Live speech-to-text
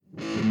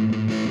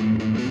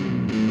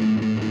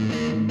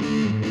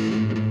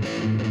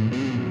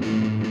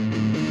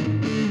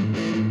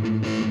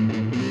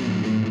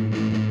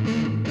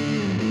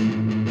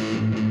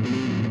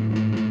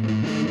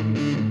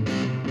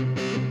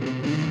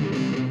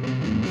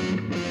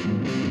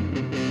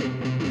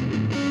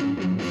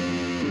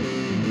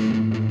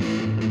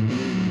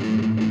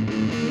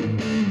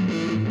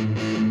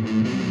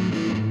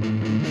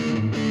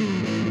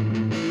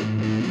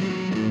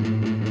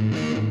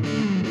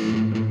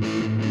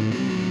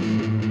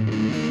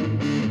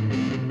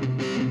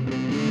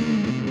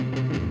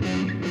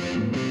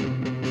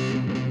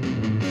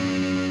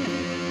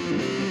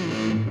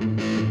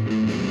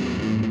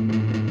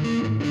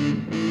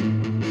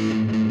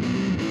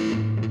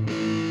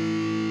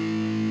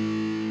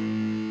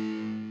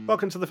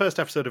Welcome to the first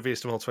episode of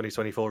VSTML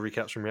 2024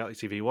 Recaps from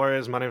Reality TV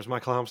Warriors. My name is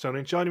Michael Armstrong,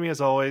 and joining me as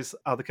always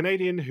are the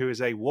Canadian who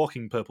is a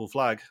walking purple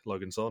flag,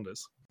 Logan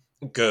Saunders.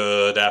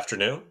 Good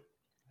afternoon.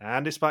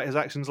 And despite his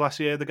actions last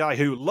year, the guy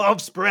who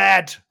loves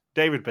bread,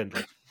 David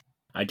Bindley.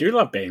 I do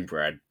love being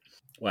bread.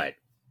 Wait,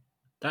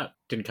 that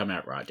didn't come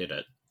out right, did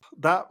it?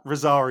 That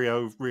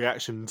Rosario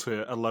reaction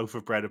to a loaf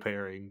of bread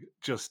appearing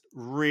just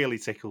really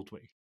tickled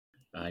me.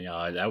 I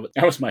know,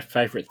 that was my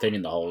favourite thing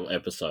in the whole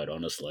episode,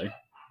 honestly.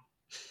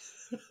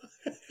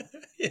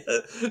 Yeah,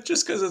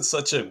 just because it's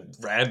such a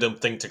random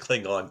thing to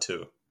cling on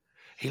to.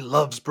 He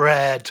loves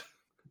bread.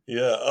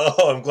 Yeah,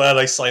 I'm glad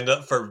I signed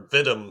up for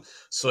Vidum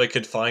so I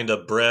could find a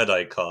bread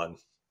icon.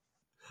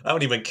 I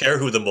don't even care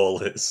who the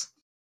mole is.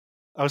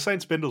 I was saying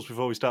to Bindles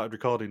before we started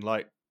recording,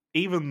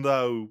 even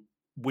though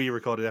we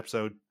recorded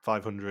episode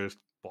 500,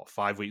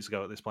 5 weeks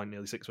ago at this point,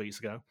 nearly 6 weeks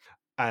ago,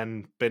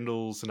 and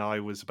Bindles and I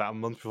was about a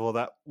month before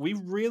that, we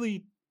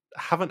really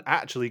haven't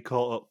actually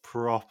caught up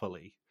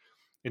properly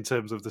in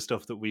terms of the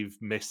stuff that we've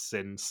missed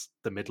since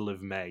the middle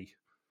of May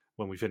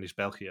when we finished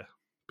Belkia.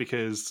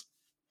 Because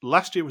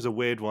last year was a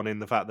weird one in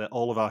the fact that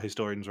all of our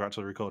historians were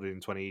actually recorded in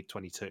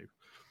 2022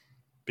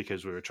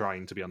 because we were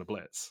trying to be on a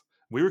blitz.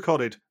 We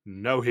recorded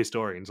no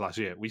historians last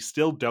year. We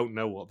still don't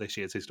know what this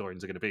year's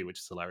historians are going to be, which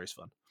is hilarious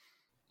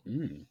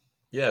fun.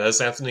 Yeah,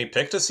 has Anthony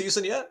picked a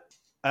season yet?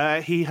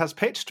 He has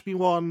pitched me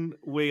one.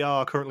 We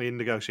are currently in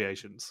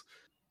negotiations.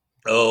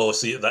 Oh,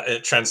 see,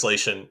 that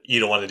translation, you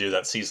don't want to do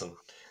that season.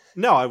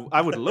 No,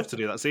 I would love to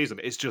do that season.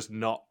 It's just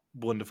not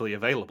wonderfully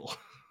available.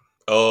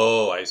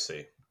 Oh, I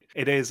see.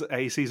 It is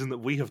a season that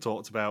we have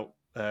talked about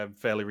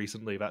fairly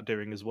recently about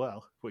doing as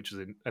well, which is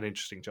an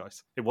interesting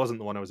choice. It wasn't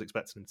the one I was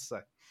expecting him to say.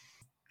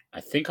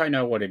 I think I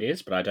know what it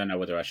is, but I don't know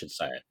whether I should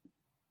say it.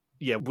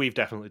 Yeah, we've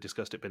definitely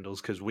discussed it,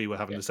 Bindles, because we were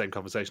having the same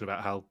conversation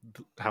about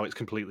how it's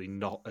completely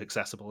not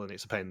accessible and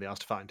it's a pain in the ass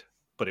to find.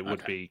 But it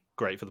would be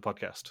great for the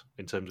podcast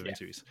in terms of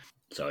interviews.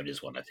 So it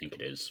is what I think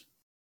it is.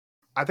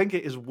 I think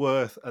it is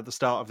worth, at the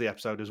start of the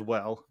episode as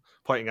well,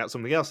 pointing out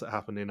something else that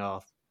happened in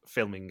our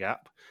filming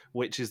gap,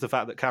 which is the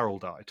fact that Carol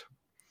died.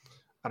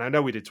 And I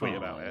know we did tweet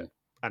about it,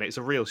 and it's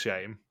a real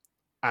shame.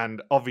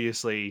 And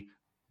obviously,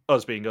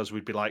 us being us,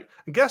 we'd be like,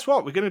 and guess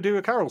what? We're going to do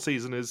a Carol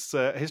season as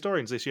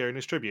historians this year in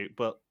his tribute.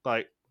 But,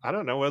 I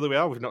don't know whether we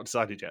are. We've not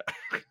decided yet.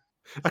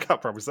 I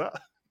can't promise that.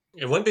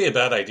 It wouldn't be a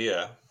bad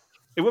idea.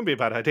 It wouldn't be a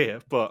bad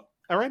idea, but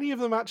are any of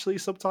them actually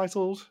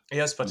subtitled? Yeah,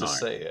 I was about to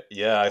say it.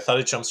 Yeah, I thought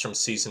it jumps from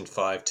season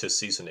 5 to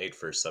season 8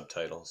 for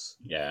subtitles.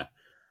 Yeah.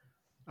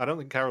 I don't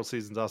think Carol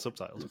seasons are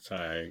subtitled.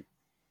 So,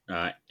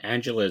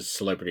 Angela's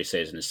celebrity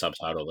season is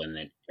subtitled, and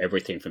then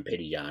everything from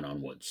Peter Yarn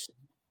onwards.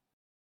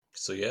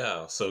 So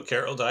yeah, so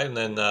Carol died, and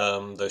then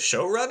the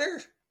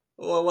showrunner?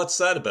 Well, what's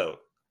that about?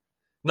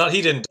 Not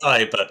he didn't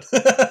die, but...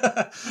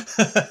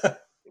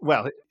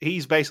 Well,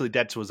 he's basically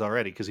dead to us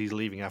already because he's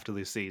leaving after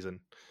this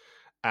season.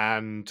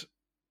 And,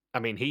 I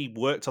mean, he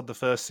worked on the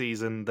first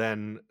season,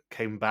 then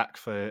came back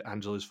for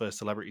Angela's first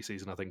celebrity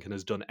season, I think, and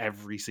has done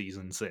every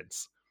season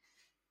since.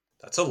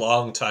 That's a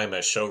long time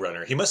as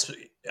showrunner. He must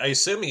be, I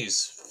assume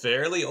he's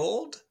fairly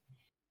old?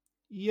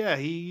 Yeah,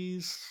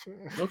 he's...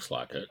 Looks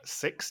like it.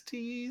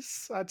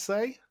 60s, I'd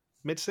say.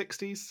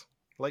 Mid-60s,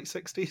 late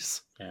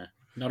 60s. Yeah,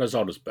 not as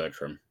old as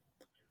Bertram.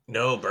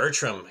 No,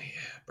 Bertram.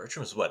 Yeah,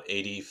 Bertram's what,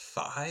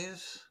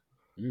 85?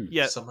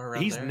 Yeah, somewhere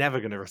around he's there. never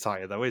going to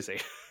retire, though, is he?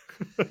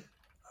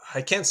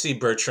 I can't see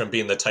Bertram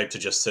being the type to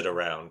just sit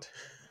around.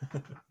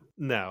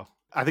 No,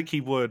 I think he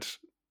would.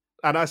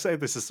 And I say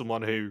this as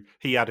someone who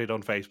he added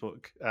on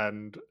Facebook,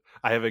 and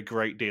I have a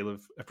great deal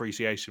of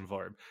appreciation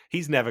for him.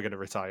 He's never going to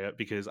retire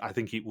because I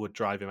think it would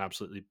drive him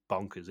absolutely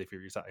bonkers if he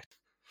retired.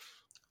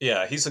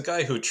 Yeah, he's a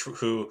guy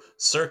who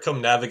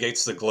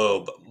circumnavigates the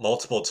globe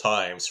multiple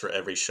times for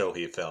every show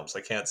he films. I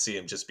can't see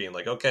him just being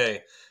like,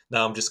 okay,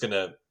 now I'm just going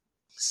to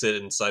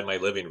sit inside my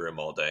living room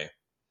all day.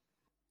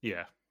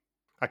 Yeah.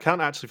 I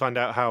can't actually find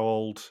out how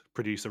old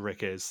producer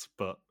Rick is,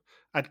 but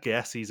I'd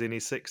guess he's in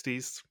his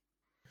 60s.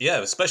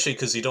 Yeah, especially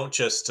because you don't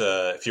just,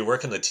 if you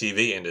work in the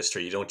TV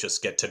industry, you don't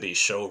just get to be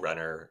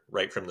showrunner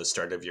right from the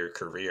start of your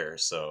career.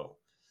 So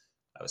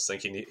I was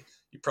thinking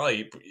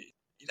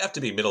you'd have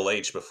to be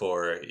middle-aged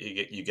before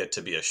you get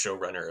to be a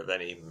showrunner of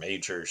any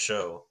major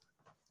show,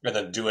 and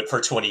then do it for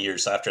 20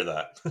 years after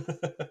that.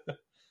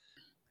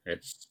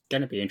 It's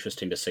going to be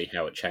interesting to see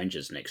how it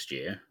changes next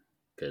year,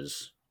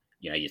 because,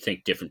 you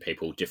think different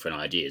people, different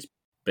ideas.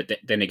 But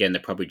then again, they're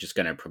probably just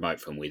going to promote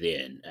from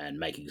within and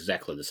make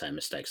exactly the same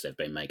mistakes they've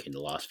been making the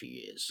last few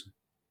years.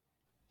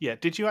 Yeah,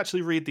 did you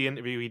actually read the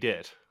interview he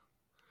did?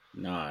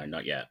 No,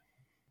 not yet.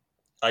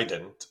 I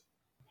didn't.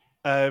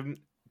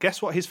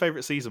 Guess what his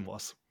favourite season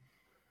was?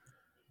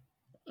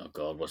 Oh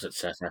God, was it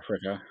South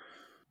Africa?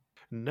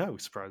 No,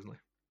 surprisingly.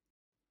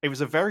 It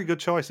was a very good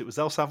choice. It was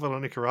El Salvador,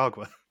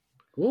 Nicaragua.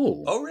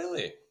 Ooh. Oh,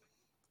 really?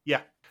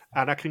 Yeah,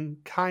 and I can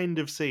kind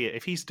of see it.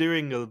 If he's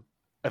doing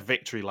a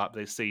victory lap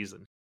this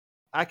season,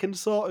 I can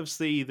sort of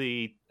see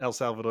the El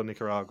Salvador,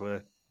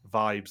 Nicaragua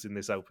vibes in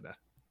this opener.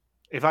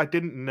 If I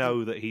didn't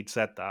know that he'd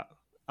said that,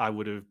 I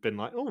would have been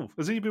like, oh,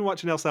 has he been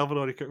watching El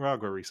Salvador,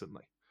 Nicaragua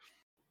recently?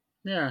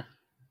 Yeah,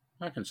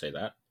 I can see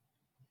that.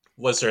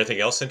 Was there anything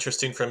else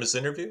interesting from his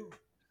interview?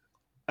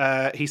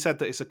 He said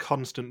that it's a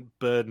constant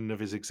burden of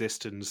his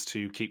existence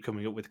to keep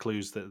coming up with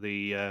clues that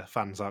the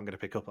fans aren't going to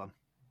pick up on.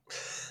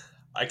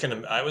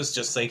 I was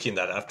just thinking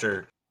that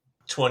after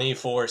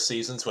 24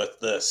 seasons with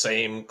the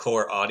same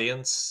core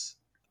audience,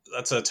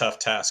 that's a tough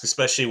task,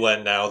 especially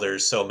when now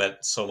there's so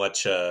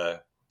much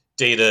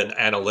data and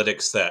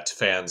analytics that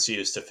fans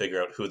use to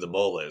figure out who the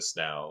mole is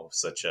now,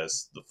 such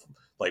as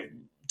like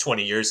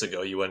 20 years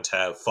ago, you wouldn't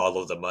have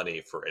follow the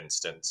money, for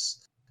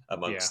instance,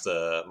 amongst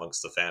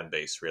the fan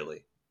base,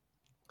 really,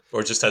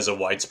 or just as a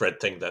widespread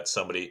thing that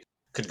somebody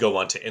could go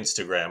onto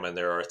Instagram and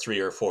there are 3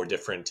 or 4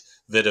 different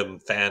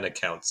Vidum fan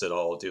accounts that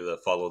all do the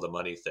follow the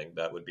money thing.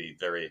 That would be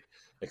very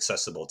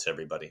accessible to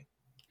everybody.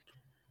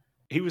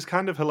 He was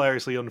kind of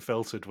hilariously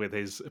unfiltered with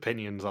his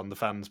opinions on the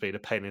fans being a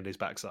pain in his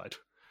backside,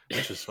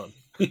 which was fun.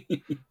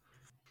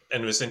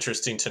 And it was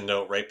interesting to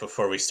note right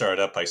before we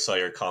started up, I saw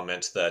your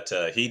comment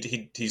that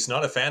he's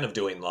not a fan of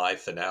doing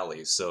live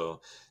finales, so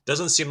it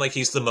doesn't seem like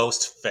he's the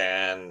most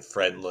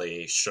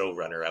fan-friendly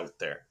showrunner out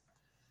there.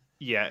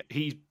 Yeah,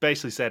 he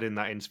basically said in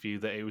that interview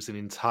that it was an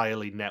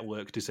entirely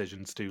network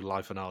decision to do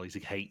live finales. He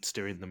hates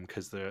doing them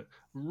because they're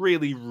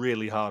really,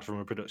 really hard from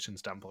a production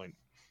standpoint.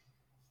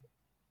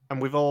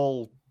 And we've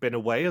all been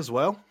away as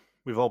well.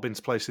 We've all been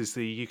to places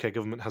the UK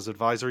government has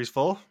advisories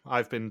for.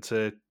 I've been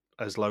to,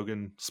 as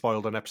Logan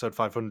spoiled on episode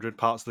 500,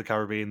 parts of the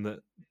Caribbean that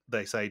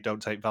they say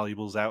don't take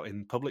valuables out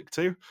in public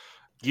to.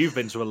 You've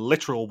been to a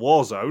literal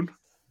war zone.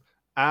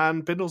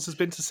 And Bindles has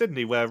been to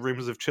Sydney, where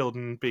rumours of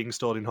children being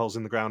stored in holes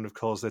in the ground have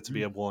caused there to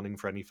be a warning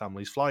for any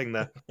families flying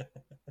there.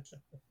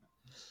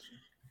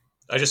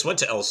 I just went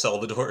to El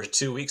Salvador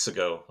 2 weeks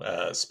ago,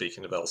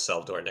 speaking of El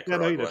Salvador, Nicaragua.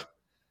 Yeah, no, you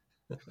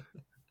did.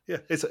 Yeah,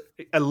 it's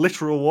a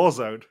literal war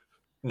zone.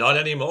 Not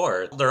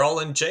anymore. They're all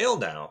in jail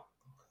now.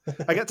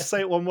 I get to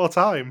say it one more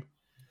time.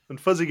 And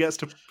Fuzzy gets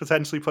to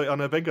potentially put it on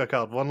her bingo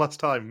card one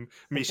last time.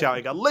 Me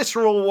shouting, a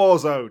literal war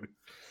zone.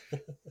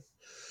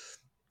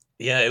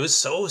 Yeah, it was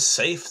so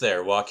safe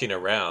there walking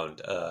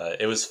around.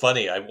 It was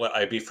funny.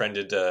 I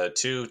befriended 2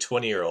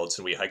 20-year-olds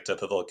and we hiked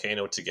up a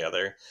volcano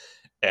together.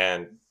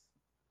 And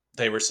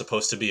they were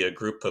supposed to be a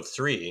group of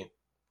 3.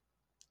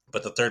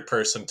 But the third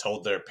person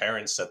told their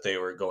parents that they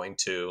were going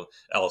to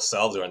El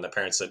Salvador. And the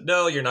parents said,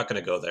 no, you're not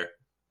going to go there.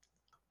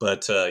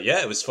 But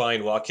yeah, it was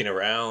fine walking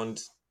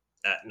around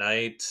at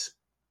night.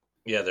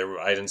 Yeah,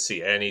 I didn't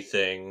see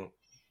anything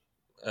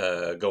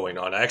going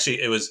on.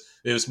 Actually, it was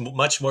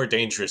much more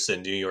dangerous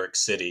in New York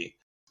City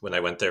when I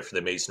went there for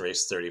the Amazing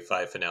Race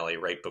 35 finale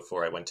right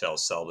before I went to El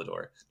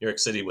Salvador. New York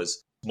City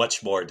was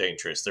much more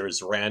dangerous. There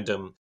was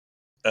random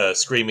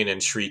screaming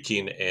and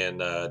shrieking in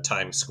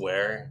Times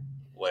Square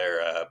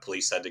where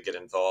police had to get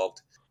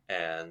involved.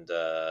 And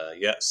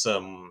yeah,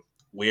 some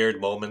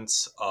weird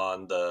moments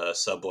on the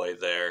subway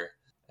there.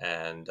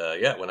 And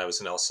yeah, when I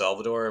was in El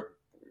Salvador,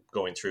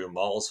 going through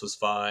malls was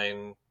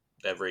fine.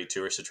 Every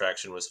tourist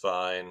attraction was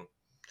fine.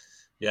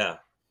 Yeah.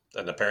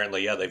 And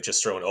apparently, yeah, they've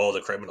just thrown all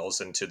the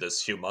criminals into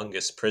this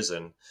humongous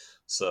prison.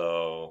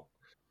 So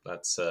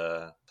that's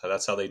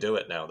how they do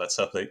it now. That's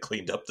how they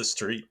cleaned up the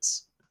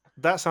streets.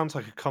 That sounds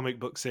like a comic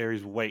book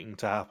series waiting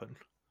to happen.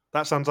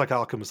 That sounds like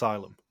Arkham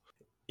Asylum.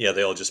 Yeah,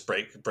 they all just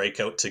break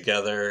out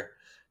together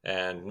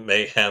and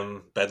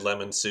mayhem, bedlam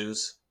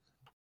ensues.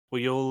 Well,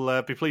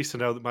 you'll be pleased to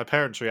know that my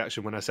parents'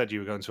 reaction when I said you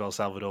were going to El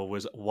Salvador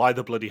was, why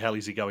the bloody hell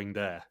is he going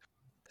there?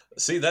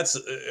 See,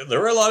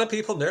 there were a lot of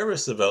people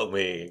nervous about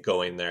me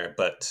going there,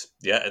 but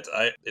yeah,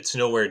 it's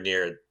nowhere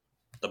near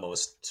the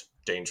most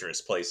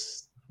dangerous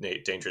place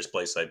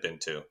I've been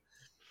to.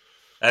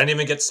 I didn't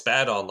even get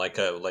spat on like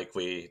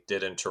we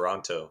did in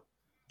Toronto.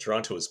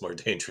 Toronto was more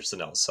dangerous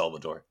than El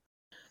Salvador.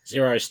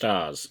 0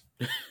 stars.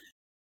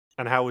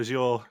 And how was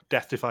your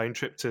death-defying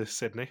trip to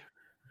Sydney?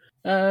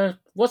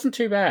 Wasn't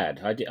too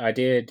bad. I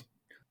did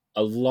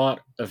a lot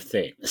of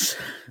things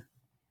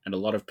and a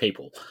lot of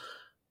people.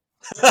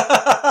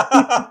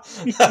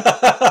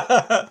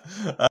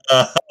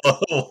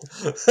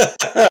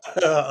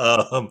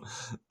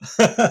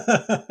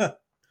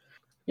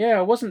 Yeah,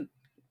 it wasn't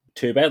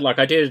too bad. Like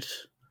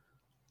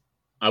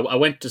I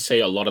went to see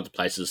a lot of the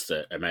places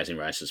that Amazing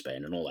Race has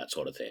been and all that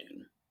sort of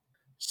thing.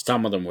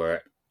 Some of them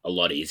were a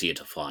lot easier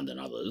to find than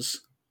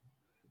others.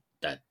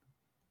 That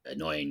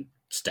annoying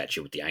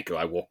statue with the anchor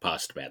I walked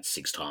past about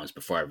 6 times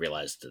before I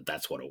realised that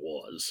that's what it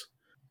was.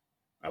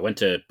 I went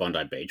to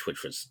Bondi Beach,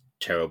 which was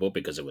terrible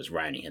because it was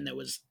raining and there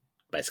was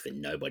basically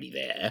nobody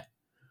there.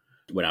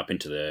 Went up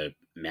into the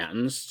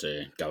mountains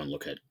to go and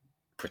look at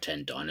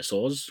pretend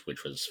dinosaurs,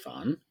 which was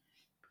fun.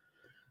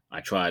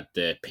 I tried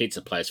the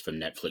pizza place from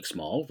Netflix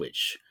Mall,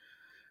 which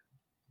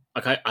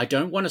I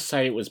don't want to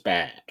say it was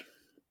bad,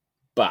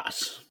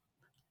 but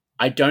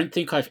I don't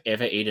think I've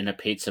ever eaten a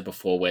pizza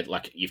before where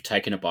like you've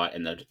taken a bite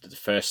and the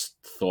first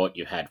thought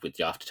you had with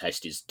the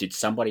aftertaste is, did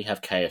somebody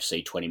have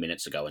KFC 20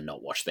 minutes ago and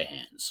not wash their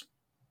hands?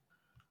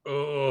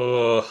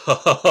 Oh,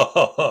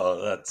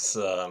 that's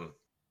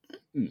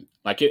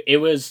like it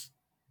was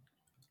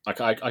like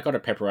I got a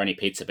pepperoni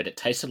pizza, but it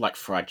tasted like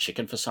fried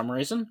chicken for some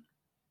reason,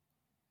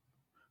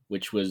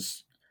 which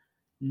was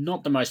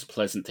not the most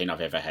pleasant thing I've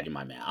ever had in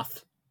my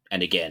mouth.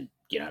 And again,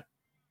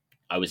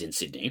 I was in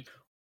Sydney,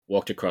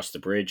 walked across the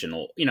bridge and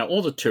all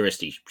the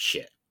touristy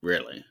shit,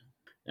 really.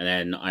 And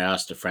then I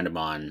asked a friend of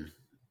mine,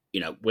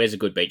 where's a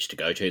good beach to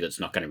go to that's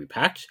not going to be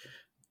packed?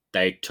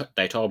 They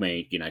told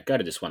me, go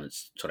to this one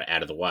that's sort of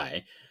out of the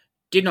way.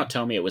 Did not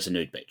tell me it was a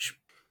nude beach.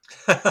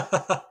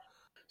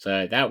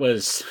 So that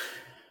was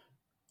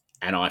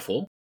an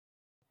eyeful.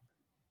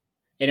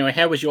 Anyway,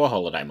 how was your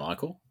holiday,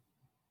 Michael?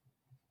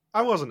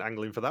 I wasn't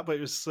angling for that, but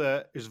it was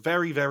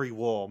very, very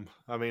warm.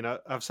 I mean,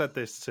 I've said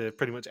this to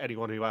pretty much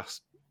anyone who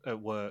asked at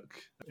work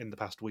in the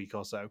past week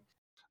or so.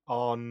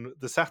 On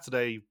the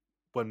Saturday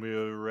when we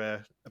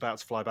were about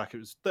to fly back, it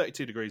was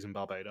 32 degrees in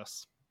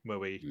Barbados, where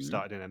we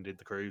started and ended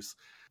the cruise.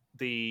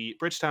 The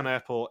Bridgetown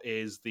Airport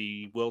is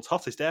the world's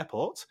hottest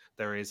airport.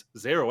 There is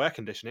zero air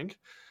conditioning.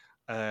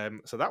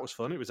 So that was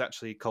fun. It was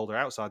actually colder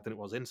outside than it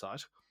was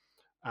inside.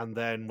 And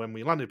then when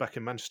we landed back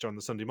in Manchester on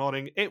the Sunday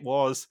morning, it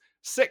was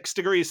 6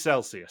 degrees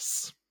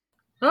Celsius.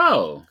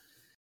 Oh.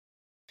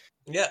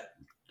 Yeah.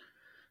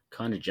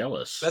 Kind of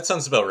jealous. That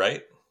sounds about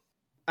right.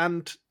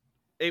 And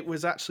it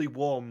was actually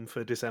warm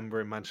for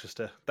December in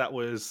Manchester. That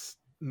was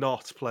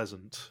not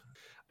pleasant.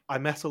 I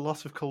met a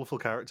lot of colourful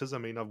characters. I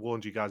mean, I've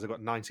warned you guys, I've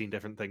got 19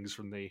 different things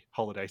from the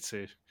holiday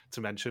to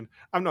mention.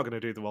 I'm not going to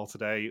do them all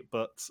today,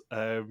 but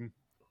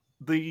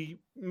the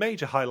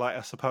major highlight,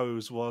 I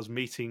suppose, was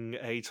meeting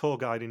a tour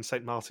guide in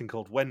St. Martin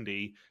called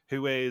Wendy,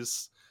 who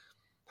is,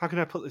 how can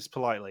I put this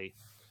politely,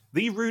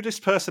 the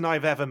rudest person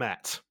I've ever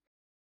met.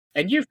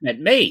 And you've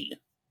met me.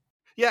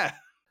 Yeah.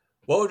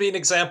 What would be an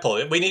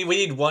example? We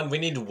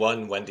need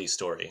one Wendy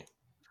story.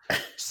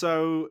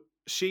 So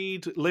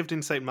she'd lived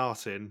in St.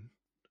 Martin,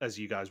 as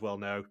you guys well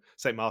know.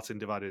 St. Martin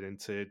divided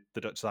into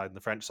the Dutch side and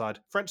the French side.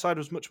 French side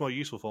was much more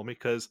useful for me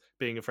because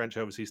being a French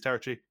overseas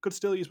territory, could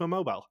still use my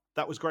mobile.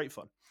 That was great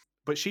fun.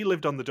 But she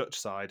lived on the Dutch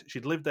side.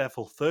 She'd lived there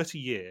for 30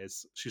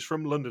 years. She's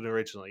from London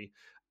originally.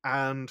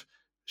 And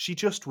she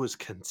just was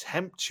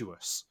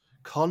contemptuous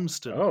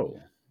constantly. Oh.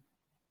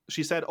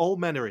 She said all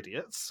men are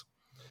idiots.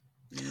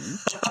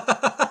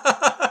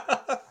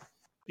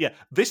 Yeah,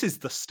 this is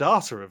the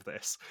starter of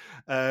this.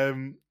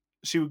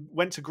 She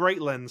went to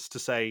great lengths to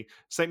say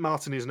St.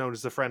 Martin is known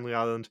as the friendly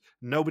island.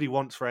 Nobody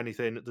wants for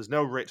anything. There's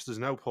no rich, there's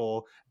no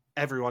poor.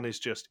 Everyone is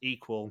just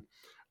equal.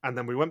 And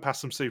then we went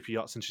past some super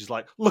yachts and she's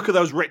like, look at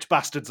those rich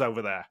bastards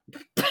over there.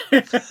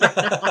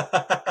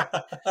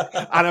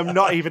 And I'm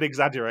not even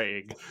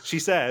exaggerating. She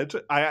said,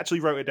 I actually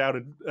wrote it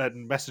down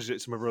and messaged it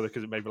to my brother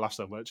because it made me laugh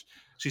so much.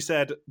 She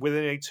said,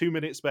 within a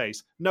 2-minute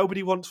space,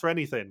 nobody wants for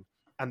anything.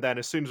 And then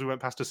as soon as we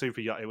went past a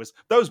super yacht, it was,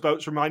 those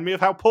boats remind me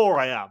of how poor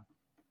I am.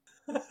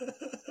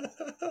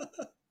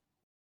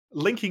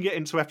 Linking it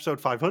into episode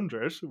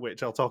 500,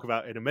 which I'll talk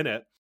about in a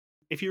minute,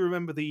 if you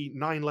remember the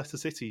 9-letter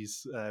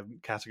cities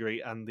category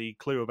and the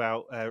clue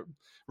about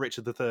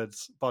Richard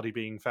III's body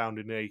being found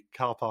in a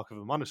car park of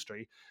a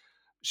monastery,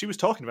 she was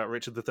talking about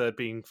Richard III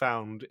being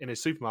found in a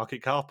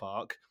supermarket car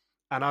park,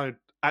 and I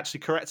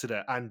actually corrected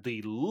her, and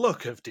the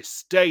look of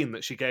disdain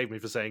that she gave me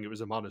for saying it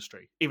was a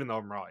monastery, even though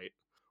I'm right.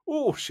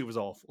 Oh, she was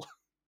awful.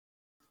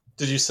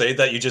 Did you say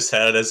that you just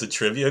had it as a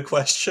trivia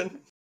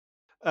question?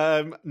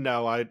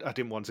 No, I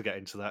didn't want to get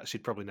into that.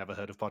 She'd probably never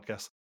heard of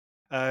podcasts.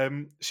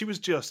 She was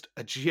just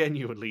a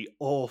genuinely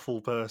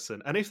awful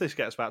person. And if this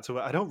gets back to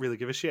her, I don't really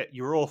give a shit.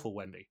 You're awful,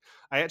 Wendy.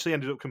 I actually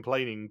ended up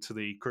complaining to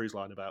the cruise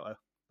line about her.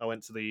 I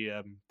went to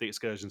the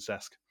excursions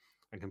desk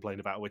and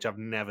complained about her, which I've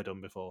never done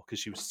before because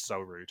she was so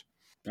rude.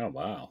 Oh,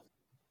 wow.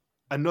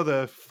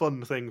 Another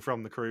fun thing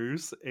from the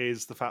cruise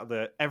is the fact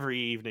that every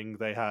evening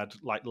they had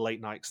like late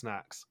night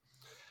snacks.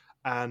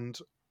 And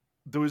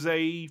there was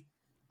I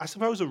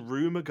suppose a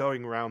rumor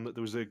going around that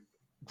there was a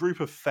group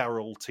of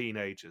feral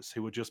teenagers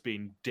who were just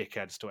being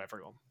dickheads to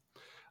everyone.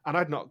 And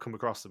I'd not come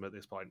across them at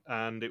this point.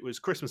 And it was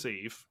Christmas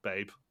Eve,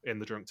 babe, in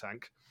the drunk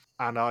tank.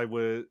 And I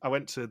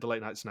went to the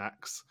late night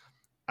snacks,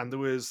 and there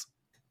was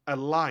a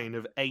line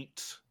of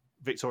 8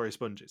 Victoria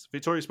Sponges.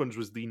 Victoria Sponge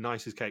was the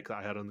nicest cake that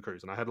I had on the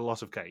cruise, and I had a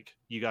lot of cake.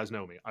 You guys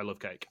know me. I love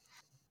cake.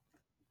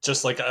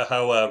 Just like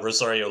how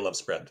Rosario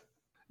loves bread.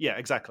 Yeah,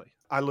 exactly.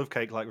 I love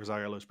cake like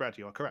Rosario loves bread.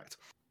 You are correct.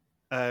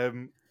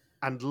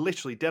 And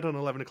literally, dead on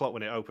 11 o'clock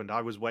when it opened,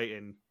 I was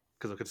waiting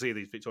because I could see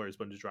these Victoria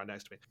Sponges right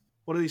next to me.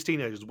 One of these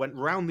teenagers went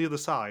round the other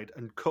side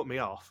and cut me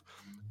off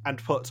and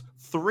put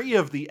 3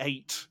 of the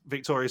 8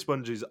 Victoria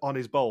Sponges on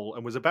his bowl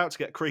and was about to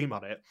get cream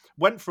on it.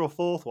 Went for a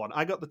 4th one.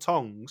 I got the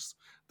tongs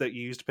that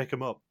you used to pick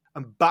him up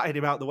and batted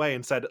him out the way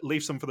and said,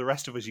 leave some for the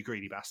rest of us, you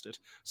greedy bastard.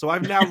 So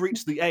I've now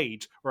reached the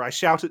age where I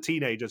shout at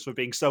teenagers for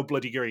being so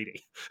bloody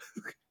greedy.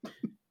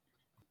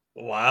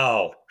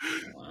 Wow.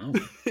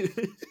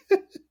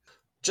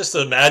 Just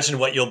imagine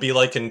what you'll be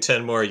like in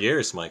 10 more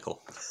years,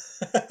 Michael.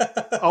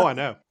 Oh, I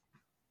know.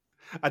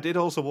 I did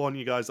also warn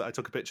you guys that I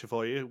took a picture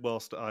for you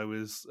whilst I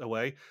was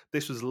away.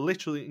 This was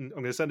literally, I'm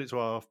going to send it to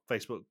our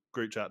Facebook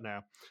group chat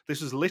now.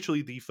 This was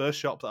literally the first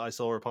shop that I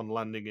saw upon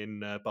landing in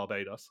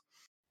Barbados.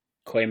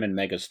 Quayman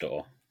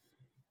Megastore.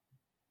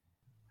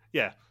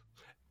 Yeah.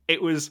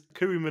 It was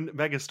Quayman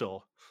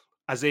Megastore.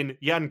 as in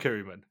Jan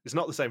Kuriman. It's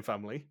not the same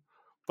family,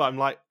 but I'm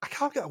like, I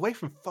can't get away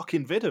from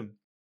fucking Vidum.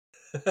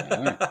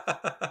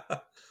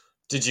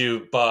 Did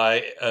you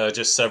buy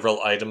just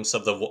several items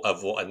of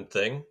one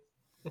thing?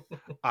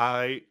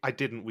 I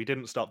didn't. We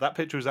didn't stop. That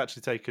picture was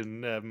actually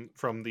taken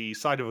from the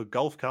side of a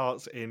golf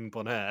cart in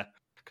Bonaire,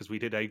 because we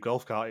did a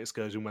golf cart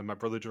excursion when my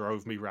brother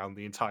drove me around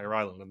the entire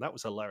island, and that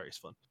was hilarious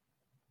fun.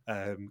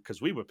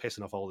 Because we were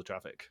pissing off all the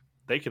traffic.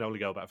 They can only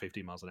go about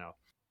 15 miles an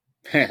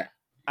hour.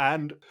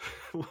 And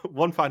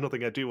one final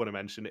thing I do want to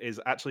mention is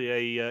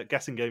actually a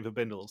guessing game for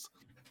Bindles,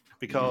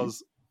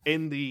 because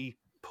in the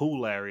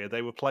pool area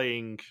they were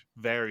playing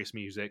various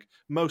music,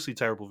 mostly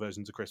terrible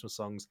versions of Christmas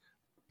songs.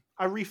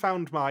 I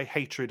refound my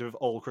hatred of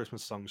all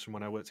Christmas songs from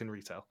when I worked in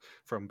retail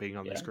from being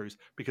on this cruise,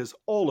 because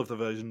all of the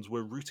versions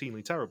were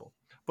routinely terrible.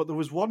 But there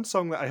was one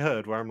song that I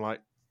heard where I'm like,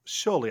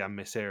 surely I'm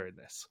mishearing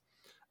this.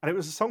 And it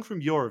was a song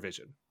from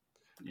Eurovision.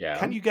 Yeah.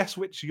 Can you guess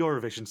which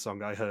Eurovision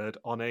song I heard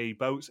on a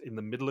boat in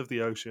the middle of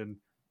the ocean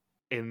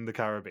in the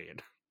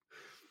Caribbean?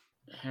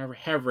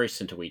 How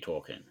recent are we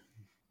talking?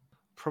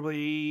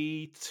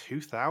 Probably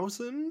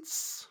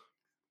 2000s?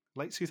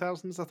 Late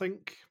 2000s, I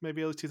think.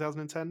 Maybe early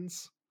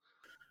 2010s.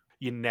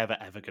 You're never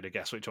ever going to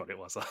guess which one it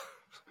was.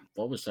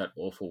 What was that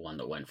awful one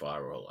that went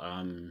viral?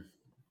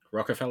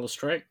 Rockefeller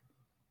Street?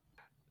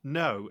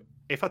 No.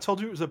 If I told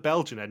you it was a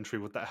Belgian entry,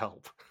 would that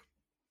help?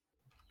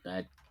 They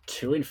had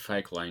two in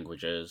fake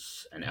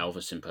languages, an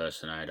Elvis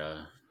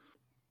impersonator,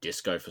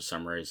 disco for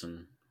some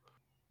reason.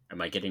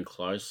 Am I getting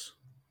close?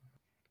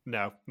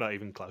 No, not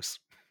even close.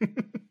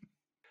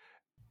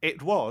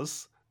 It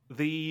was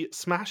the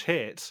smash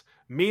hit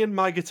Me and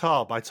My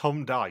Guitar by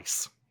Tom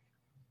Dice.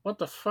 What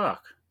the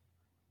fuck?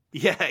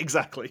 Yeah,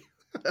 exactly.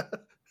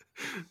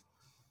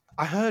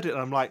 I heard it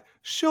and I'm like,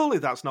 surely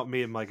that's not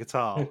Me and My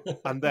Guitar.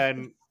 And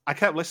then I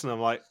kept listening. I'm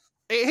like,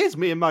 it is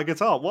Me and My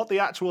Guitar. What the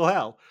actual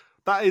hell?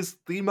 That is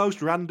the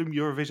most random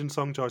Eurovision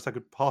song choice I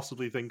could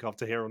possibly think of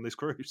to hear on this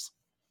cruise.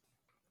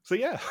 So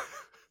yeah,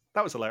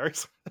 that was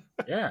hilarious.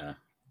 Yeah.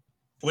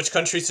 Which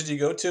countries did you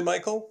go to,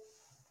 Michael?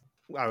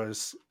 I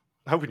was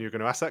hoping you were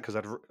going to ask that because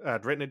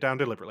I'd written it down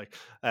deliberately.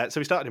 So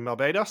we started in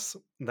Barbados,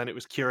 and then it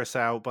was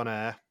Curacao,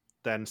 Bonaire,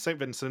 then St.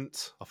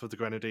 Vincent off of the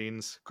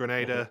Grenadines,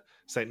 Grenada,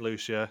 St.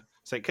 Lucia,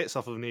 St. Kitts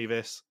off of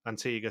Nevis,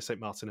 Antigua, St.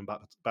 Martin, and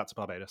back to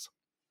Barbados.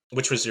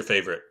 Which was your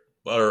favorite?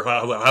 Or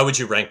how would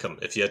you rank them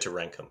if you had to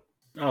rank them?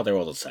 Oh, they're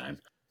all the same.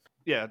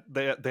 Yeah,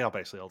 they are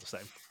basically all the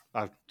same.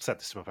 I've said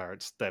this to my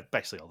parents. They're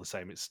basically all the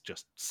same. It's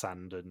just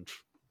sand and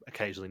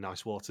occasionally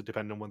nice water,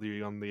 depending on whether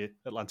you're on the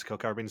Atlantic or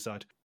Caribbean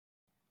side.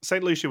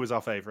 St. Lucia was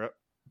our favourite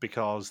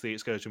because the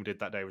excursion we did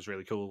that day was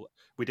really cool.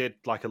 We did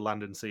like a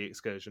land and sea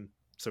excursion.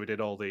 So we did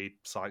all the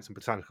sites and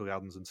botanical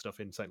gardens and stuff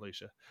in St.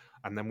 Lucia.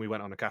 And then we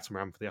went on a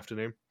catamaran for the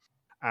afternoon.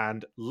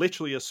 And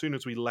literally as soon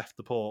as we left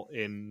the port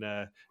in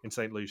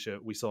St. Lucia,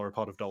 we saw a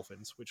pod of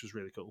dolphins, which was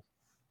really cool.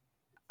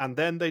 And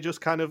then they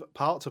just kind of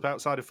parked up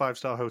outside a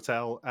 5-star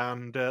hotel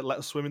and let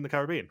us swim in the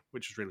Caribbean,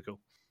 which was really cool.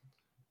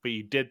 But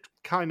you did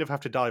kind of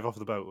have to dive off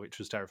the boat, which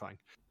was terrifying.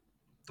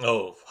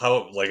 Oh,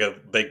 how, like a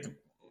big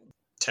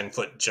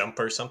 10-foot jump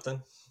or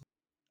something?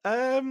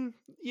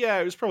 Yeah,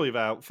 it was probably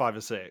about 5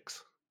 or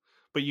 6.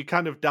 But you're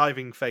kind of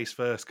diving face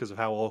first because of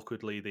how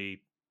awkwardly the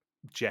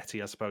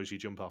jetty, I suppose, you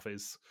jump off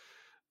is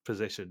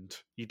positioned.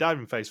 You dive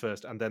in face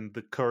first, and then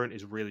the current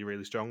is really,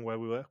 really strong where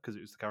we were because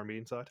it was the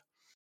Caribbean side.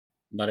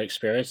 Not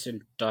experienced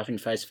in diving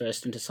face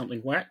first into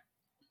something wet?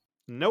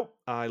 Nope,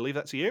 I leave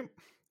that to you.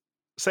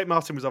 St.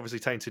 Martin was obviously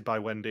tainted by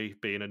Wendy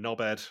being a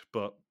knobhead,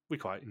 but we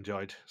quite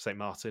enjoyed St.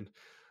 Martin.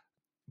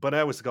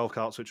 Bonaire was the golf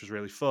carts, which was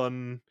really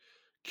fun.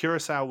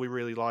 Curacao we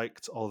really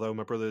liked, although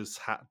my brother's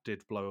hat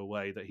did blow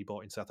away that he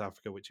bought in South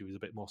Africa, which he was a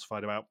bit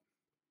mortified about.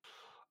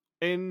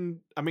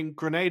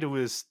 Grenada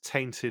was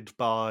tainted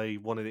by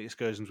one of the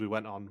excursions we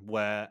went on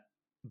where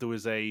there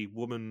was a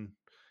woman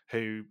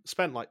who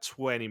spent like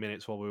 20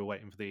 minutes while we were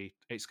waiting for the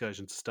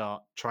excursion to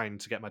start trying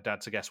to get my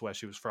dad to guess where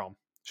she was from.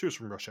 She was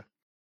from Russia.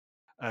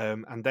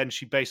 And then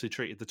she basically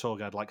treated the tour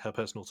guide like her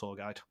personal tour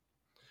guide.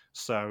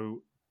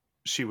 So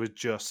she would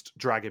just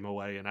drag him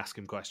away and ask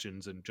him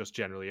questions and just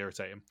generally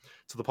irritate him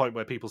to the point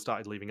where people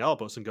started leaving our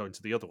bus and going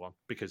to the other one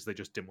because they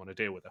just didn't want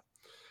to deal with her.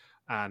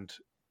 And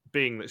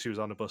being that she was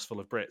on a bus full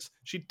of Brits,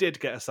 she did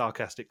get a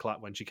sarcastic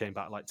clap when she came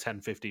back like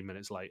 10-15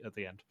 minutes late at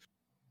the end.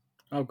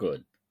 Oh,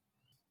 good.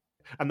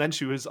 And then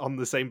she was on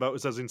the same boat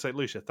as us in St.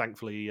 Lucia,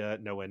 thankfully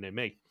nowhere near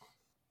me.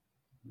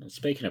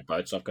 Speaking of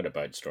boats, I've got a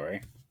boat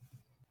story.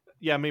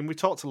 Yeah, we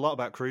talked a lot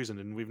about cruising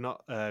and we've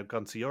not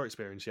gone to your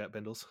experience yet,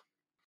 Bindles.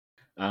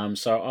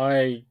 So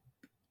I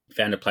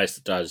found a place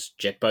that does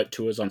jet boat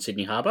tours on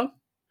Sydney Harbour.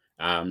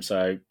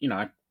 So,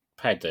 I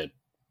paid the,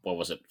 what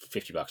was it,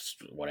 $50,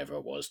 whatever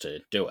it was, to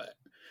do it.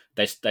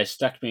 They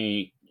stuck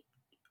me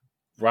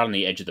right on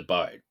the edge of the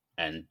boat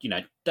and,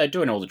 they're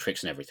doing all the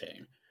tricks and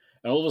everything.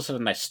 And all of a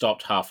sudden they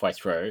stopped halfway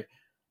through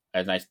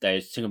and they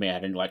singled me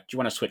out and like, do you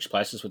want to switch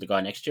places with the guy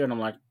next to you? And I'm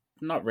like,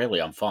 not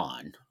really, I'm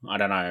fine. I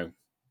don't know.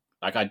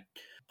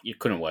 You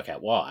couldn't work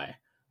out why.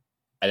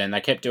 And then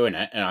they kept doing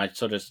it, and I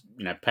sort of,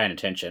 paying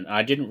attention. And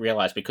I didn't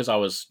realize, because I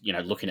was,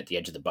 looking at the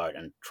edge of the boat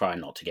and trying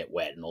not to get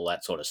wet and all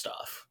that sort of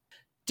stuff.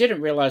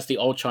 Didn't realize the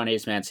old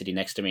Chinese man sitting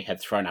next to me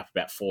had thrown up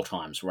about 4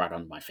 times right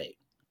under my feet.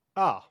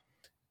 Ah.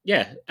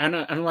 Yeah, and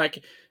I'm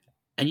like,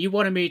 and you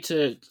wanted me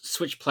to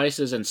switch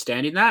places and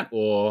stand in that,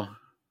 or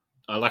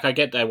I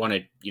get they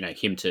wanted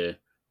him to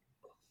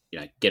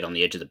get on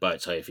the edge of the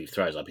boat, so if he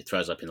throws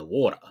up in the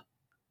water.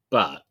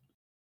 But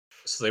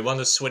so they wanted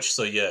to switch,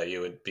 so yeah,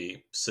 you would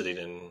be sitting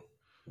in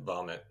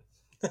vomit.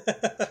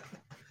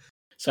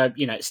 So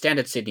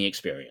standard Sydney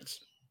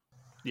experience.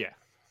 Yeah.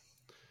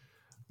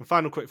 And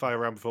final quickfire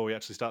round before we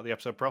actually start the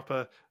episode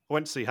proper. I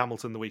went to see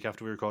Hamilton the week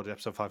after we recorded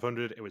episode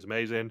 500. It was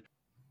amazing.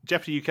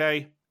 Jeopardy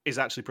UK is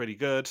actually pretty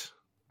good.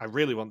 I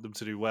really want them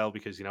to do well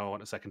because, I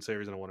want a second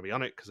series and I want to be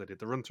on it because I did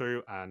the run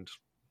through and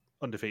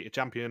undefeated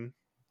champion.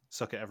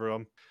 Suck it,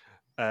 everyone.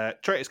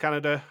 Traitors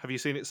Canada. Have you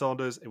seen it,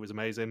 Saunders? It was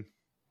amazing.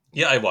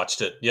 Yeah, I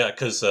watched it. Yeah,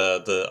 because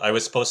I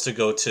was supposed to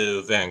go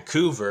to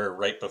Vancouver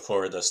right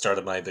before the start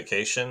of my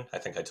vacation. I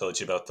think I told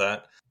you about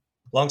that.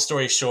 Long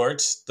story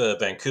short, the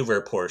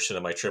Vancouver portion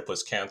of my trip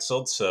was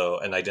canceled,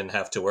 and I didn't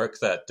have to work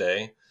that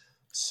day.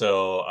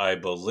 So I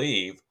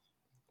believe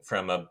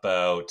from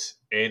about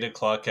 8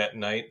 o'clock at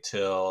night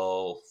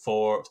till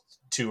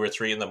 2 or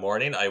 3 in the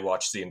morning, I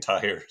watched the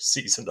entire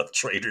season of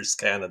Traitors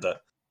Canada.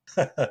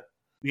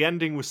 The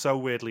ending was so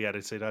weirdly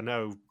edited. I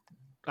know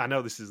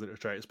this isn't a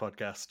Traitors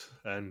podcast,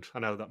 and I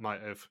know that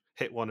might have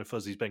hit one of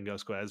Fuzzy's bingo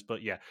squares,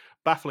 but yeah,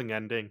 baffling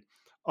ending.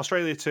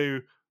 Australia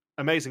 2,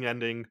 amazing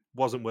ending,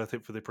 wasn't worth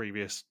it for the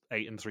previous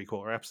 8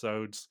 3/4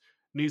 episodes.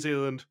 New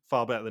Zealand,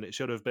 far better than it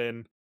should have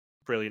been.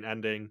 Brilliant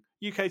ending.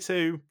 UK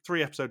 2,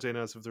 3 episodes in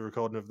as of the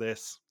recording of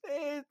this.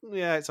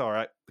 Yeah, it's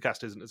alright. The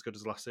cast isn't as good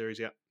as the last series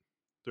yet.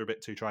 They're a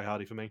bit too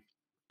try-hardy for me.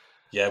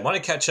 Yeah, I want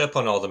to catch up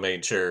on all the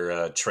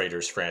major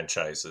Traitors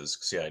franchises.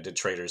 Because I did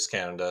Traitors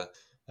Canada.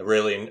 I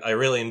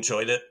really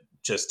enjoyed it.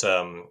 Just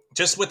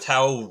with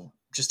how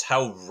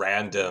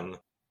random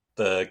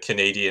the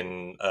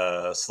Canadian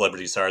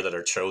celebrities are that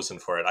are chosen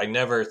for it. I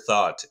never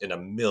thought in a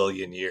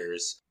million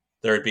years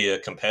there would be a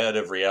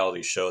competitive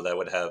reality show that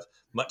would have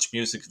Much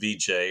Music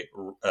VJ,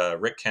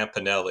 Rick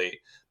Campanelli,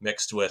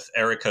 mixed with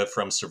Erica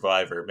from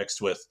Survivor,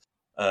 mixed with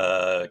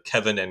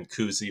Kevin and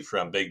Kuzi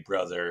from Big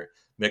Brother,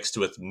 mixed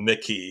with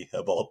Mickey,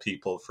 of all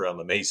people, from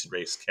Amazing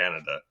Race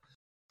Canada.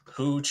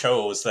 Who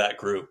chose that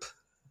group?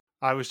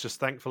 I was just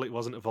thankful it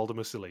wasn't Evaldo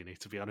Mussolini,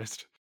 to be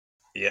honest.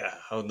 Yeah,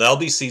 that'll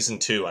be season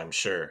 2, I'm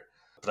sure.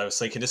 But I was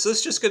thinking, is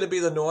this just going to be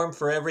the norm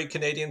for every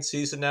Canadian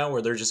season now,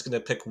 where they're just going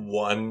to pick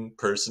one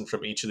person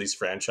from each of these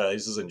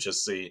franchises and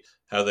just see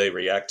how they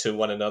react to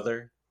one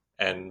another?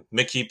 And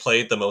Mickey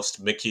played the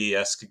most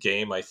Mickey-esque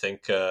game I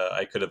think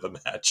I could have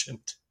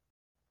imagined.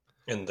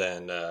 And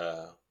then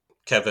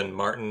Kevin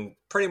Martin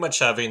pretty much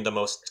having the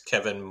most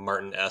Kevin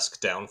Martin-esque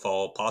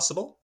downfall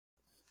possible.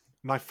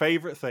 My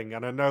favourite thing,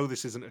 and I know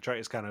this isn't a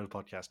Traitors Canada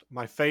podcast,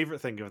 my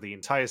favourite thing of the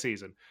entire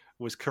season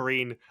was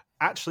Karine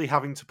actually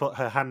having to put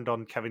her hand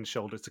on Kevin's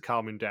shoulder to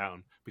calm him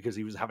down because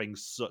he was having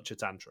such a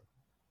tantrum.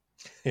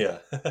 Yeah.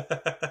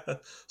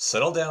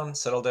 Settle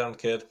down,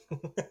 kid.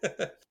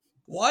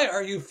 Why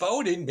are you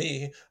voting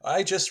me?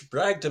 I just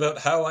bragged about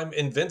how I'm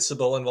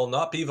invincible and will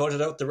not be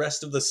voted out the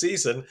rest of the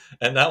season,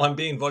 and now I'm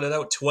being voted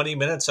out 20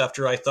 minutes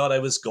after I thought I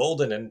was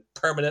golden and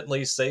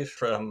permanently safe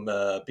from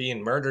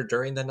being murdered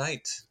during the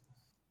night.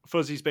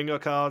 Fuzzy's bingo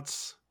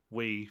cards.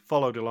 We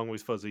followed along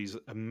with Fuzzy's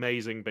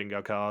amazing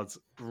bingo cards.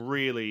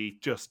 Really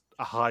just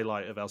a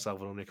highlight of El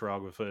Salvador,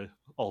 Nicaragua for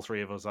all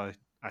three of us, I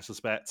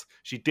suspect.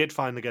 She did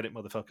finally get it,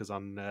 motherfuckers,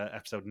 on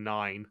episode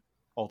 9,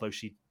 although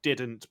she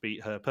didn't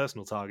beat her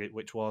personal target,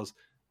 which was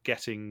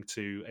getting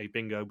to a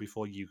bingo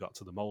before you got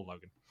to the mole,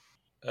 Logan.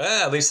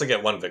 At least I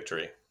get one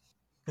victory.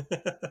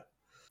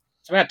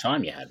 It's about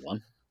time you had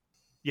one.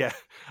 Yeah,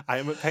 I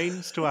am at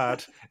pains to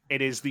add,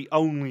 it is the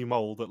only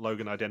mole that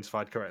Logan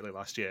identified correctly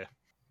last year.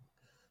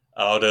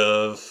 Out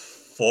of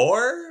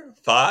 4?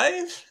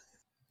 5?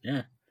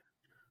 Yeah.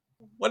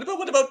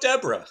 What about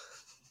Deborah?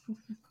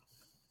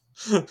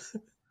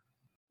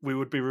 We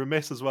would be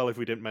remiss as well if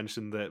we didn't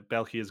mention that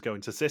Belki is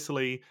going to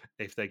Sicily.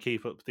 If they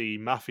keep up the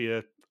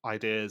mafia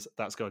ideas,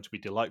 that's going to be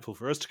delightful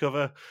for us to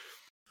cover.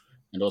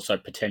 And also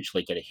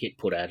potentially get a hit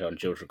put out on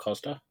Georgia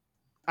Costa.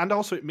 And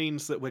also it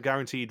means that we're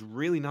guaranteed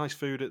really nice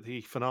food at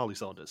the finale,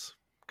 Saunders.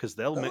 Because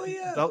they'll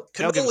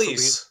give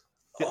us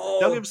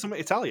they'll give us some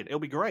Italian. It'll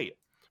be great.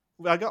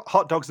 I got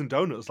hot dogs and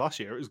donuts last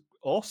year. It was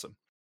awesome.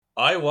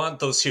 I want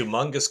those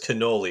humongous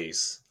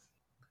cannolis.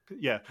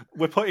 Yeah,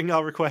 we're putting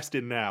our request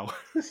in now.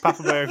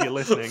 Papa Bear, if you're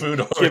listening,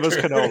 give us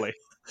cannoli.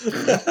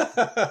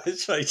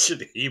 I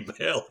should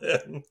email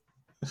him.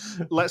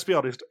 Let's be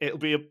honest, it'll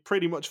be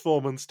pretty much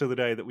 4 months to the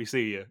day that we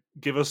see you.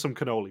 Give us some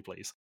cannoli,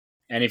 please.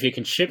 And if you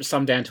can ship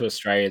some down to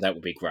Australia, that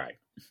would be great.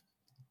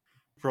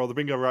 For all the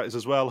bingo writers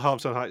as well,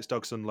 Harmstone Heights,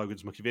 Dogson,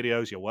 Logan's Mucky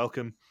Videos, you're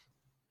welcome.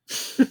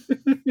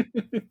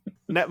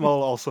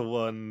 Netmole also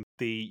won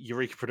the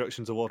Eureka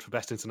Productions Award for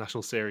Best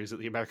International Series at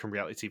the American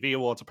Reality TV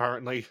Awards,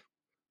 apparently.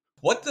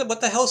 What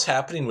the hell's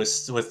happening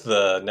with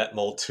the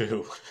Netmole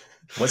 2?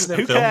 Wasn't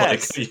Who it filmed like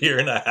cares? a year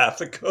and a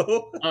half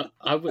ago?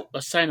 I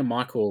was saying to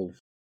Michael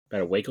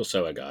about a week or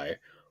so ago,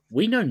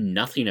 we know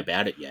nothing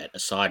about it yet,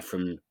 aside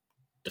from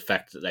the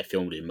fact that they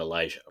filmed in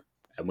Malaysia.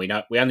 And we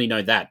only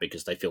know that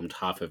because they filmed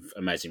half of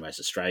Amazing Race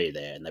Australia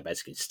there, and they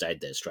basically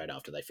stayed there straight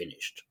after they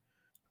finished.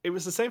 It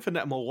was the same for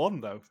Netmore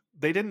 1, though.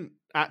 They didn't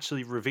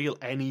actually reveal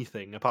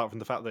anything apart from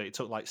the fact that it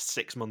took like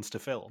 6 months to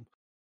film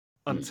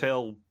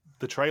until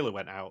the trailer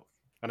went out.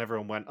 And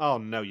everyone went, oh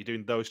no, you're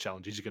doing those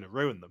challenges, you're going to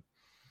ruin them.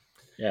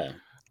 Yeah.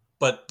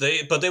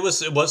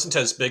 It wasn't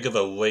as big of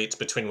a wait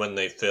between when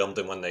they filmed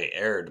and when they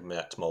aired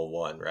Netmole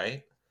 1,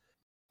 right?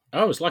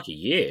 Oh, it was like a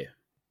year.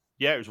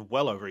 Yeah, it was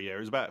well over a year.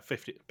 It was about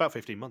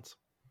 15 months.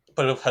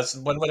 But it has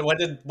when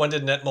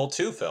did Netmole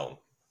 2 film?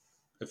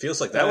 It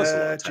feels like that was a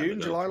long time June,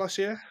 ago. July last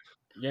year.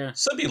 Yeah.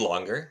 So it'd be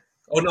longer.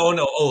 Oh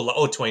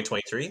no.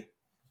 2023?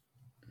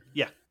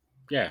 Yeah.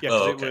 Yeah.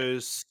 Yeah,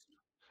 because Oh,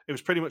 okay. it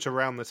was pretty much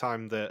around the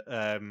time that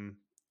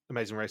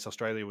Amazing Race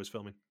Australia was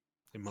filming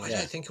in Why Malaysia.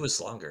 did I think it was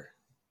longer?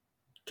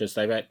 Because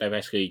they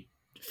basically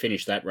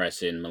finished that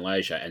race in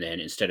Malaysia, and then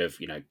instead of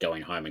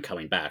going home and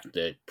coming back,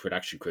 the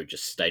production crew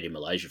just stayed in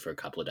Malaysia for a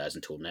couple of days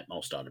until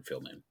Netmole started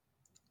filming.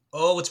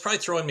 Oh, what's probably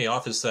throwing me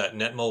off is that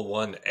Netmole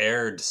 1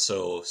 aired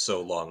so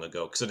long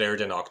ago, because it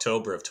aired in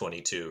October of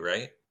 22,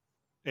 right?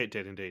 It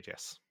did indeed,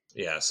 yes.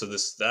 Yeah, so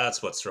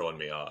that's what's throwing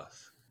me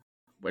off.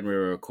 When we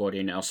were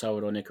recording El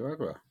Salvador,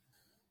 Nicaragua.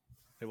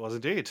 It was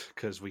indeed,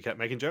 because we kept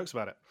making jokes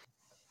about it.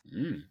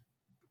 Mm.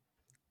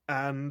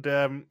 And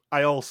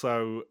I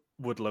also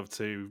would love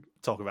to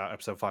talk about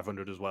episode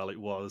 500 as well. I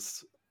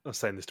was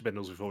saying this to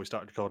Bindles before we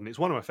started recording. It's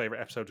one of my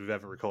favourite episodes we've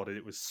ever recorded.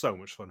 It was so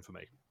much fun for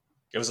me.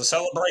 It was a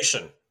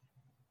celebration.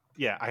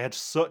 Yeah, I had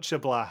such a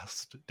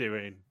blast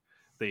doing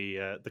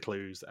the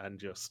clues and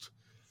just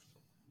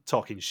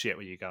talking shit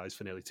with you guys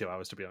for nearly 2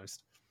 hours, to be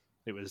honest.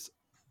 It was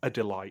a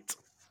delight.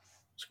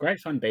 It's great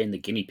fun being the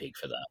guinea pig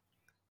for that.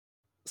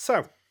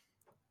 So,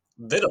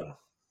 Vidum.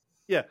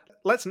 yeah,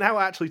 let's now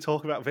actually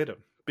talk about Vidum,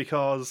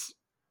 because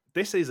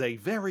this is a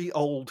very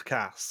old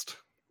cast.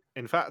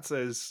 In fact,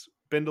 as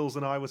Bindles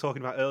and I were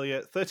talking about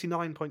earlier,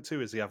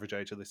 39.2 is the average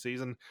age of this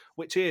season,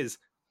 which is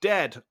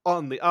dead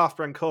on the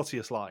Arthbrand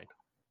Courtius line.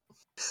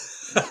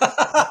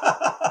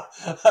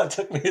 That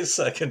took me a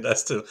second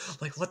as to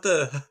what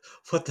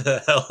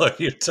the hell are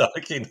you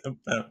talking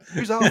about?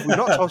 Who's off? We've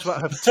not talked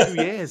about her for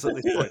 2 years at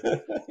this point.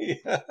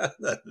 Yeah,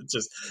 that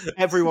just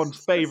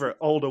Everyone's favourite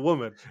older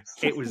woman.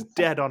 It was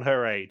dead on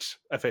her age,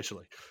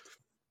 officially.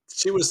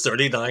 She was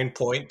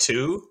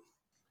 39.2.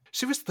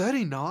 She was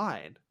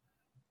 39.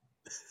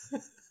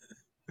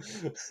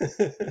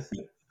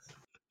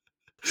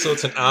 So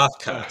it's an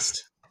offcast.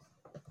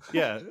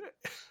 Yeah.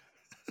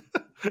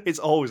 It's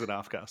always an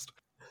offcast.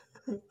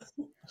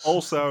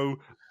 Also,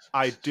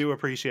 I do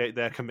appreciate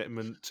their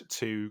commitment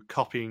to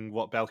copying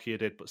what Belkia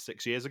did but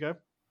 6 years ago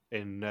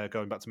in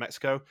going back to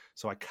Mexico.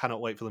 So I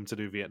cannot wait for them to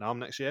do Vietnam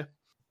next year.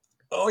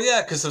 Oh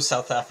yeah, because of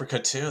South Africa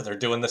too. They're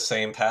doing the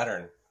same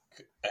pattern.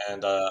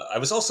 And I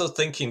was also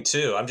thinking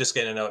too, I'm just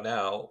getting a note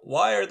now,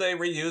 why are they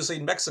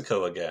reusing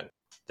Mexico again?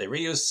 They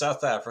reused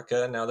South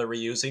Africa, now they're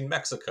reusing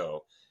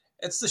Mexico.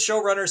 It's the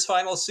showrunner's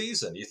final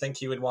season. You think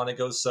he would want to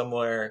go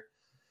somewhere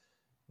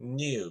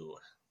new?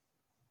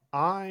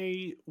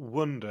 I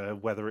wonder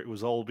whether it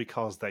was all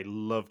because they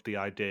loved the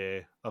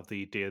idea of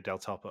the Dia del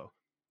Topo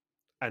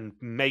and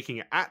making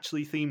it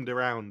actually themed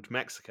around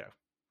Mexico.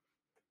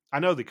 I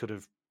know they could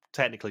have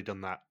technically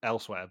done that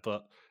elsewhere,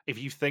 but if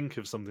you think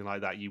of something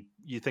like that,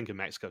 you think of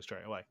Mexico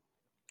straight away.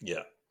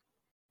 Yeah.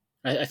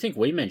 I think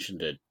we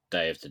mentioned a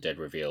Day of the Dead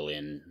reveal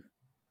in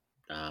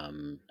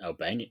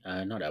Albania.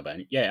 Not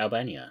Albania. Yeah,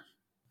 Albania.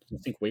 I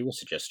think we were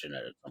suggesting it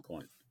at some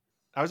point.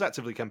 I was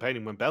actively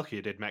campaigning when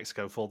Belkia did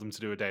Mexico for them to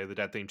do a Day of the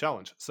Dead theme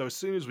challenge. So as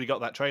soon as we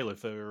got that trailer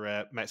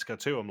for Mexico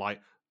 2, I'm like,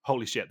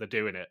 holy shit, they're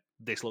doing it.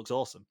 This looks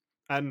awesome.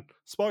 And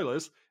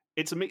spoilers,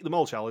 it's a Meet Them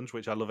All challenge,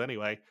 which I love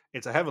anyway.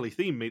 It's a heavily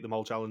themed Meet Them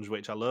All challenge,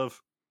 which I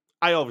love.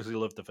 I obviously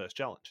loved the first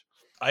challenge.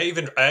 I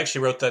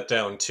actually wrote that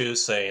down too,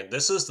 saying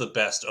this is the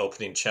best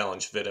opening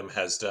challenge Vidum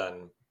has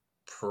done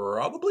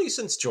probably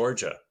since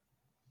Georgia.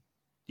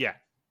 Yeah,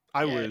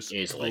 I was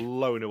easily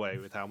blown away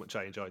with how much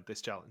I enjoyed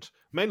this challenge.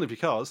 Mainly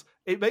because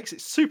it makes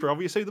it super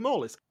obvious who them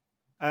all is.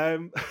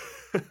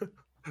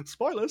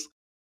 Spoilers.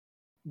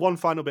 One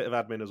final bit of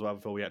admin as well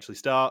before we actually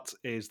start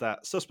is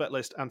that suspect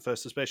list and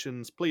first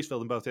suspicions, please fill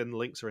them both in. The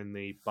links are in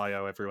the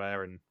bio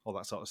everywhere and all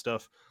that sort of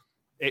stuff.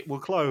 It will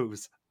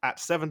close at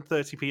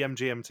 7:30pm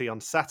GMT on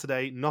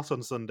Saturday, not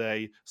on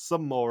Sunday.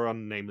 Some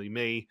moron, namely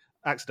me,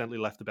 accidentally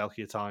left the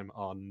Belkia time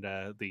on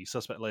the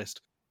suspect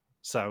list.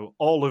 So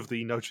all of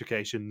the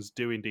notifications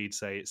do indeed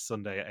say it's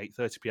Sunday at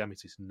 8:30pm.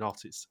 It is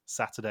not. It's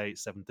Saturday,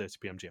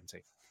 7:30pm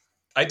GMT.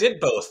 I did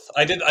both.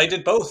 I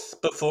did both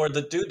before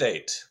the due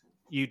date.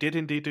 You did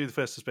indeed do the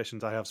first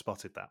suspicions. I have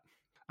spotted that.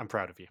 I'm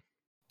proud of you.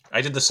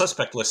 I did the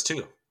suspect list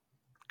too.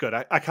 Good.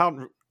 I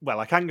can't. Well,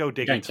 I can go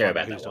dig Don't into care find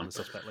out about who's that on one. the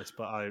suspect list,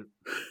 but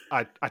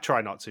I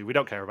try not to. We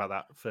don't care about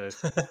that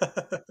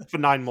for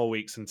 9 more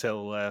weeks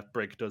until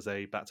Brig does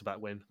a back-to-back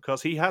win,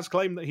 because he has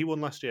claimed that he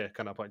won last year.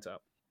 Can I point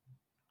out?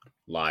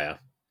 Liar.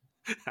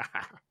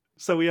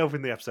 So we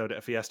open the episode at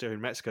a fiesta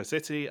in Mexico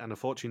City and a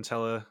fortune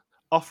teller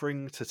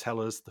offering to tell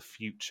us the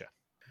future.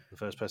 The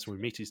first person we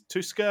meet is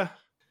Tuska.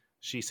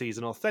 She sees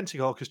an authentic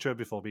orchestra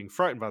before being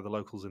frightened by the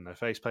locals in their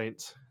face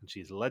paint, and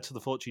she's led to the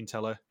fortune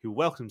teller, who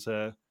welcomes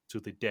her to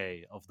the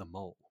day of the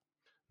mole.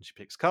 And she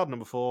picks card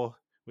number 4,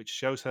 which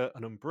shows her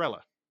an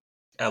umbrella.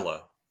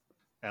 Ella.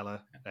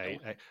 Ella.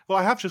 Well,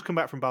 I have just come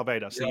back from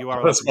Barbados, so Yeah, you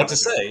are. I was about allowed to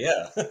say,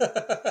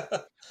 yeah.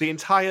 The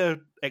entire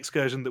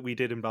excursion that we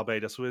did in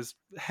Barbados was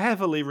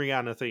heavily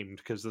Rihanna themed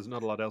because there's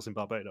not a lot else in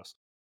Barbados.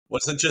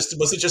 Was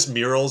it just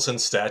murals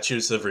and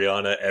statues of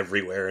Rihanna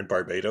everywhere in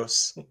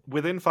Barbados?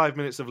 Within 5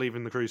 minutes of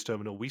leaving the cruise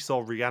terminal, we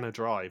saw Rihanna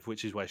Drive,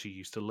 which is where she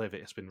used to live.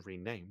 It has been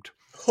renamed.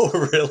 Oh,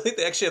 really?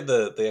 They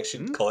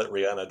actually call it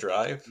Rihanna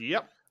Drive?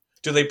 Yep.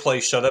 Do they play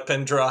Shut Up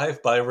and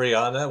Drive by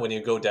Rihanna when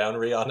you go down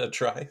Rihanna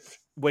Drive?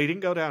 We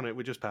didn't go down it,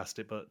 we just passed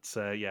it, but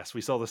yes,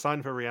 we saw the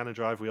sign for Rihanna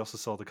Drive. We also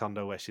saw the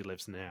condo where she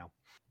lives now.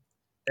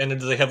 And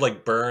do they have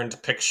like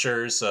burned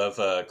pictures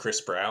of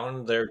Chris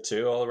Brown there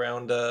too, all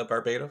around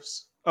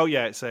Barbados? Oh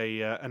yeah, it's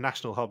a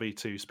national hobby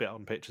to spit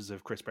on pictures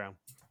of Chris Brown.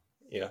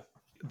 Yeah.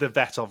 The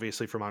vet,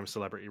 obviously, from I'm a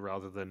Celebrity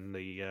rather than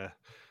the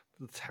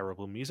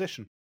terrible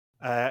musician.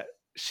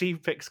 She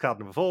picks card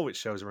number 4, which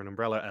shows her an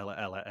umbrella,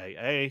 Ella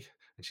AA,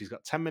 and she's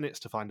got 10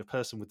 minutes to find a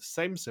person with the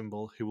same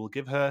symbol who will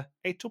give her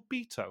a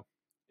topito.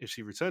 If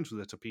she returns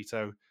with a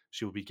topito,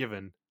 she will be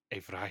given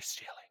a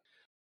vrijstelling.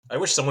 I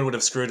wish someone would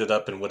have screwed it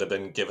up and would have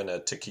been given a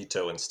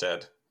taquito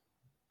instead.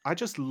 I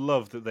just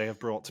love that they have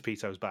brought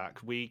tapitos back.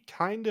 We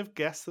kind of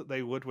guessed that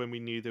they would when we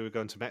knew they were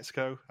going to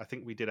Mexico. I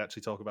think we did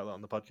actually talk about that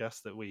on the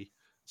podcast, that we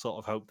sort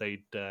of hoped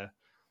they'd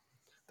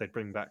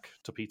bring back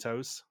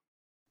tapitos.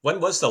 When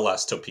was the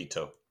last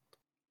topito?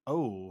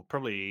 Oh,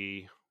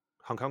 probably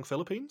Hong Kong,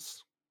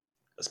 Philippines?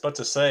 I was about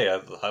to say,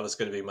 I was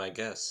going to be my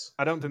guess.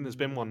 I don't think there's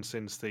been one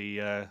since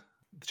the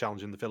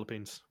challenge in the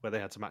Philippines where they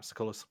had to match the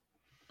colours.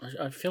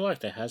 I feel like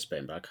there has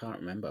been, but I can't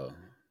remember.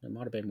 There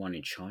might have been one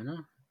in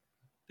China.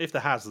 If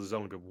there has, there's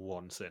only been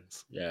one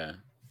since. Yeah.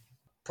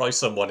 Probably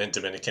someone in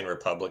Dominican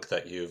Republic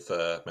that you've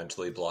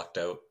mentally blocked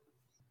out.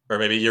 Or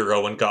maybe your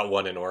Rowan got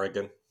one in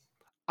Oregon.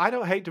 I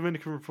don't hate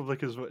Dominican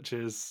Republic as much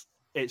as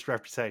its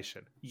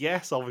reputation.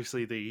 Yes,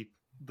 obviously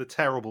the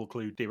terrible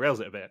clue derails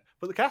it a bit,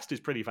 but the cast is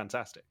pretty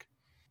fantastic.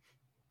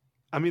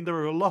 I mean, there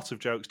are a lot of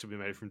jokes to be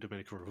made from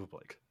Dominican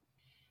Republic.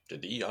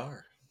 The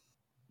ER.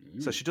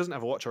 So she doesn't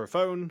have a watch or a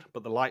phone,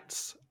 but the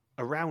lights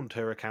around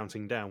her are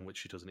counting down, which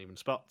she doesn't even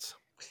spot.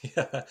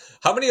 Yeah.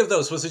 How many of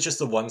those? Was it just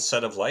the one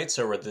set of lights,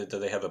 or did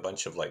they have a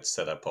bunch of lights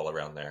set up all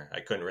around there?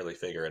 I couldn't really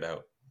figure it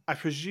out. I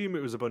presume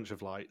it was a bunch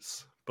of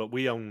lights, but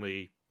we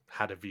only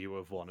had a view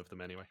of one of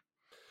them anyway.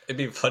 It'd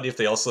be funny if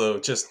they also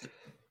just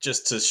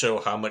to show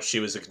how much she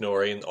was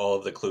ignoring all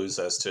of the clues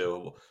as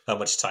to how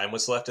much time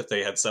was left, if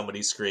they had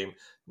somebody scream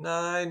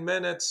 9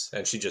 minutes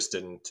and she just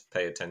didn't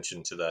pay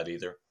attention to that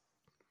either.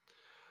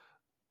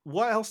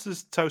 What else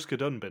has Tosca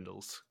done,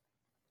 Bindles?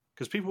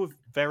 Because people were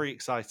very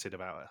excited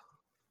about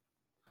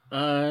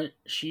her.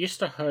 She used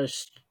to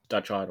host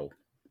Dutch Idol.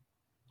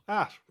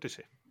 Ah, did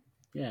she?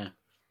 Yeah.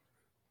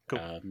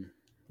 Cool.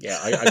 Yeah,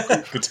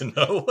 I Good to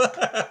know.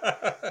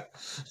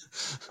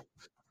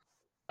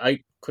 I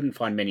couldn't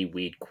find many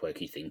weird,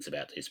 quirky things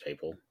about these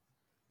people,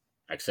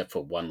 except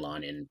for one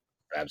line in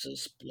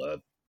Babs's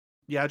blurb.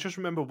 Yeah, I just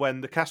remember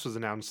when the cast was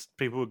announced,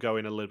 people were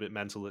going a little bit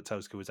mental that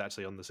Tosca was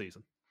actually on the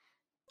season.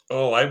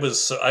 Oh, I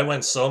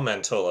went so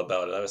mental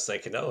about it. I was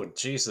thinking, oh,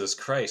 Jesus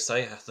Christ,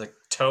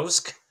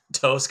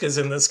 Tosk is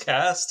in this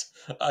cast?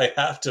 I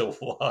have to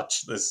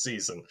watch this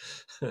season.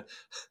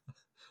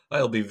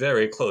 I'll be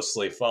very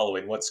closely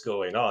following what's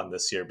going on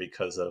this year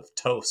because of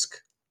Tosk.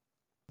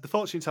 The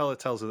fortune teller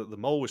tells her that the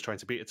mole was trying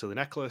to beat her to the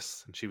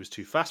necklace, and she was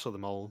too fast for the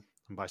mole,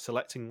 and by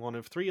selecting one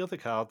of 3 other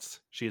cards,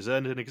 she has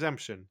earned an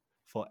exemption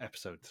for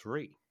episode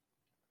 3.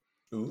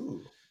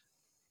 Ooh.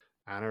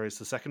 Anna is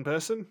the second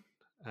person,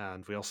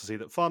 and we also see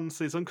that Fons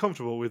is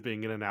uncomfortable with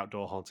being in an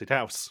outdoor haunted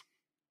house.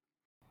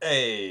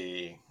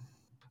 Hey.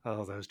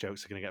 Oh, those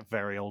jokes are going to get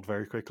very old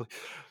very quickly.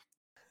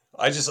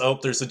 I just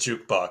hope there's a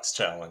jukebox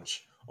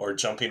challenge, or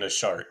jumping a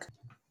shark.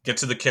 Get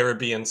to the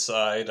Caribbean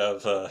side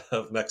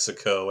of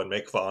Mexico and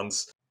make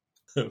Fons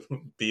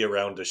be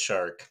around a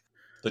shark.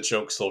 The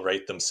jokes will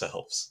rate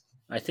themselves.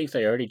 I think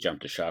they already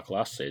jumped a shark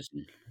last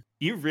season.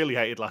 You really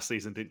hated last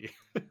season, didn't you?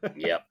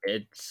 Yep,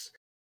 it's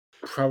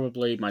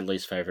probably my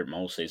least favourite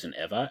Mole season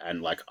ever,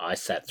 and I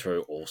sat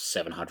through all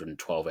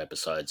 712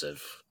 episodes of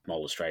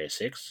Mole Australia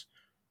 6.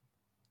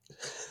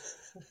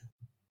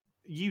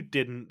 You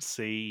didn't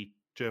see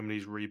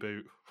Germany's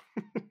reboot.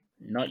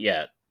 Not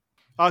yet.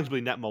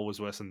 Arguably, Netmole was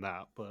worse than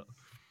that, but...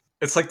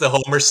 It's like the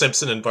Homer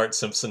Simpson and Bart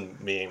Simpson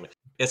meme.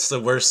 It's the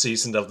worst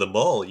season of The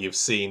Mole you've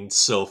seen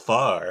so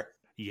far.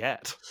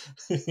 Yet.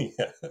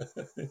 Yeah.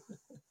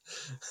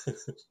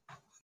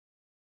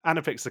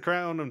 Anna picks the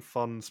crown and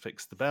Fons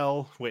picks the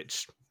bell,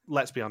 which,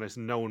 let's be honest,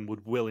 no one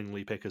would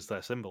willingly pick as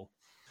their symbol.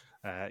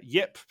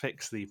 Yip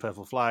picks the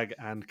purple flag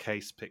and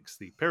Case picks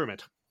the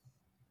pyramid.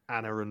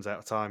 Anna runs out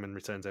of time and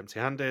returns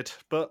empty-handed,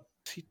 but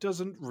she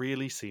doesn't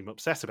really seem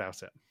upset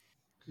about it.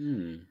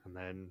 Hmm. And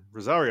then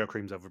Rosario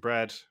creams over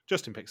bread,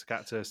 Justin picks a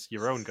cactus,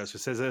 Euron goes for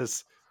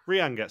scissors,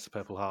 Rianne gets a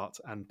purple heart,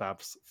 and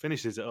Babs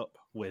finishes it up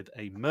with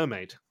a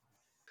mermaid.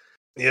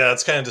 Yeah,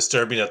 it's kind of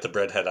disturbing that the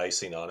bread had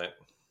icing on it.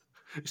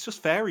 It's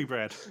just fairy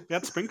bread. It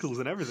had sprinkles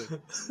and everything.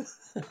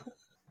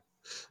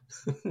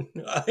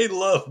 I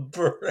love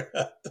bread.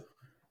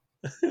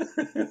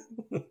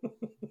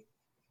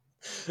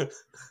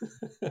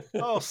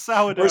 Oh,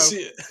 sourdough. Or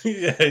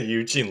yeah,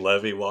 Eugene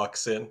Levy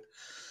walks in.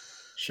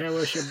 Show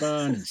us your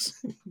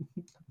buns.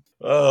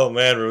 Oh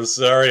man,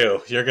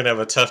 Rosario, you're gonna have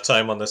a tough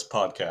time on this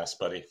podcast,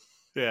 buddy.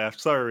 Yeah,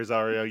 sorry,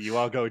 Rosario. You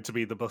are going to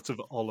be the butt of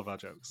all of our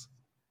jokes.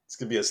 It's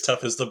gonna be as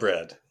tough as the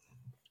bread.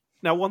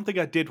 Now, one thing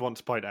I did want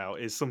to point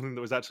out is something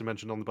that was actually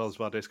mentioned on the Buzz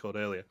Bar Discord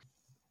earlier.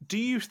 Do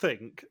you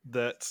think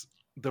that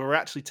there were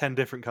actually 10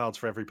 different cards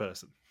for every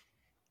person?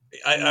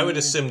 I would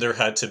assume there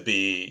had to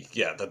be,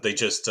 yeah, that they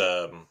just.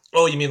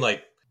 Oh, you mean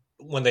like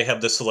when they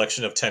have the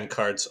selection of 10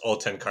 cards, all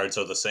 10 cards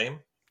are the same?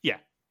 Yeah.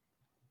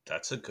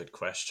 That's a good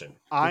question.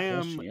 I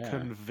am question, yeah.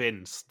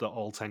 convinced that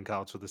all 10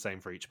 cards were the same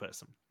for each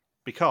person.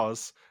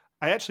 Because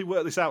I actually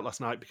worked this out last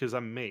night because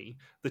I'm me.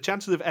 The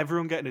chances of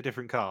everyone getting a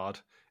different card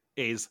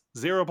is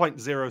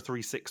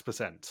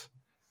 0.036%.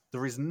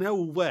 There is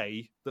no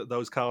way that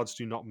those cards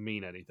do not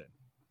mean anything.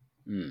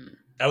 Hmm.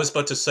 I was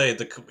about to say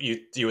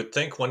you would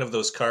think one of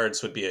those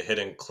cards would be a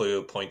hidden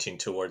clue pointing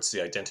towards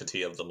the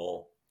identity of the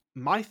mole.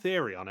 My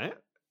theory on it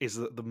is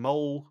that the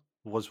mole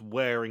was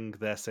wearing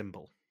their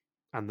symbol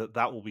and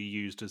that will be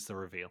used as the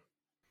reveal.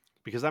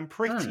 Because I'm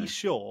pretty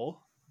sure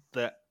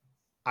that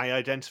I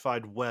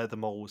identified where the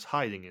mole was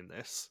hiding in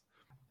this,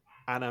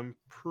 and I'm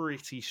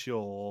pretty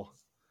sure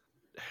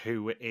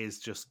who it is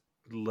just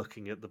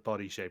looking at the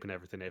body shape and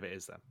everything if it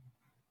is them,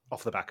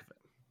 off the back of it.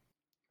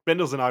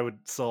 Bindles and I were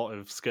sort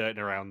of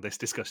skirting around this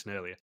discussion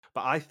earlier,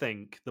 but I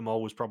think the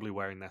mole was probably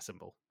wearing their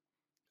symbol,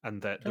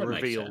 and that the That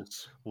makes reveal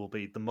sense. will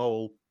be the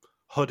mole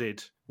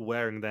hooded,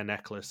 wearing their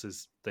necklace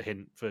as the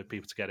hint for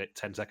people to get it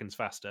 10 seconds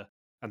faster,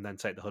 and then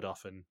take the hood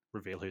off and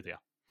reveal who they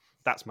are.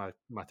 That's my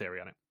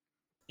theory on it.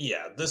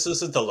 Yeah, this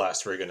isn't the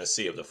last we're going to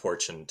see of the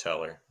fortune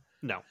teller.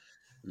 No.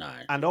 No.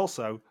 And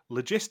also,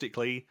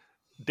 logistically,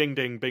 ding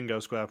ding bingo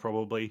square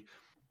probably,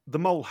 the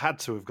mole had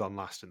to have gone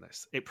last in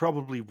this. It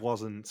probably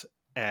wasn't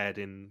aired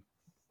in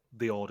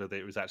the order that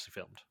it was actually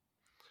filmed.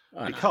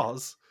 Oh, no.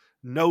 Because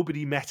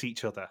nobody met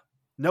each other.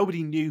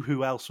 Nobody knew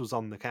who else was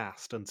on the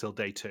cast until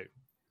day 2.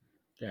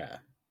 Yeah.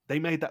 They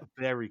made that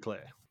very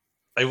clear.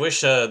 I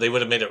wish they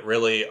would have made it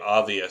really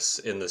obvious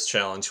in this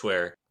challenge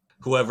where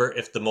whoever,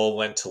 if the mole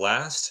went to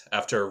last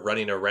after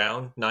running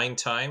around 9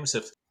 times,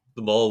 if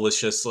the mole was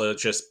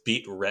just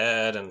beat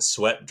red and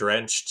sweat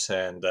drenched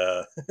and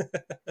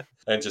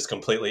and just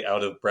completely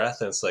out of breath,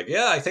 and it's like,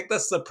 yeah, I think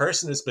that's the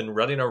person who's been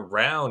running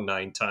around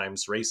 9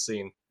 times,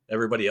 racing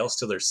everybody else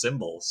to their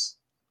symbols.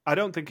 I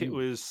don't think it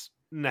was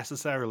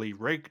necessarily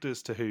rigged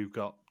as to who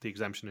got the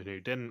exemption and who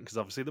didn't, because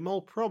obviously the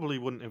mole probably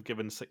wouldn't have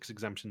given 6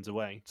 exemptions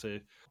away to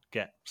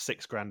get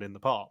 $6,000 in the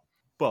pot.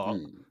 But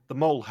the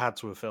mole had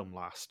to have filmed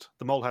last.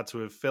 The mole had to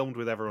have filmed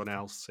with everyone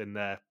else in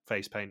their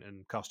face paint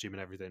and costume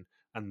and everything,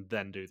 and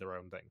then do their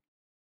own thing.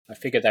 I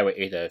figured they were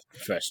either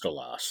first or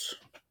last.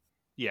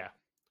 Yeah,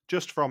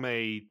 just from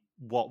a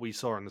what we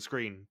saw on the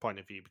screen point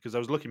of view, because I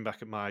was looking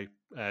back at my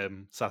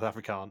South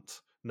Afrikaans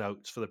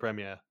notes for the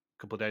premiere a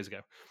couple of days ago,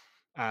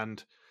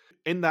 and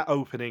in that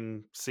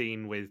opening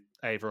scene with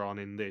Averon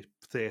in the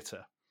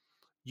theatre,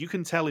 you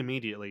can tell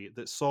immediately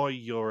that Soy,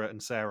 Yura,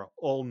 and Sarah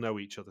all know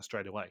each other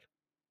straight away.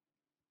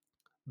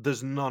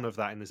 There's none of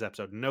that in this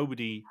episode.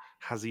 Nobody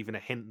has even a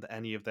hint that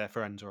any of their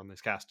friends are on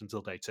this cast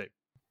until day 2.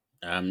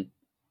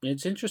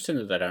 It's interesting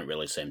that they don't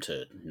really seem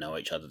to know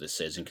each other this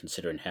season,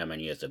 considering how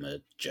many of them are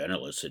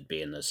journalists who'd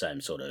be in the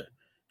same sort of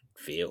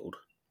field.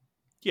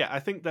 Yeah, I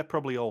think they're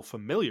probably all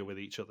familiar with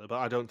each other, but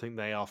I don't think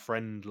they are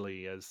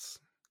friendly as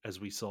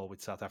we saw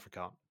with South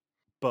Africa.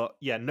 But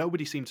yeah,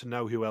 nobody seemed to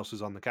know who else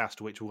was on the cast,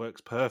 which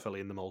works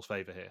perfectly in the mole's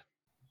favour here.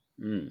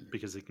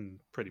 Because they can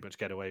pretty much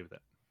get away with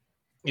it.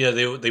 Yeah,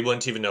 they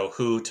wouldn't even know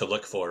who to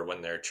look for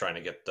when they're trying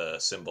to get the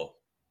symbol.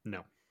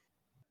 No.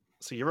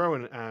 So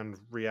Euron and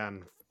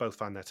Rianne both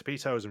find their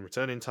tapitos and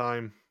return in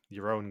time.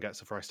 Euron gets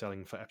a fry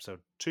stelling for episode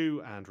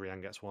 2, and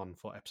Rianne gets one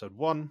for episode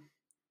 1.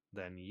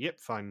 Then Yip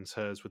finds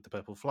hers with the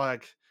purple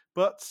flag,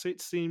 but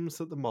it seems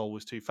that the mole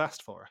was too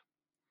fast for her,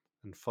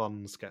 and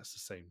Fons gets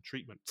the same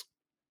treatment.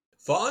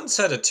 Fons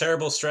had a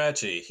terrible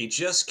strategy. He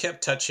just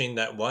kept touching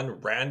that one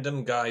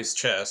random guy's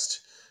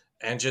chest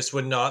and just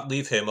would not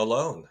leave him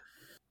alone.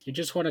 He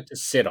just wanted to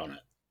sit on it.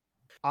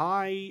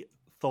 I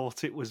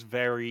thought it was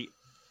very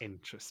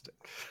interesting.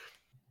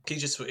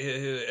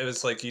 It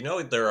was like,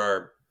 there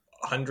are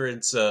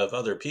hundreds of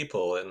other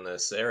people in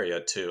this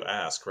area to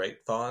ask, right,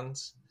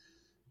 Fons?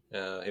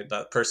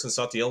 That person's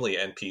not the only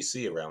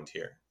NPC around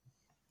here.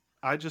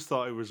 I just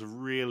thought it was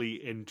really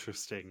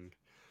interesting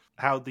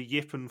how the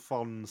Yip and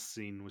Fons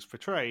scene was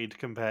portrayed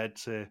compared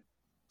to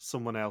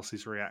someone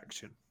else's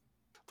reaction.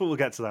 But we'll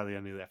get to that at the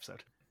end of the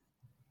episode.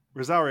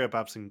 Rosario,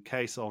 Babs, and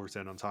Case all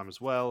return on time as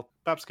well.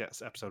 Babs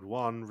gets episode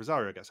 1,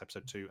 Rosario gets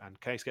episode 2,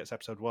 and Case gets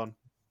episode 1.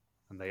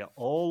 And they are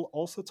all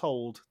also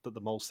told that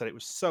the mole said it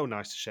was so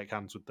nice to shake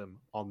hands with them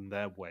on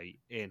their way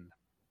in.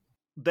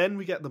 Then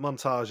we get the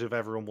montage of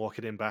everyone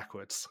walking in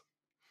backwards.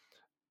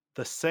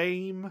 The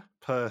same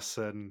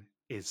person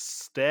is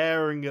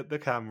staring at the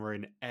camera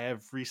in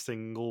every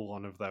single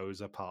one of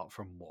those apart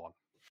from one.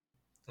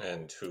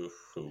 And who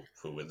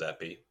would that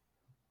be?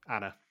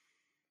 Anna.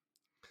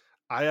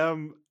 I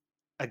am,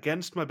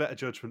 against my better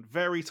judgment,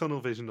 very tunnel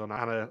visioned on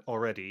Anna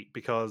already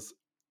because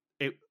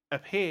it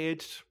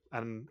appeared,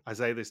 and I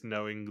say this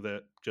knowing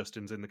that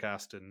Justin's in the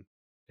cast and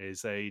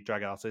is a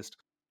drag artist,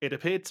 it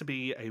appeared to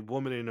be a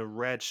woman in a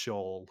red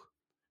shawl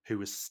who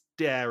was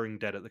staring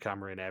dead at the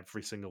camera in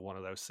every single one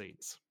of those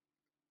scenes.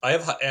 I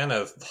have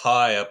Anna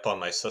high up on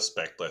my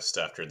suspect list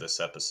after this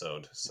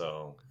episode,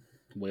 so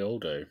We all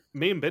do.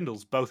 Me and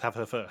Bindles both have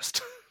her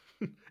first,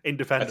 I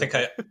independently.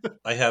 think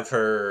I have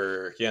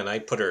her. Yeah, and I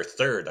put her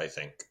third. I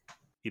think.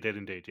 You did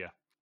indeed, yeah.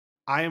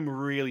 I am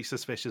really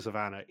suspicious of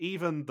Anna,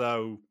 even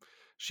though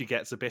she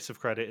gets a bit of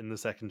credit in the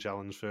second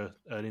challenge for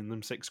earning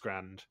them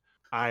 $6,000.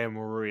 I am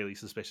really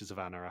suspicious of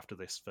Anna after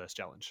this first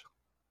challenge.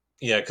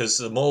 Yeah, because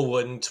the mole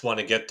wouldn't want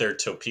to get their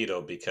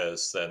torpedo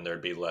because then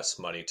there'd be less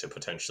money to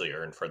potentially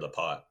earn for the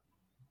pot.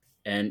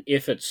 And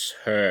if it's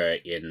her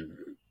in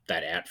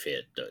that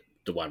outfit,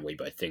 the one we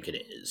both think it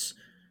is,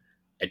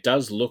 it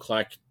does look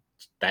like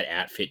that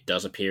outfit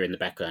does appear in the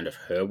background of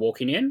her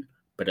walking in,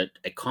 but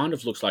it kind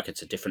of looks like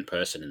it's a different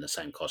person in the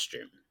same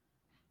costume.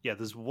 Yeah,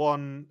 there's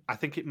one, I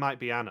think it might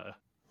be Anna,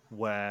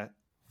 where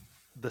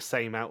the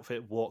same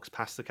outfit walks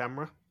past the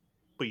camera,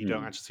 but you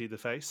don't actually see the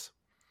face.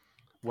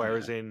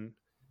 Whereas in,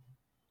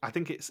 I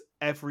think it's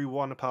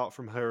everyone apart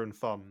from her and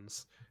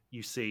Fonz,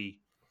 you see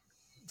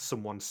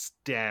someone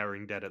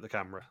staring dead at the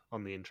camera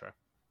on the intro.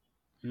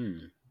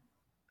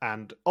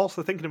 And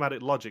also thinking about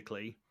it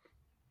logically,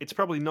 it's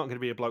probably not going to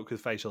be a bloke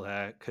with facial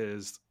hair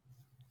because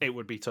it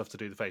would be tough to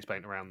do the face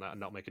paint around that and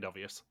not make it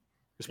obvious,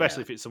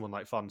 especially if it's someone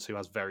like Fonz who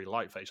has very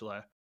light facial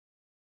hair.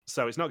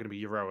 So it's not going to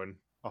be Rowan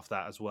off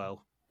that as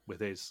well with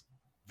his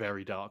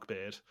very dark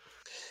beard.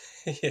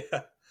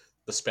 Yeah,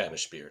 the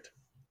Spanish beard.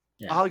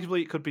 Yeah.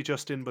 Arguably, it could be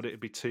Justin, but it'd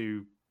be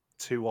too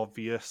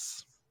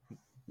obvious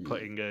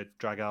putting a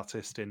drag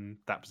artist in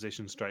that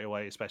position straight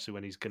away, especially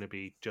when he's going to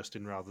be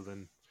Justin rather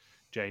than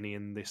Janie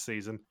in this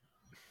season.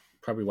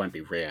 Probably won't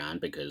be Rhiannon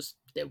because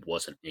there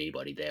wasn't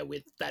anybody there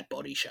with that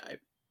body shape.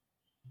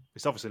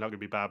 It's obviously not going to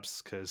be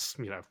Babs because,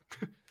 you know,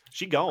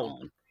 she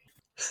gone.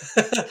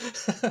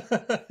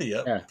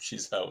 Yep,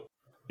 she's out.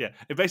 Yeah,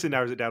 it basically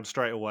narrows it down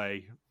straight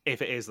away,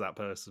 if it is that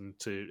person,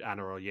 to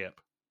Anna or Yip.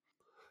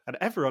 And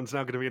everyone's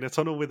now going to be in a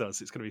tunnel with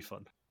us. It's going to be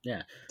fun.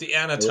 Yeah. The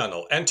Anna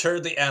Tunnel. Enter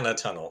the Anna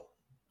Tunnel.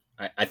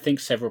 I think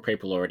several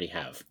people already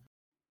have.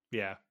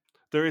 Yeah.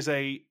 There is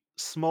a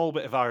small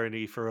bit of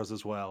irony for us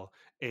as well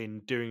in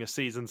doing a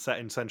season set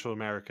in Central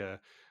America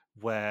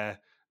where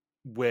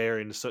we're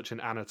in such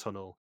an Anna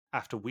tunnel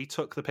after we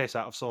took the piss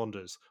out of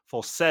Saunders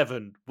for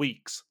 7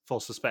 weeks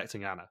for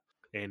suspecting Anna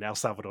in El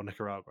Salvador,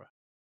 Nicaragua.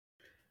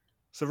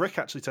 So Rick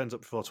actually turns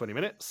up before 20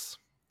 minutes.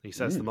 He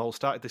says the mole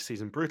started this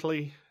season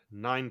brutally.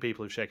 9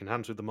 people have shaken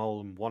hands with the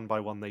mole, and one by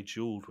one they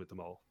duelled with the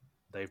mole.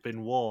 They've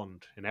been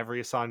warned. In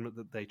every assignment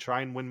that they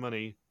try and win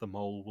money, the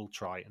mole will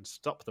try and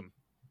stop them.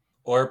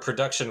 Or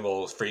production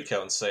will freak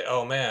out and say,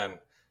 oh man,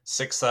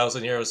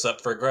 6,000 euros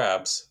up for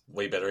grabs.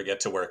 We better get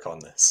to work on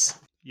this.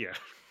 Yeah.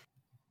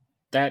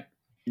 That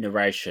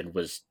narration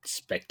was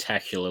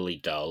spectacularly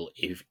dull,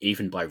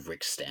 even by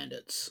Rick's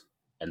standards.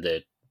 And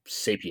the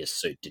sepia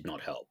suit did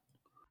not help.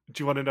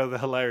 Do you want to know the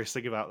hilarious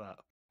thing about that?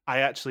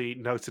 I actually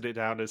noted it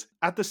down as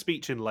add the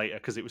speech in later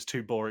because it was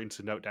too boring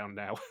to note down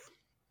now.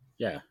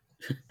 Yeah.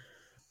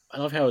 I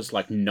love how it's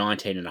like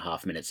 19 and a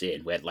half minutes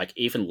in, where like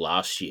even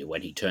last year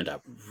when he turned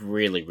up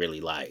really, really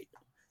late,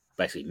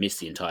 basically missed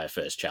the entire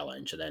first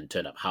challenge and then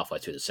turned up halfway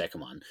through the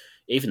second one,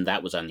 even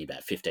that was only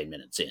about 15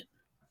 minutes in.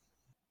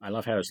 I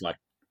love how it's like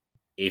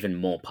even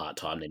more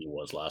part-time than he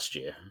was last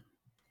year.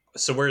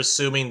 So we're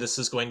assuming this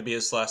is going to be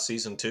his last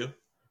season too?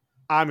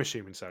 I'm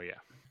assuming so, yeah.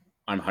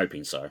 I'm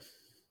hoping so.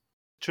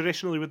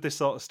 Traditionally with this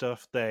sort of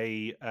stuff,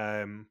 they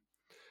have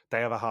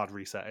a hard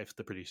reset if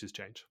the producers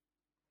change.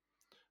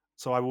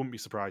 So I wouldn't be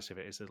surprised if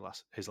it is his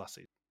last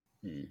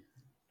season.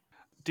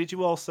 Did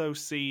you also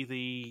see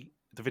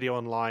the video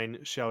online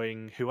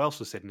showing who else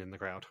was sitting in the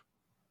crowd?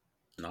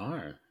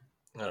 No.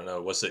 I don't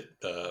know. Was it,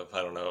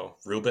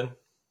 Ruben?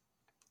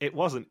 It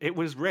wasn't. It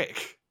was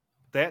Rick.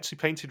 They actually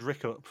painted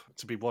Rick up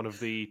to be one of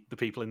the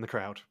people in the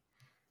crowd.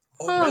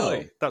 Oh,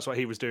 really? That's what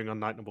he was doing on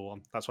night number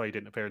 1. That's why he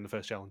didn't appear in the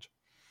first challenge.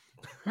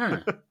 Huh.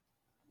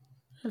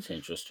 That's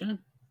interesting.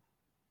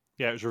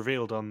 Yeah, it was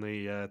revealed on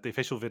the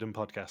official Vidden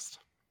podcast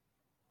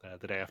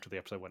the day after the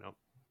episode went up.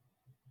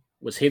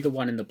 Was he the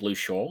one in the blue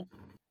shawl?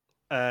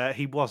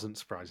 He wasn't,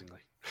 surprisingly.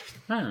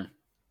 Huh.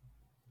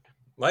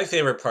 My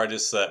favorite part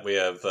is that we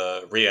have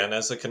Rihanna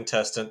as a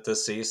contestant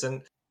this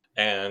season,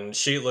 and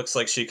she looks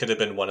like she could have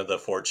been one of the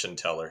fortune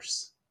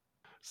tellers.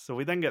 So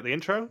we then get the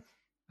intro,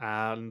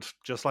 and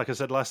just like I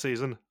said last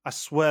season, I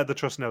swear the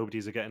Trust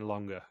Nobodies are getting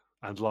longer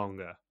and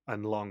longer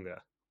and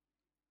longer.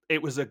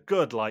 It was a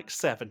good,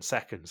 7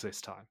 seconds this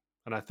time.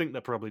 And I think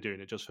they're probably doing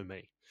it just for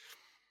me.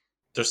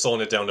 They're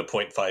slowing it down to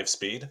 0.5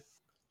 speed.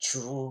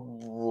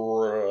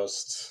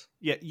 Trust.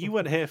 Yeah, you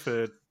weren't here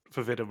for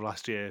Vidum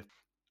last year.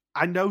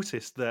 I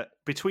noticed that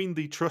between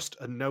the trust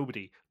and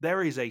nobody,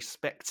 there is a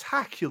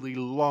spectacularly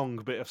long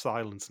bit of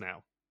silence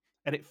now.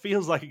 And it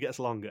feels like it gets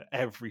longer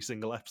every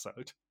single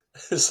episode.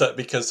 Is that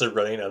because they're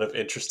running out of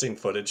interesting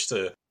footage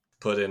to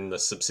put in the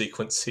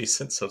subsequent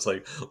season? So it's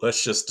like,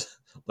 let's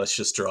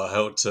just draw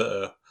out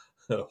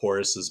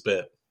Horace's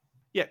bit.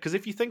 Yeah, because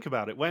if you think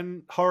about it,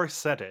 when Horace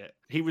said it,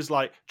 he was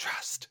like,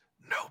 trust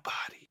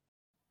nobody.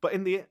 But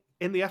in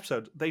the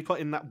episode, they put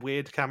in that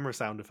weird camera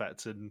sound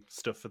effects and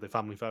stuff for the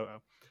family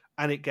photo.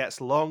 And it gets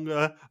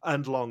longer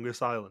and longer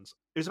silence.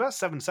 It was about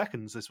 7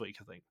 seconds this week,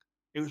 I think.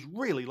 It was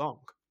really long.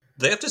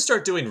 They have to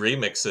start doing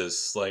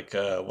remixes. Like,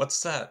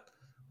 what's that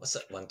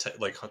one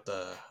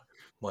the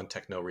one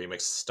techno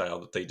remix style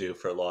that they do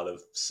for a lot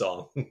of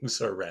songs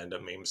or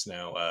random memes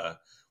now?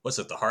 What's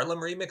it, the Harlem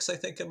remix? I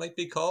think it might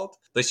be called.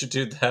 They should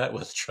do that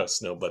with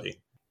Trust Nobody.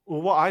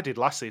 Well, what I did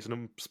last season,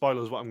 and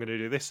spoilers, what I'm going to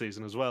do this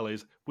season as well,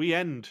 is we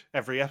end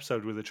every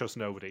episode with a Trust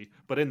Nobody,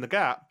 but in the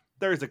gap,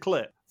 there is a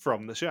clip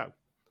from the show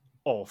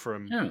or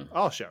from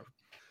our show.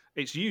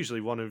 It's usually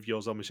one of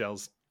yours or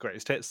Michelle's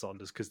greatest hits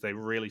songs because they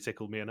really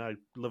tickled me and I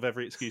love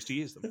every excuse to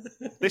use them.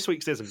 This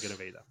week's isn't going to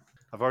be, though.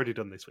 I've already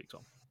done this week's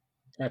one.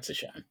 That's a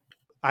shame.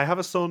 I have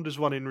a Saunders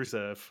one in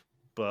reserve,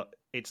 but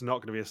it's not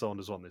going to be a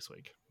Saunders one this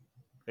week.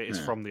 It is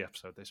from the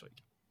episode this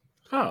week.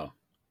 Oh.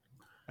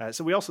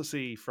 So we also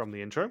see from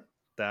the intro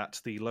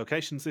that the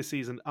locations this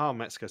season are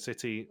Mexico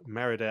City,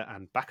 Merida,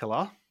 and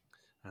Bacalar,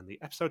 and the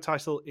episode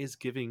title is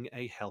Giving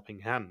a Helping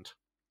Hand.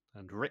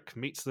 And Rick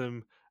meets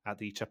them at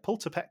the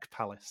Chapultepec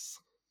Palace.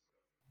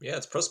 Yeah,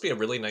 it's supposed to be a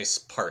really nice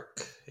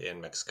park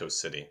in Mexico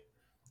City.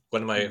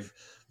 One of my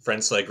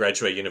friends that I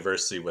graduated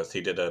university with,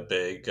 he did a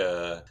big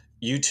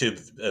YouTube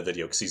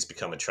video because he's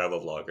become a travel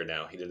vlogger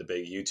now. He did a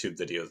big YouTube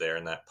video there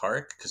in that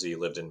park because he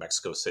lived in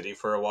Mexico City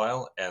for a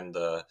while. And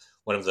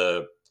one of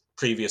the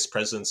previous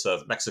presidents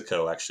of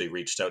Mexico actually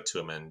reached out to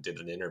him and did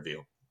an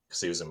interview because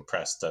he was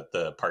impressed that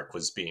the park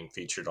was being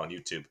featured on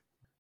YouTube.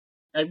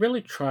 They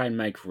really try and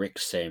make Rick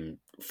seem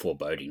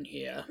foreboding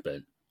here,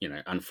 but,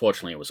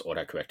 unfortunately it was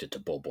autocorrected to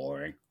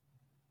boring.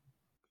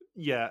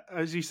 Yeah,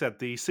 as you said,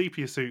 the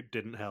sepia suit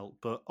didn't help,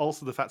 but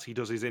also the fact he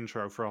does his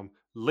intro from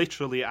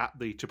literally at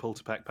the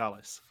Chapultepec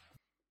Palace.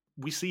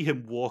 We see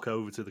him walk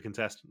over to the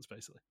contestants,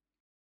 basically.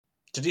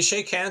 Did he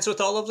shake hands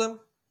with all of them?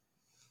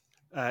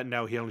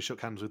 No, he only shook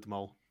hands with them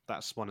all.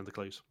 That's one of the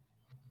clues.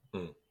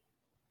 Hmm.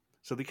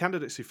 So the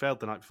candidates who failed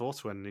the night before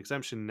to earn an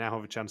exemption now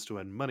have a chance to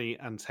earn money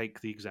and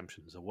take the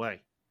exemptions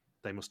away.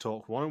 They must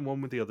talk one-on-one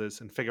with the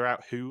others and figure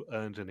out who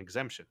earned an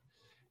exemption.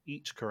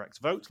 Each correct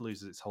vote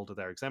loses its hold of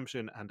their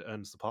exemption and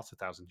earns the pot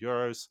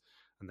 €1,000,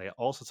 and they are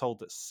also told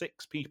that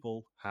 6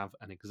 people have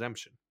an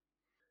exemption.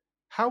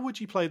 How would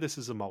you play this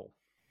as a mole?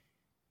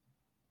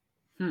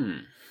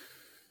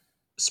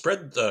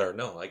 Spread the...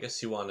 No, I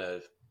guess you want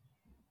to...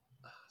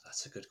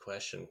 That's a good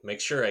question.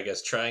 Make sure, I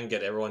guess, try and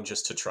get everyone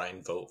just to try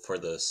and vote for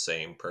the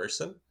same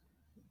person.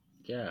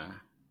 Yeah.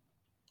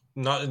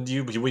 Not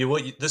you.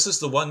 This is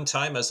the one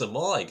time as a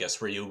mole, I guess,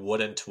 where you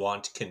wouldn't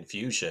want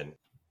confusion.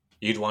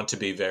 You'd want to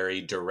be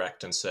very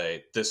direct and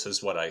say, "This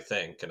is what I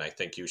think, and I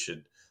think you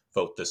should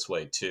vote this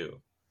way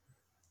too."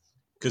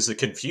 Because the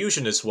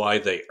confusion is why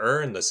they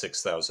earn the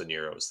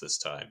 €6,000 this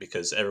time,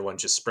 because everyone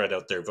just spread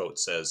out their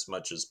votes as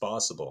much as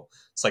possible.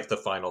 It's like the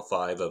final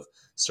 5 of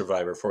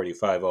Survivor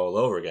 45 all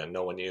over again.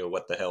 No one knew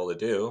what the hell to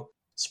do.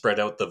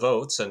 Spread out the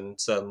votes, and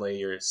suddenly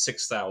you're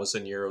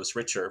 €6,000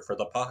 richer for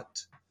the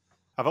pot.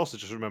 I've also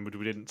just remembered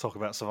we didn't talk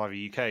about Survivor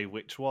UK,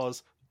 which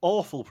was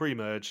awful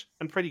pre-merge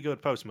and pretty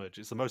good post-merge.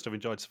 It's the most I've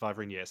enjoyed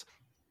Survivor in years.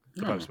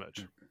 The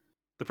post-merge.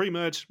 The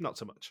pre-merge, not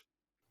so much.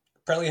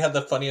 Apparently had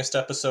the funniest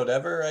episode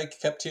ever, I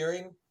kept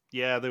hearing.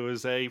 Yeah, there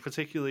was a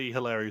particularly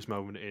hilarious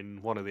moment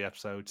in one of the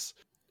episodes.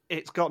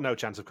 It's got no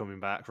chance of coming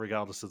back,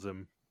 regardless of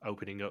them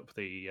opening up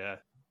the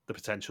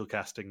potential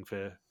casting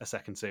for a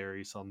second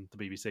series on the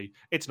BBC.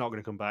 It's not going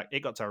to come back.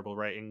 It got terrible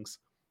ratings.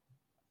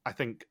 I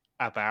think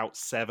about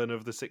 7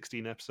 of the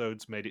 16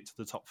 episodes made it to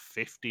the top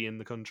 50 in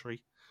the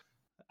country.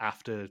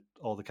 After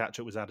all the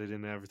catch-up was added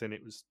in and everything,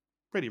 it was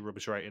pretty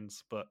rubbish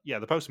ratings. But yeah,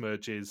 the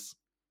post-merge is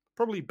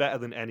probably better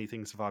than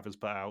anything Survivor's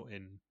put out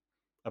in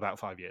about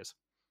 5 years.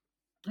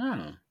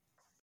 Oh.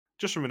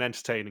 Just from an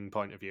entertaining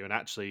point of view, and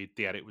actually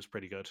the edit was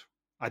pretty good.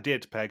 I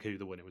did peg who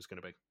the winner was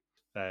going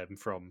to be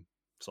from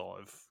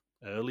sort of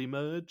early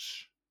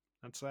merge,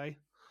 I'd say.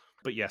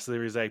 But yes,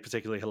 there is a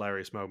particularly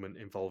hilarious moment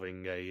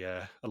involving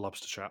a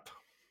lobster trap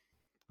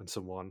and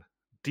someone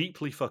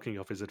deeply fucking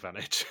up his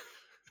advantage.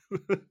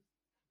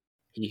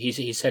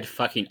 He said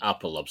fucking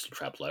up a lobster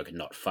trap, Logan,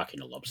 not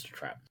fucking a lobster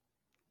trap.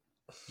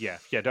 Yeah,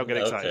 don't get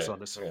excited,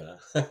 Saunders.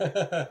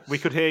 Yeah. We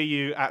could hear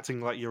you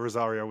acting like you're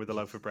Rosario with a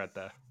loaf of bread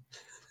there.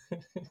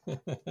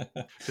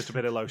 Just a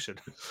bit of lotion.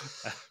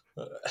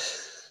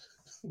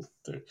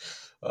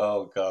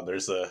 Oh god,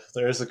 there's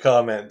a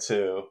comment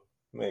to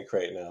make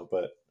right now,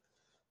 but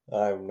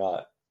I'm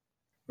not.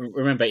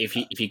 Remember, if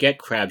you get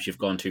crabs, you've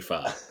gone too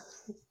far.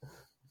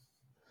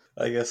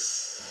 I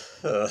guess.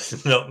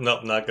 Nope,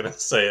 not gonna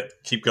say it.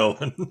 Keep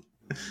going.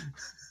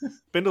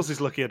 Bindles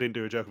is lucky I didn't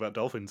do a joke about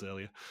dolphins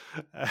earlier.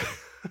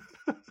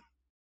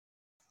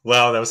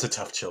 Wow, that was a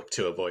tough joke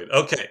to avoid.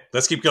 Okay,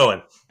 let's keep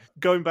going.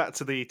 Going back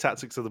to the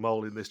tactics of the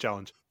mole in this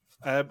challenge,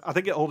 I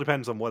think it all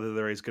depends on whether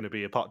there is going to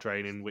be a pot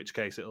drain, in which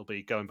case it'll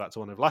be going back to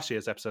one of last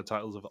year's episode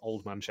titles of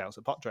Old Man Shouts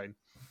at Pot Drain.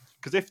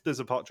 Because if there's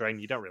a pot drain,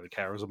 you don't really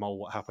care as a mole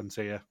what happens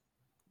here.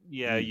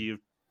 Yeah, you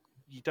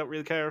don't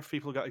really care if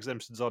people got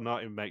exemptions or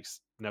not. It makes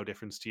no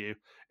difference to you.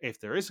 If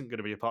there isn't going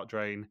to be a pot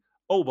drain,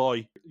 oh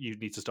boy, you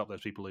need to stop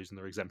those people losing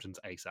their exemptions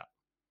ASAP.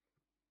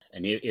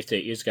 And if there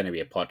is going to be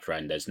a pot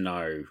drain, there's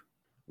no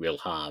real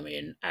harm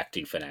in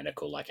acting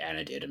fanatical like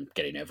Anna did and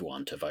getting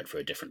everyone to vote for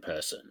a different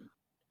person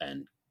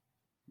and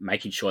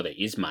making sure there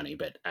is money,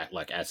 but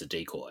like as a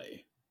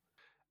decoy.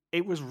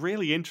 It was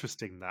really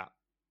interesting that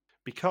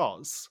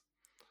because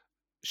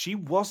she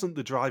wasn't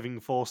the driving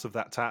force of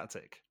that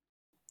tactic.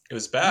 It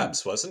was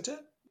Babs, wasn't it?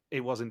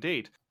 It was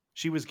indeed.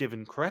 She was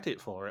given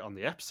credit for it on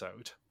the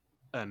episode,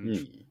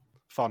 and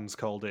Fonz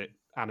called it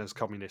Anna's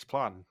communist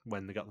plan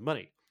when they got the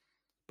money.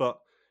 But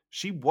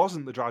she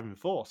wasn't the driving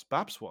force.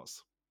 Babs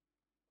was.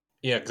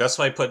 Yeah, that's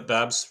why I put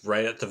Babs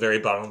right at the very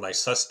bottom of my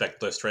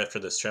suspect list right after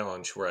this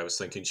challenge, where I was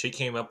thinking she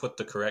came up with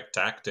the correct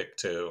tactic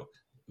to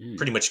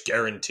pretty much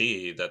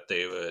guarantee that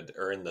they would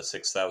earn the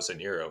 6,000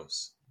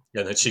 euros.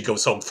 And then she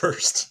goes home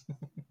first.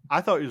 I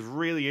thought it was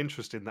really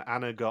interesting that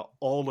Anna got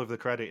all of the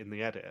credit in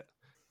the edit,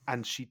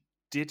 and she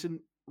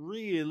didn't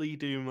really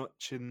do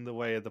much in the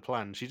way of the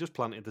plan. She just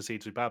planted the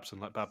seeds with Babs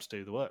and let Babs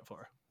do the work for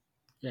her.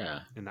 Yeah.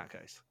 In that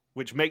case.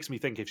 Which makes me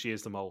think if she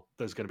is the mole,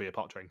 there's going to be a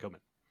pot drain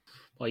coming.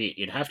 Well,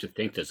 you'd have to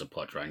think there's a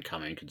pot drain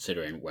coming,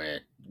 considering where,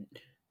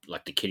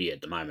 like, the kitty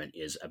at the moment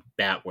is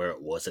about where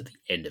it was at the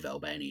end of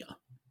Albania.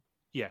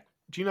 Yeah.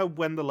 Do you know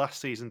when the last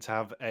season to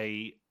have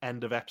a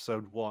end of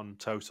episode 1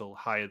 total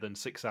higher than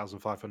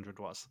 6,500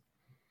 was?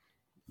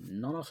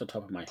 Not off the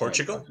top of my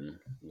Portugal? head. I can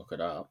look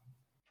it up.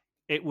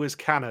 It was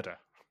Canada.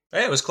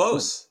 Hey, it was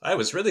close. I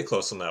was really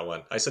close on that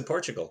one. I said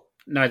Portugal.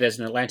 No, there's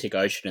an Atlantic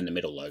Ocean in the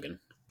middle, Logan.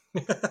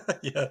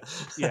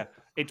 Yeah.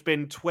 It's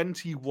been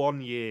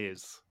 21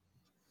 years.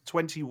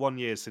 21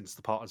 years since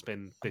the pot has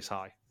been this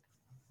high.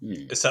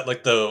 Is that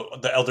like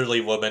the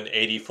elderly woman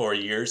 84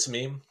 years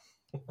meme?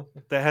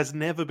 There has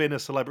never been a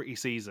celebrity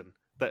season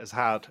that has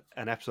had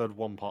an episode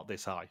 1 pot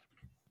this high.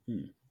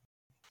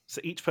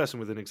 So each person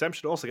with an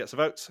exemption also gets a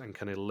vote and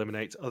can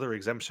eliminate other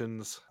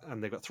exemptions,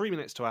 and they've got 3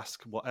 minutes to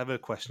ask whatever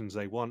questions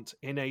they want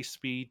in a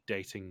speed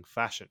dating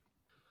fashion.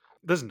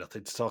 There's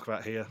nothing to talk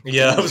about here.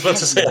 Yeah, I was about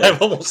to say, I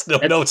have almost no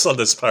notes on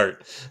this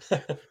part.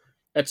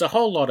 It's a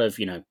whole lot of,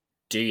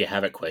 do you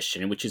have a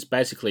question, which is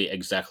basically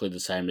exactly the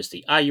same as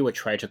the are you a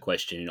traitor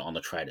question on the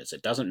traitors.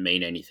 It doesn't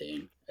mean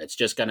anything. It's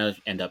just going to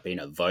end up being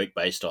a vote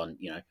based on,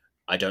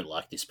 I don't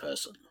like this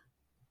person.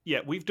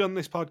 Yeah, we've done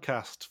this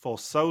podcast for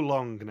so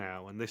long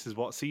now, and this is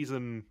what,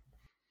 season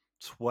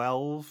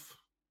 12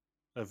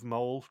 of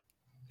Mole?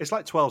 It's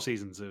like 12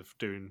 seasons of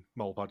doing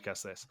Mole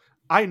podcast this.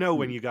 I know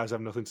when you guys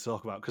have nothing to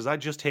talk about, because I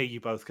just hear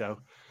you both go,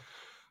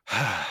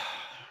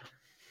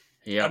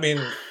 yeah. I mean,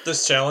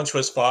 this challenge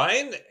was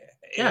fine.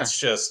 Yeah. It's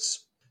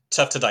just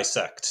tough to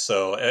dissect.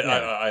 So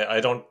I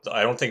don't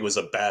think it was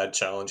a bad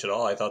challenge at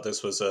all. I thought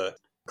this was a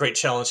great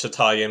challenge to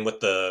tie in with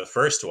the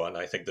first one.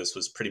 I think this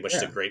was pretty much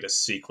the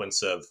greatest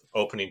sequence of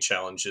opening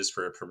challenges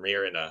for a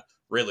premiere in a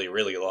really,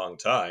 really long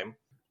time.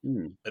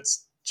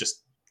 It's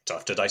just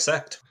tough to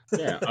dissect.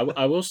 Yeah,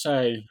 I will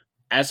say,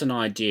 as an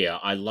idea,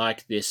 I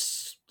like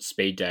this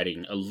speed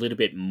dating a little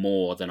bit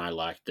more than I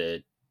like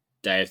the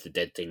Day of the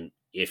Dead thing,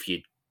 if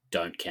you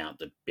don't count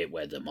the bit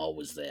where the mole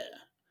was there.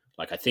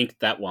 Like, I think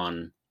that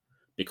one,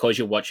 because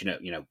you're watching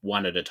it,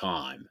 one at a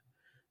time,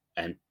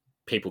 and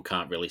people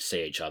can't really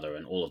see each other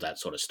and all of that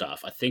sort of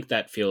stuff, I think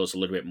that feels a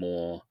little bit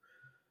more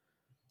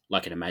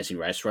like an Amazing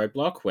Race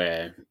roadblock,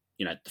 where,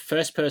 the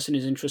first person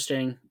is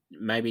interesting,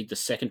 maybe the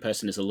second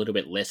person is a little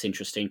bit less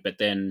interesting, but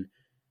then,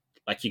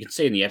 like you can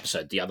see in the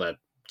episode, the other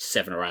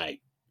 7 or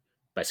 8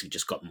 basically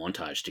just got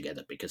montaged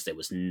together because there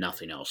was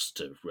nothing else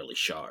to really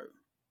show.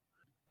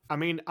 I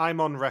mean,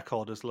 I'm on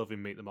record as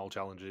loving Meet the Mole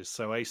challenges,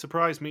 so a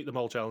surprise Meet the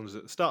Mole challenge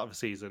at the start of a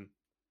season,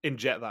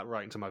 inject that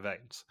right into my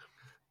veins.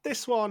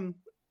 This one,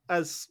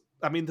 there's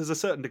a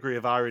certain degree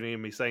of irony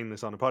in me saying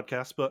this on a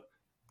podcast, but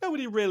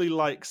nobody really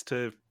likes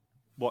to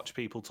watch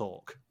people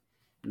talk.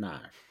 No.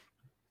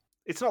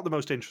 It's not the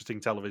most interesting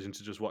television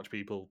to just watch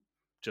people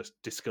just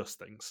discuss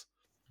things.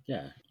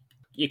 Yeah.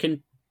 You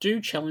can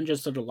do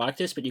challenges that are like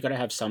this, but you've got to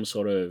have some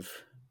sort of,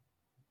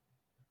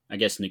 I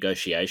guess,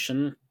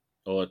 negotiation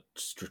or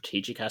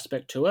strategic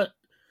aspect to it.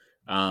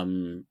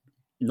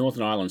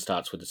 Northern Ireland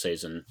starts with the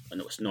season,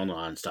 and Northern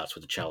Ireland starts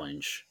with a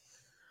challenge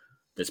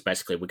that's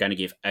basically, we're going to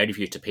give 8 of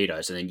you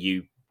torpedoes, and then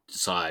you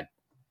decide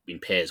in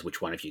pairs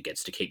which one of you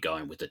gets to keep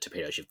going with the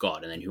torpedoes you've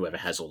got, and then whoever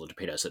has all the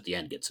torpedoes at the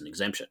end gets an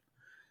exemption.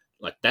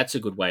 Like, that's a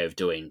good way of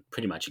doing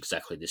pretty much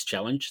exactly this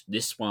challenge.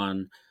 This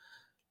one,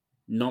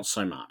 not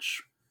so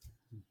much.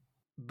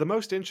 The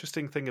most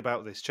interesting thing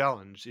about this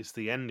challenge is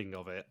the ending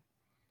of it,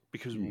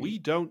 because we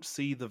don't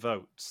see the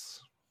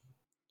votes.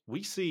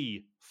 We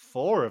see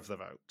 4 of the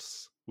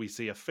votes. We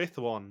see a 5th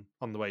one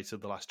on the way to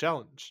the last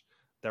challenge.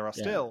 There are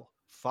still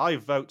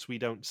 5 votes we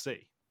don't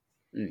see.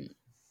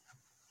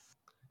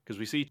 Because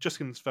we see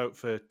Justin's vote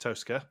for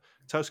Tosca,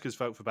 Tosca's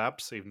vote for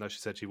Babs, even though she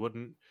said she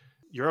wouldn't,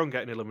 your own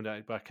getting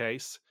eliminated by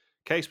Case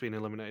being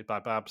eliminated by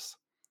Babs.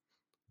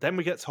 Then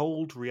we get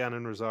told Rihanna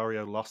and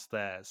Rosario lost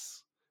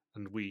theirs,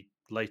 and we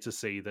later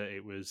see that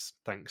it was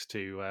thanks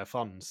to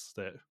Fonz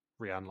that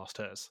Rihanna lost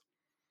hers.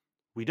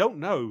 We don't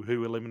know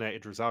who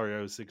eliminated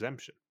Rosario's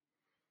exemption.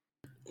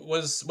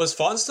 Was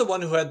Fonz the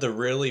one who had the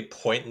really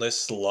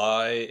pointless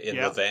lie in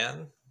the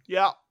van?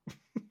 Yeah.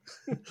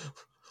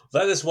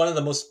 That is one of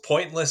the most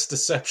pointless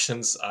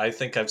deceptions I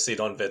think I've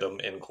seen on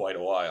Vidum in quite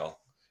a while.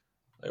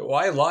 Like,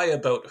 why lie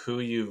about who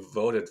you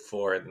voted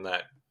for in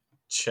that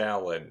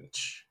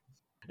challenge?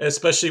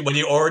 Especially when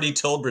you already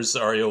told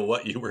Rosario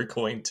what you were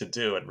going to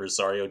do, and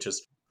Rosario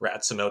just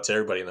rats him out to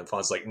everybody, and then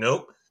Fon's like,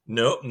 nope,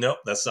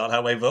 that's not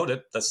how I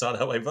voted. That's not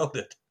how I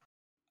voted.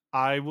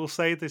 I will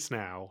say this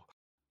now.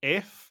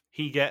 If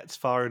he gets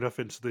far enough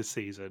into this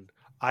season,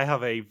 I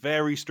have a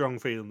very strong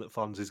feeling that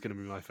Fonz is going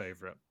to be my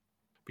favourite.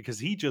 Because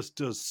he just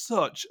does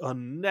such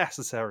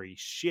unnecessary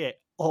shit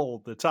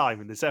all the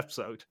time in this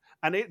episode.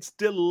 And it's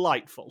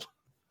delightful.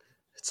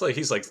 It's like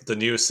he's like the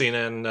new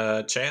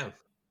Sinan Chan.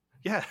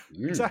 Yeah,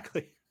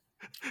 exactly.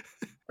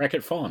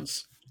 Bracket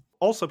Fonz.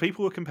 Also,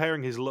 people were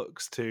comparing his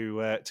looks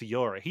to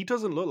Yora. He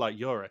doesn't look like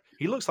Yora.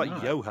 He looks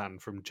like Johan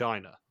from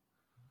China.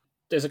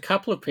 There's a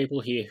couple of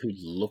people here who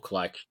look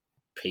like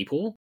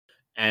people,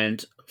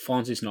 and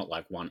Fonz is not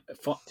like one.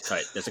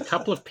 Sorry, there's a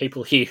couple of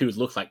people here who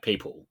look like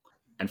people,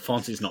 and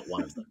Fonz is not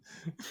one of them.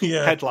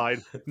 Yeah.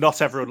 Headline: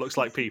 Not everyone looks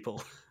like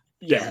people.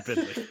 Yeah.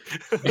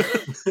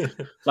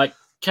 Like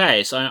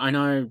Case, I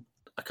know.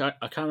 I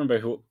can't remember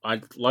who.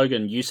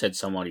 Logan, you said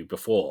somebody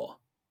before.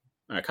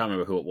 I can't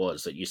remember who it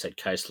was that you said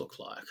Case looked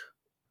like.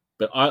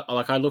 But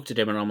I looked at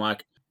him and I'm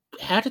like,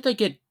 how did they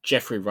get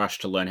Jeffrey Rush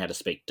to learn how to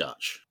speak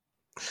Dutch?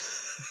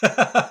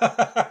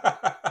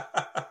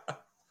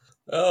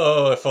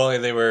 Oh, if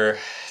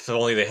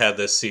only they had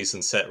this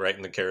season set right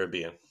in the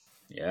Caribbean.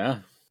 Yeah.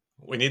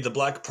 We need the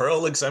Black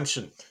Pearl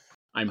exemption.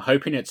 I'm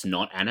hoping it's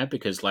not Anna,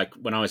 because like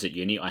when I was at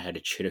uni, I had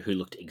a tutor who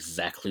looked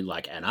exactly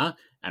like Anna,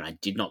 and I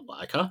did not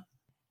like her.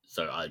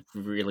 So I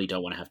really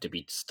don't want to have to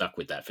be stuck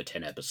with that for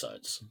 10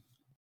 episodes.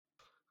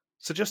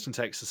 So Justin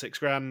takes the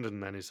 $6,000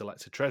 and then is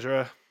elected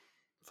treasurer.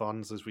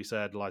 Fonz, as we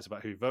said, lies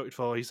about who he voted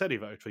for. He said he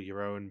voted for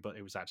Euron, but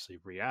it was actually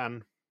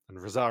Rianne.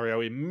 And Rosario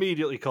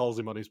immediately calls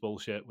him on his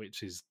bullshit,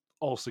 which is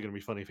also going to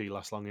be funny if he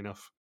lasts long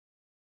enough.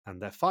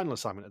 And their final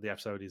assignment of the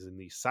episode is in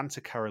the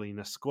Santa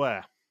Carolina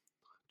Square.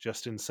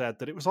 Justin said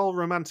that it was all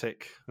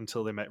romantic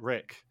until they met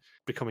Rick,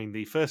 becoming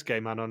the first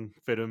gay man on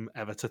Vidum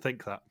ever to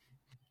think that.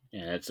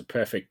 Yeah, it's a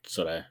perfect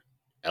sort of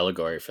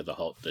allegory for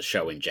the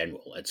show in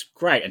general. It's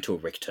great until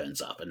Rick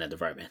turns up and then the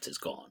romance is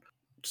gone.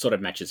 Sort of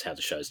matches how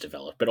the show's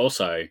developed. But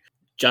also,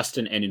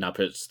 Justin ending up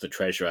as the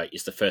treasurer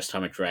is the first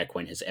time a drag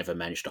queen has ever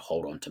managed to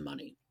hold on to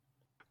money.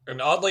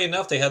 And oddly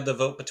enough, they had the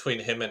vote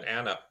between him and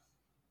Anna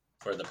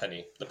for the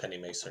penny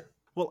macer.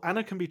 Well,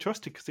 Anna can be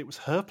trusted because it was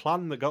her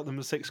plan that got them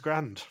the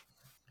 $6,000.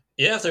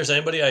 Yeah, if there's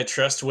anybody I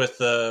trust with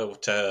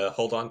to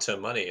hold on to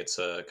money, it's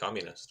a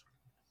communist.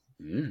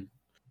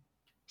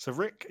 So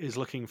Rick is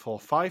looking for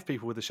 5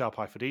 people with a sharp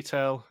eye for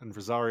detail, and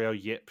Rosario,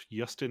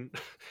 Justin,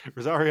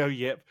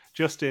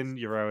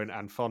 Euron,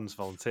 and Fonz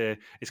volunteer.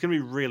 It's going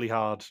to be really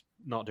hard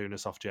not doing a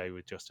soft J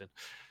with Justin.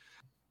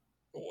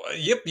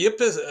 Yip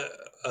is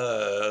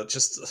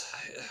just.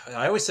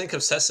 I always think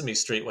of Sesame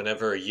Street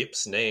whenever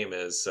Yip's name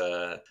is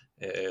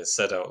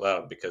said out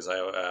loud, because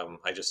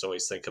I just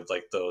always think of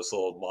like those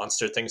little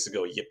monster things that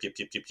go yip yip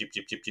yip yip yip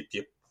yip yip yip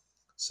yip.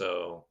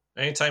 So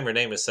anytime her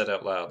name is said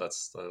out loud, that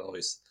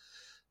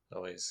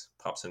always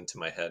pops into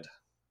my head.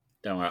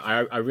 Don't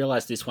worry, I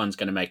realize this one's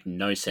going to make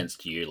no sense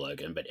to you,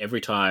 Logan, but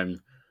every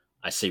time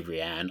I see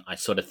Rianne, I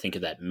sort of think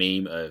of that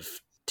meme of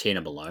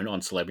Tina Malone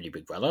on Celebrity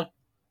Big Brother.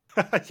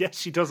 Yes,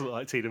 she does look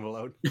like Tina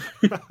Malone.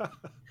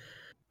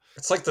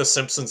 It's like the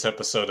Simpsons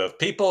episode of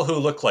people who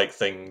look like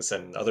things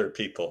and other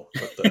people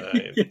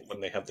when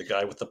they have the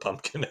guy with the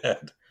pumpkin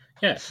head.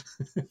 Yeah.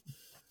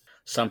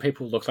 Some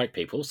people look like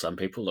people, some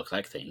people look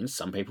like things,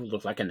 some people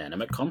look like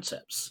inanimate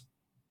concepts.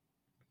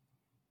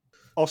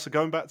 Also,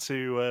 going back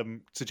to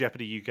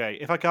Jeopardy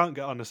UK, if I can't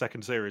get on a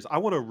second series, I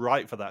want to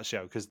write for that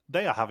show because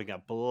they are having a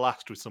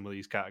blast with some of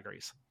these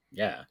categories.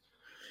 Yeah.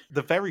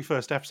 The very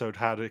first episode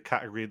had a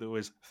category that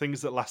was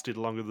things that lasted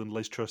longer than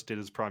Liz Truss did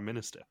as Prime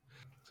Minister.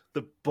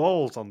 The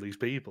balls on these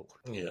people.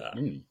 Yeah.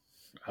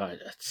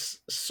 It's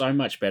so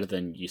much better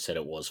than you said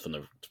it was from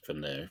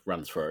the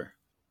run through.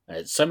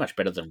 It's so much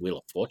better than Wheel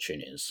of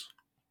Fortune is.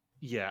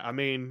 Yeah, I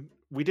mean,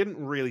 we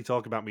didn't really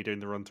talk about me doing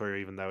the run through,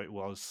 even though it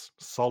was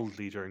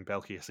solidly during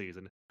Belkia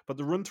season. But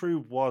the run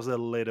through was a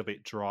little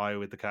bit dry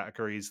with the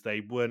categories.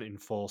 They weren't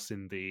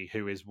enforcing the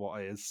who is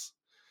what is,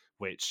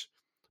 which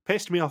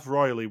pissed me off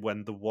royally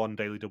when the one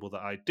Daily Double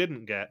that I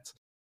didn't get,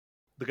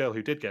 the girl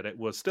who did get it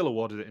was still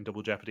awarded it in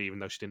Double Jeopardy, even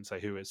though she didn't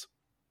say who is.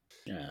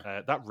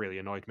 Yeah. That really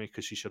annoyed me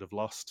because she should have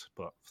lost,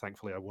 but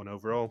thankfully I won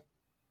overall.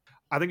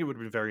 I think it would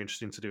have been very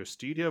interesting to do a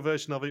studio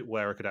version of it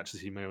where I could actually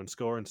see my own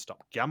score and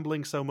stop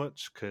gambling so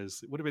much,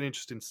 because it would have been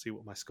interesting to see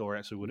what my score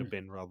actually would have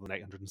been rather than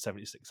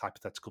 876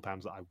 hypothetical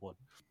pounds that I won.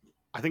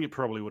 I think it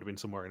probably would have been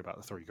somewhere in about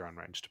the £3,000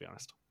 range, to be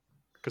honest,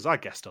 because I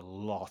guessed a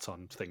lot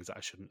on things that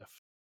I shouldn't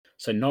have.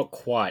 So not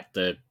quite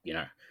the,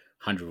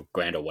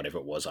 $100,000 or whatever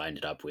it was I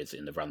ended up with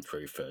in the run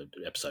through for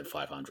episode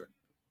 500.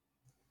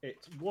 It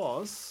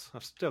was,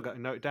 I've still got a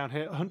note down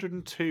here,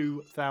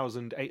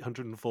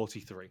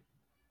 102,843.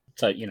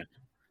 So,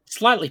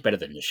 slightly better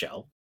than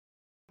Michelle.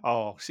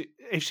 Oh,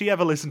 if she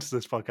ever listens to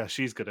this podcast,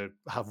 she's going to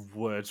have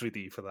words with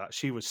you for that.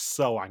 She was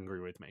so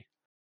angry with me.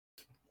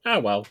 Oh,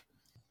 well.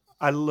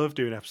 I love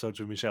doing episodes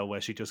with Michelle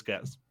where she just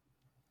gets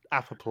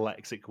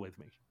apoplectic with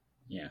me.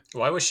 Yeah.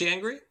 Why was she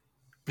angry?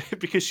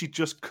 Because she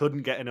just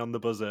couldn't get in on the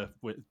buzzer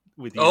with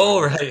you.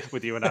 Oh, right.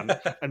 With you and Ant.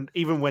 And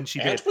even when she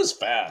did... Ant was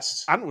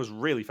fast. Ant was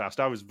really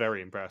fast. I was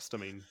very impressed. I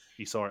mean,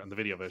 you saw it on the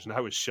video version. I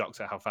was shocked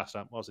at how fast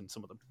Ant was in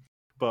some of them.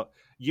 But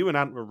you and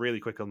Ant were really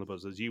quick on the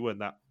buzzers. You weren't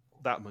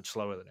that much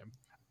slower than him.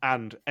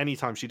 And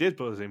anytime she did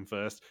buzz in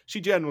first,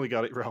 she generally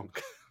got it wrong.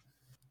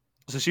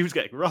 So she was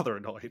getting rather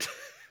annoyed.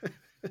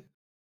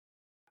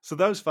 So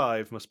those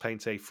 5 must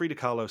paint a Frida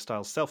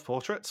Kahlo-style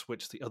self-portrait,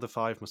 which the other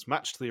 5 must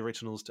match to the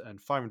originals to earn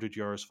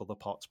 €500 for the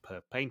pot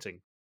per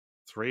painting.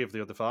 3 of the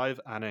other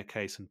 5, Anna,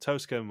 Case and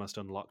Tosca, must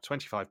unlock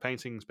 25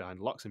 paintings behind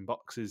locks in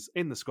boxes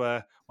in the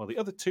square, while the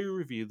other 2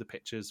 review the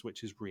pictures,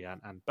 which is Rianne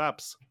and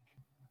Babs.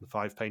 The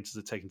 5 painters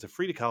are taken to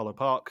Frida Kahlo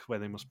Park, where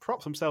they must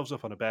prop themselves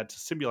up on a bed to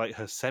simulate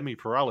her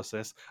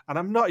semi-paralysis, and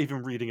I'm not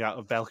even reading out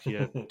a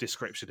Belkia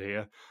description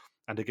here,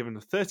 and are given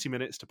 30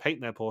 minutes to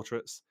paint their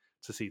portraits.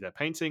 To see their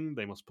painting,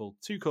 they must pull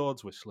 2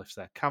 cords, which lifts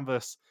their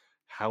canvas.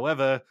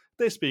 However,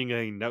 this being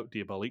a Note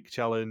Diabolique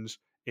challenge,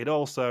 it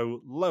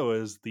also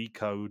lowers the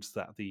codes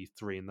that the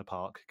 3 in the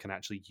park can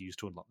actually use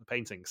to unlock the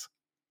paintings.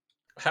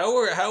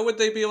 How would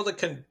they be able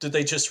to... Did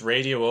they just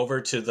radio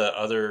over to the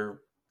other...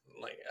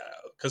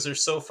 Because they're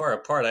so far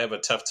apart, I have a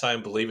tough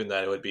time believing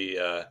that it would be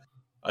a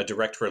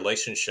direct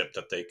relationship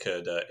that they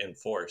could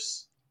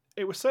enforce.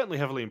 It was certainly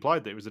heavily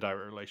implied that it was a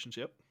direct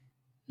relationship.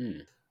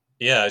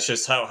 Yeah, it's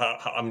just how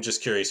I'm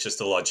just curious, just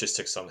the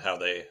logistics on how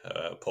they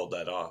pulled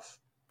that off.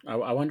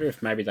 I wonder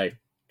if maybe they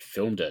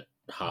filmed it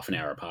half an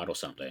hour apart or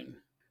something,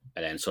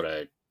 and then sort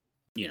of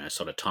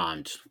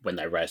timed when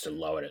they raised and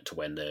lowered it to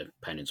when the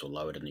paintings were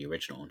lowered in the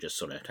original, and just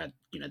sort of had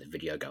the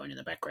video going in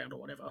the background or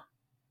whatever.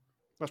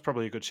 That's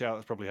probably a good shout.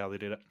 That's probably how they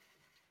did it.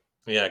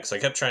 Yeah, because I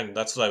kept trying.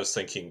 That's what I was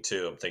thinking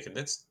too. I'm thinking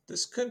this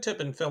couldn't have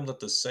been filmed at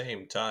the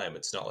same time.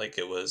 It's not like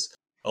it was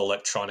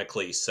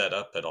electronically set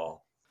up at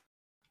all.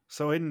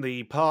 So in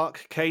the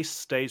park, Case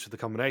stays with the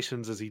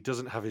combinations as he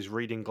doesn't have his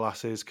reading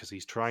glasses because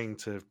he's trying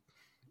to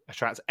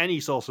attract any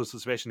source of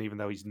suspicion, even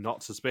though he's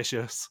not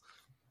suspicious.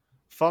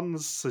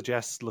 Fonz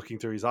suggests looking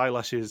through his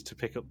eyelashes to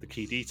pick up the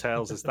key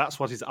details, as that's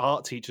what his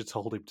art teacher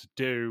told him to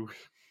do.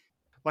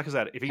 Like I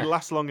said, if he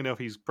lasts long enough,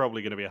 he's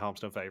probably going to be a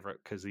Harmstone favourite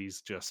because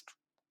he's just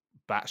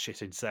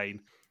batshit insane.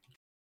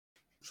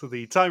 So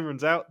the time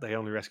runs out. They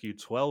only rescued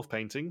 12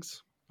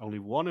 paintings. Only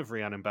one of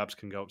Rianne and Babs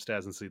can go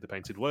upstairs and see the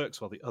painted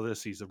works, while the other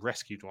sees the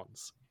rescued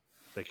ones.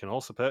 They can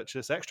also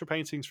purchase extra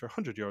paintings for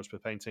 €100 per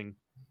painting,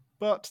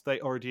 but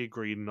they already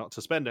agreed not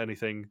to spend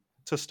anything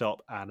to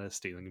stop Anna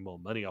stealing more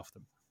money off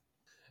them.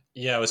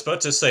 Yeah, I was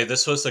about to say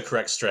this was the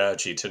correct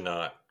strategy to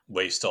not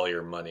waste all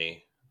your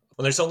money.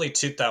 When there's only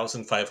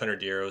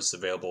 €2,500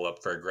 available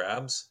up for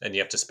grabs, and you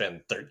have to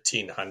spend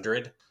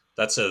 $1,300,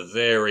 that's a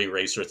very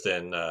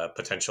razor-thin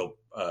potential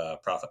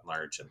profit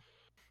margin.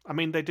 I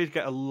mean, they did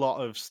get a lot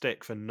of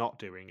stick for not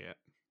doing it.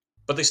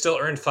 But they still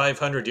earned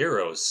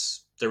 €500.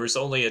 There was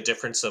only a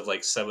difference of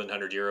like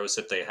 €700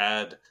 if they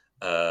had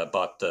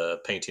bought the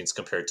paintings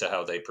compared to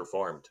how they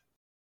performed.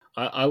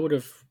 I would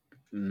have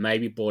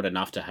maybe bought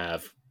enough to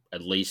have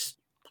at least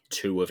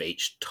 2 of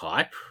each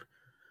type.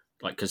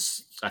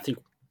 Because I think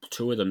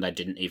 2 of them, they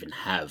didn't even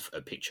have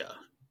a picture,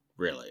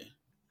 really.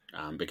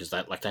 Because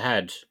they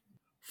had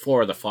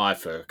 4 of the 5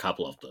 for a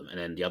couple of them, and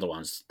then the other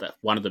ones, the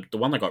one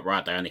they got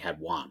right, they only had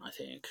 1, I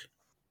think,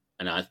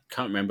 and I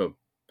can't remember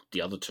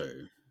the other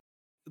 2.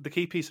 The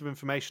key piece of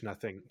information, I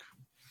think,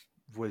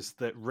 was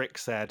that Rick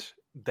said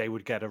they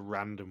would get a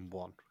random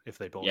one if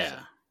they bought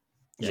some.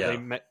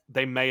 So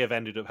they may have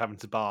ended up having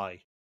to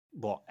buy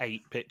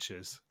 8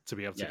 pictures to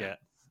be able to get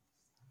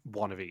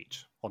 1 of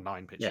each, or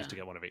 9 pictures to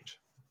get 1 of each.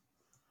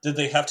 Did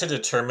they have to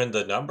determine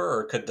the number,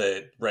 or could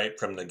they right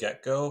from the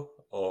get-go?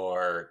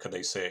 Or could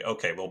they say,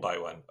 okay, we'll buy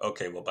 1.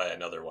 Okay, we'll buy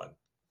another one.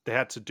 They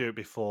had to do it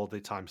before the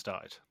time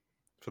started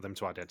for them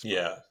to identify.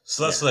 Yeah.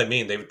 So that's what I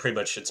mean.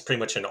 It's pretty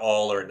much an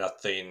all or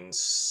nothing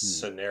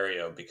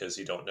scenario because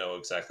you don't know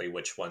exactly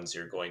which ones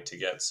you're going to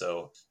get.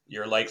 So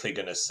you're likely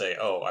going to say,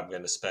 oh, I'm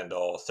going to spend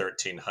all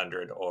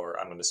 1,300 or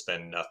I'm going to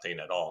spend nothing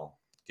at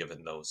all,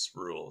 given those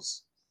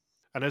rules.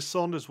 And as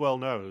Saunders well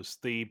knows,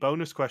 the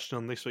bonus question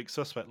on this week's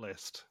suspect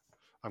list,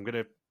 I'm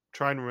going to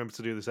try and remember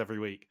to do this every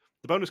week,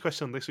 The bonus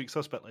question on this week's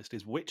suspect list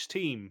is which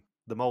team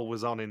the mole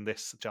was on in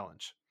this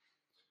challenge?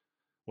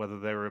 Whether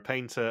they were a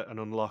painter, an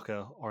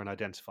unlocker, or an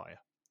identifier.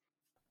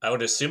 I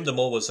would assume the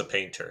mole was a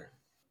painter.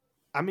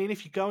 I mean,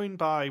 if you're going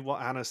by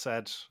what Anna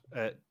said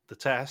at the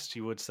test,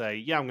 you would say,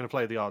 yeah, I'm going to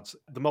play the odds.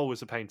 The mole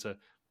was a painter.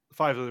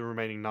 5 of the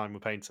remaining 9 were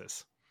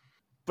painters.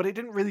 But it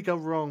didn't really go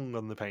wrong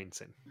on the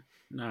painting.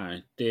 No,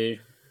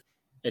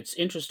 it's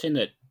interesting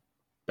that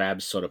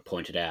Babs sort of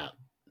pointed out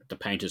the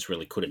painters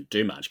really couldn't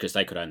do much because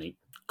they could only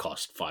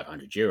cost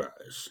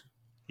 €500.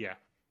 Yeah.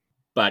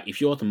 But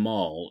if you're the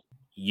mole,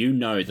 you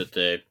know that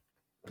the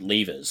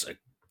levers are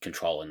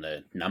controlling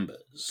the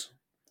numbers.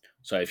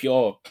 So if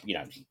you're,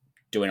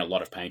 doing a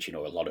lot of painting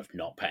or a lot of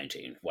not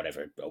painting,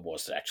 whatever it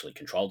was that actually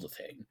controlled the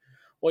thing,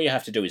 all you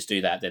have to do is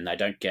do that. Then they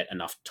don't get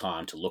enough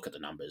time to look at the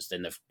numbers.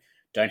 Then they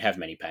don't have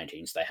many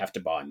paintings. They have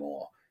to buy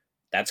more.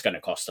 That's going to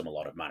cost them a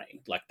lot of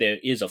money. Like, there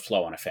is a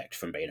flow-on effect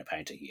from being a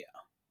painter here.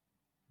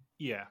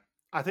 Yeah.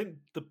 I think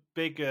the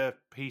bigger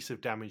piece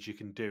of damage you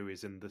can do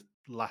is in the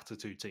latter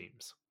 2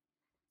 teams,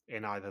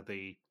 in either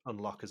the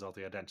unlockers or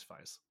the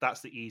identifiers.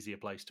 That's the easier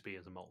place to be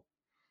as a mole.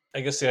 I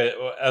guess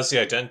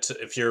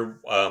if you're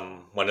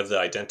one of the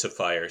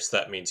identifiers,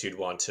 that means you'd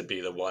want to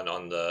be the one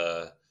on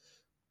the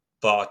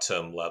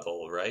bottom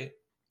level, right?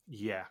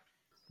 Yeah,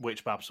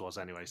 which Babs was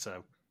anyway.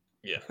 So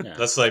yeah. Yeah.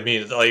 That's what I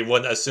mean. Like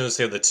as soon as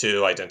they had the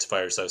 2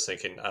 identifiers, I was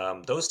thinking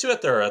those 2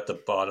 are at the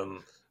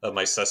bottom of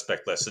my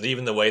suspect list, and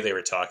even the way they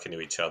were talking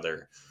to each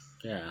other,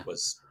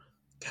 was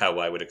how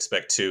I would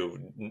expect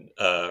 2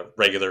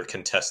 regular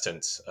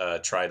contestants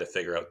try to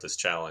figure out this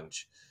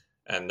challenge,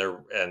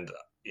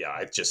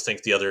 I just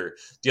think the other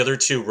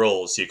 2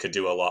 roles you could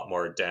do a lot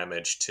more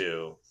damage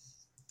to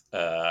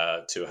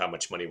how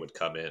much money would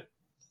come in,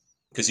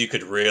 because you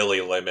could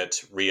really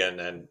limit Rian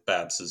and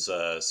Babs's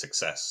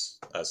success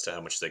as to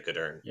how much they could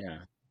earn.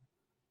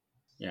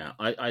 Yeah.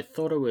 I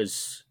thought it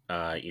was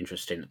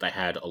interesting that they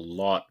had a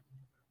lot.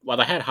 Well,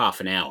 they had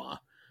half an hour,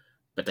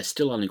 but they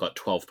still only got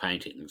 12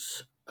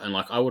 paintings. And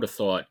I would have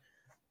thought,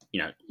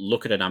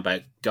 look at a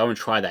number, go and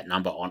try that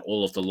number on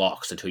all of the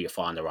locks until you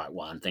find the right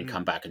one, then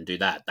come back and do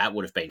that. That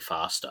would have been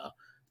faster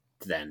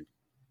than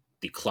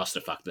the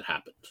clusterfuck that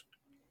happened.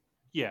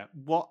 Yeah,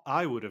 what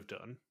I would have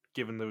done,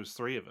 given there was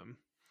 3 of them,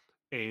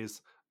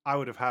 is I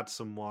would have had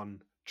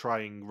someone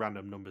trying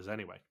random numbers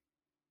anyway.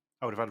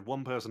 I would have had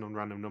one person on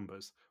random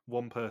numbers,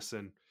 one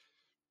person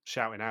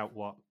shouting out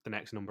what the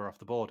next number off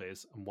the board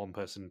is, and one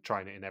person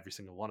trying it in every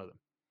single one of them.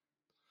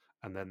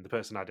 And then the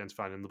person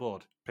identifying on the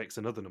board picks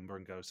another number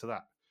and goes to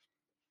that.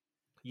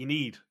 You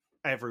need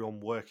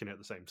everyone working at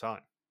the same time,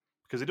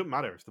 because it doesn't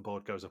matter if the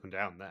board goes up and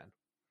down then.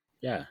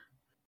 Yeah.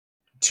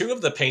 2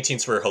 of the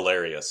paintings were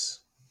hilarious.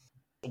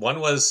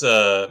 One was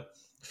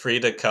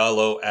Frida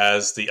Kahlo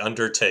as the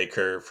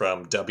Undertaker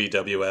from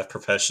WWF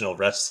Professional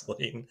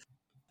Wrestling,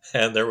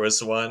 and there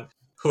was one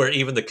where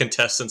even the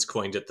contestants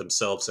coined it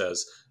themselves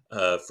as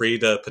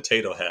Frida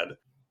Potato Head,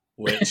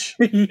 which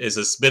is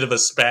a bit of a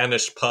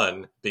Spanish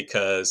pun,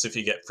 because if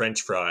you get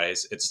French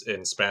fries, it's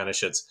in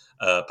Spanish it's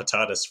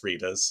patatas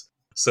fritas,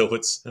 so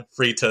it's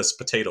fritas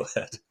potato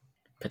head.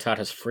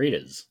 Patatas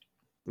fritas.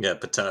 Yeah,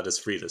 patatas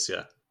fritas.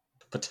 Yeah,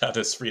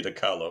 patatas Frida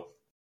Kahlo.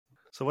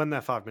 So when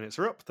their 5 minutes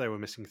are up, they were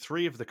missing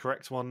 3 of the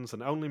correct ones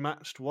and only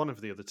matched one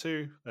of the other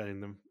 2, earning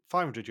them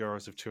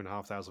 €500 of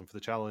 2,500 for the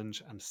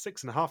challenge and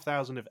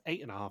 6,500 of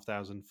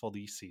 8,500 for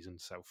the season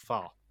so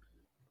far.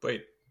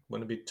 Wait,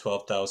 wouldn't it be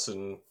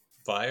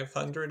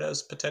 12,500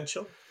 as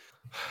potential?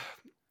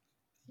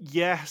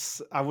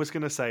 Yes, I was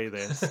going to say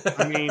this.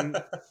 I mean,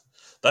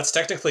 that's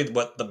technically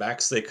what the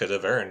max they could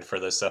have earned for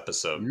this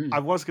episode. I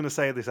was going to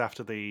say this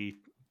after the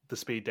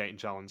speed dating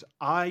challenge.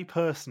 I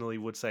personally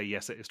would say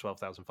yes, it is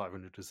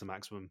 12,500 is the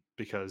maximum,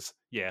 because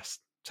yes,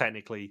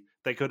 technically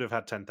they could have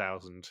had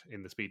 10,000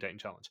 in the speed dating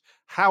challenge.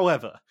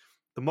 However,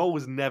 the mole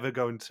was never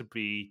going to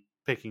be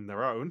picking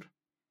their own,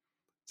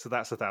 so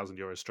that's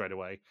 €1,000 straight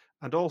away.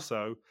 And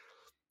also,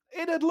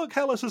 it'd look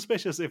hella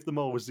suspicious if the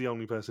mole was the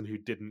only person who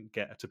didn't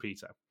get a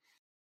Topito.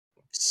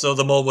 So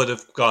the mole would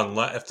have gone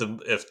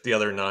if the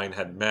other 9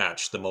 had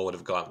matched. The mole would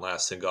have gone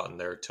last and gotten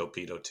their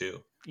torpedo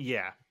too.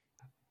 Yeah.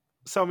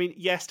 So I mean,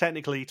 yes,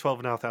 technically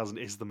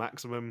 12,500 is the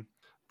maximum,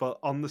 but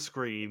on the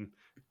screen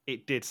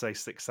it did say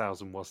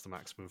 6,000 was the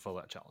maximum for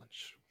that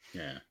challenge.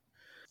 Yeah.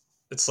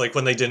 It's like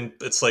when they didn't.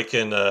 It's like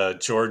in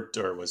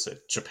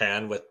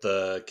Japan with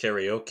the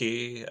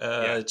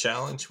karaoke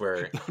challenge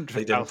where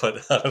they didn't put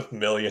out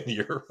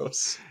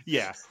 €1,000,000.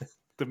 Yeah,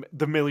 the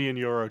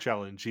 €1,000,000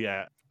 challenge.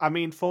 Yeah, I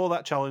mean, for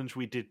that challenge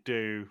we did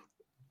do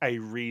a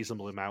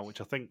reasonable amount, which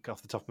I think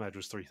off the top of my head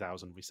was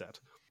 3,000. We said.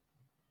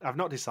 I've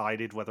not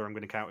decided whether I'm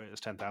going to count it as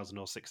 10,000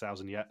 or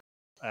 6,000 yet,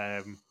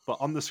 but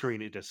on the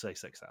screen it does say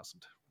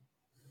 6,000.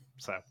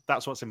 So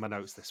that's what's in my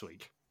notes this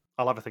week.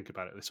 I'll have a think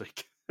about it this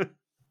week.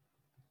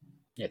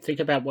 Yeah, think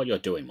about what you're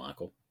doing,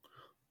 Michael.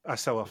 I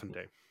so often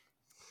do.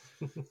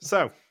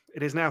 So,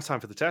 it is now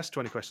time for the test.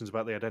 20 questions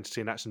about the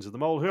identity and actions of the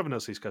mole. Whoever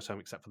knows these goes home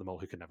except for the mole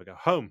who can never go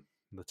home.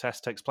 The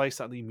test takes place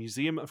at the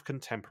Museum of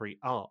Contemporary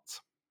Art.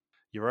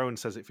 Your own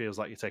says it feels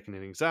like you're taking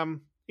an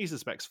exam. He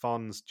suspects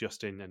Fonz,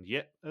 Justin, and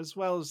Yip, as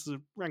well as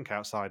the rank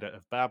outsider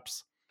of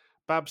Babs.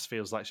 Babs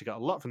feels like she got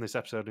a lot from this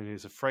episode and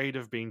is afraid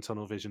of being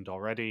tunnel visioned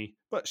already,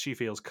 but she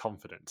feels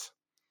confident.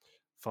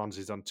 Fonz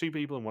is on two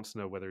people and wants to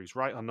know whether he's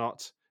right or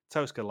not.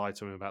 Tosca lied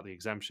to him about the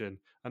exemption,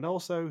 and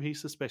also he's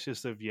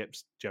suspicious of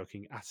Yip's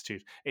joking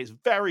attitude. It's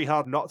very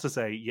hard not to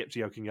say Yip's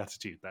joking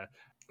attitude there.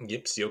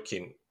 Yip's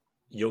yoking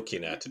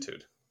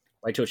attitude.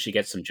 Wait till she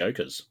gets some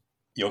jokers.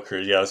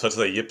 Yoker, yeah, I was about to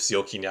say Yip's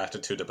yoking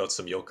attitude about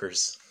some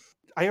yokers.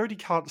 I already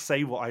can't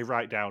say what I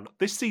write down.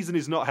 This season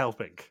is not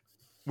helping.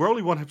 We're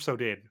only one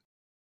episode in.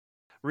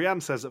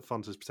 Rianne says that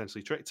Fonz has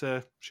potentially tricked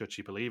her. Should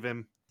she believe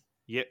him?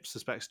 Yip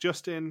suspects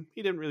Justin.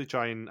 He didn't really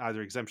try in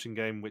either exemption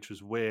game, which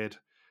was weird.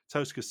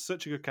 Tosca's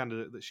such a good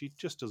candidate that she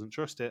just doesn't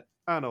trust it,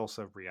 and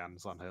also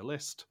Rianne's on her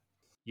list.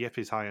 Yip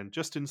is high on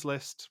Justin's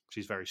list.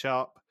 She's very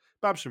sharp.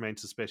 Babs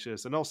remains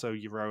suspicious, and also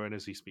Yeroan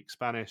as he speaks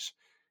Spanish.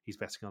 He's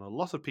betting on a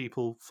lot of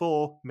people,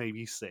 4,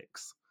 maybe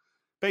 6.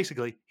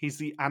 Basically, he's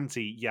the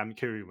anti-Jan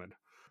Kuruman.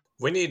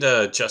 We need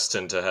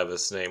Justin to have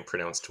his name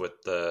pronounced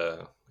with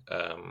the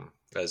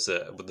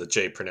with the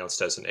J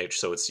pronounced as an H,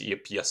 so it's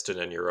Yip, Justin,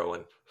 and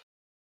Yeroan.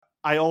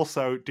 I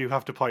also do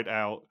have to point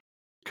out,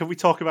 can we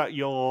talk about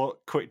your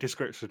quick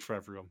description for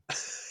everyone?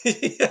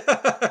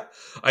 Yeah.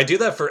 I do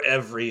that for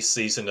every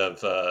season of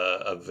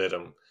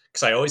Vidum,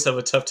 because I always have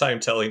a tough time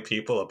telling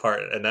people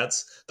apart, and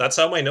that's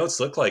how my notes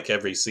look like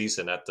every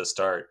season at the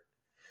start.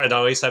 And I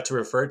always have to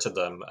refer to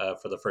them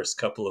for the first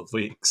couple of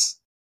weeks.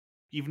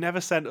 You've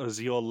never sent us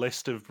your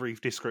list of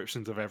brief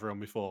descriptions of everyone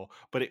before,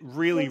 but it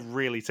really,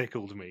 really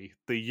tickled me.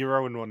 The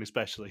Yeroan one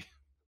especially.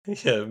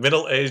 Yeah,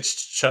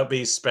 middle-aged,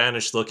 chubby,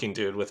 Spanish-looking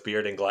dude with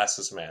beard and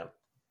glasses, man.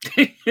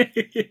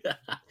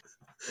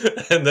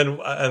 And then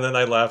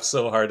I laughed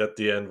so hard at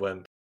the end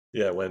when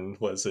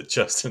was it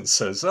Justin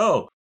says,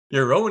 "Oh,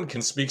 Yeroan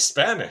can speak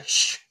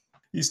Spanish.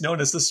 He's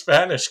known as the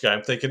Spanish guy."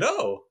 I'm thinking,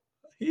 "Oh,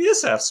 he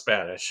is half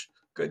Spanish.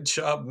 Good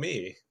job,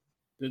 me."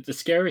 The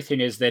scary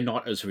thing is they're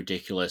not as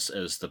ridiculous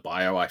as the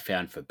bio I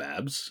found for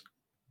Babs,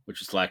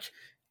 which is like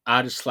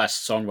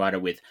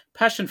artist/songwriter with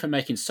passion for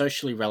making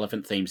socially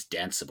relevant themes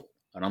danceable.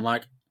 And I'm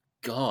like,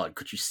 God,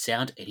 could you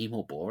sound any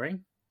more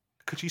boring?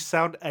 Could you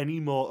sound any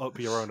more up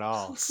your own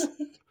arse?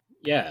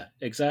 Yeah,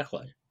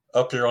 exactly.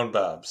 Up your own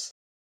Babs.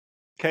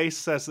 Case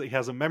says that he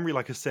has a memory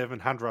like a sieve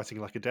and handwriting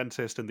like a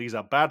dentist, and these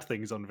are bad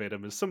things on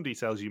Vidum, as some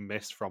details you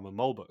missed from a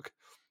mole book.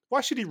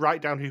 Why should he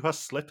write down who has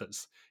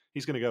slippers?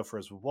 He's going to go for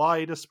as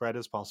wide a spread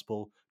as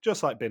possible,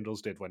 just like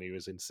Bindles did when he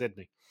was in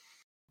Sydney.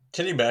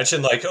 Can you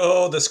imagine, like,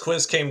 oh, this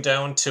quiz came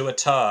down to a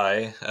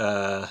tie.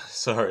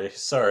 Sorry,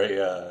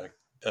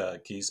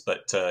 Keys,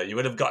 but you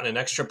would have gotten an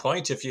extra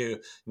point if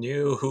you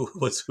knew who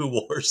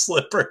wore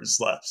slippers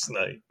last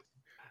night.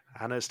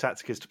 Anna's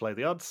tactic is to play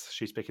the odds.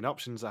 She's picking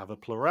options that have a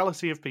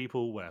plurality of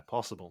people where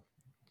possible.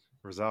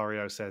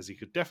 Rosario says he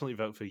could definitely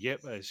vote for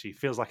Yip, as she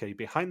feels like a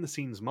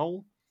behind-the-scenes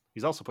mole.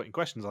 He's also putting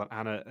questions on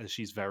Anna, as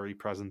she's very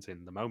present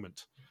in the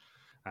moment.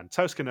 And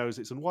Tosca knows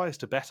it's unwise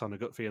to bet on a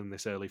gut feeling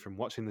this early from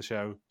watching the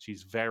show.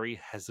 She's very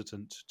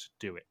hesitant to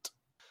do it.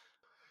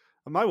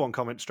 And my one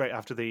comment straight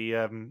after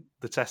the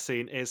test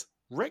scene is,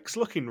 Rick's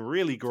looking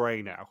really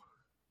grey now.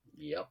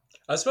 Yep.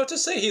 I was about to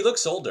say he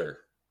looks older.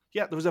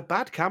 Yeah, there was a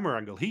bad camera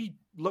angle. He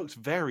looked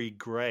very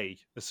grey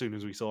as soon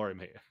as we saw him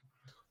here.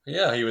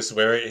 Yeah,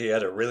 he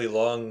had a really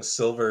long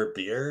silver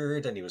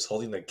beard and he was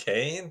holding a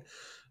cane.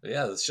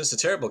 Yeah, it's just a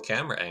terrible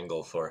camera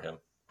angle for him.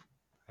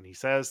 And he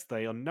says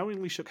they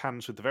unknowingly shook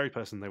hands with the very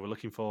person they were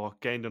looking for,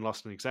 gained and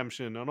lost an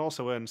exemption, and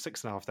also earned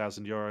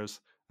 €6,500,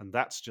 and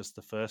that's just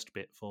the first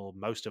bit for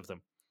most of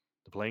them.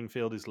 The playing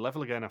field is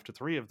level again after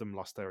 3 of them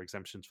lost their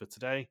exemptions for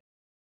today,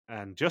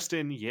 and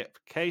Justin, Yip,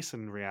 Case,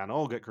 and Rianne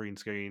all get green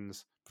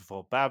screens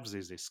before Babs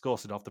is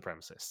escorted off the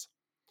premises.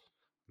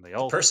 And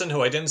The person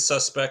who I didn't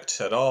suspect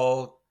at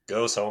all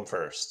goes home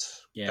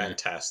first. Yeah.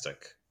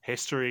 Fantastic.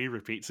 History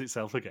repeats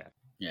itself again.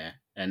 Yeah,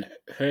 and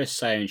her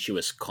saying she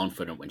was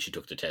confident when she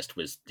took the test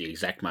was the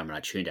exact moment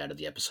I tuned out of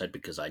the episode,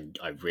 because I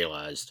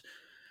realised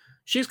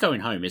she's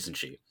going home, isn't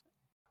she?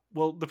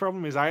 Well, the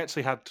problem is I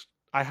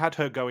had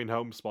her going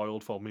home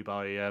spoiled for me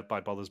by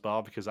Bother's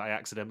Bar, because I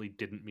accidentally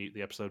didn't mute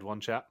the episode 1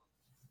 chat.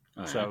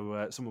 Oh,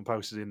 So someone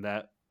posted in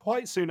there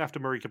quite soon after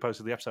Marika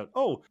posted the episode,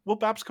 "Oh, will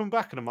Babs come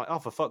back?" And I'm like, "Oh,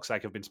 for fuck's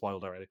sake, I've been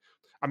spoiled already."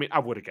 I mean, I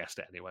would have guessed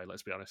it anyway,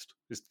 let's be honest.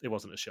 It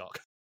wasn't a shock.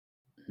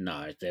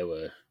 No, there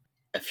were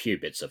a few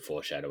bits of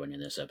foreshadowing in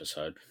this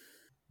episode.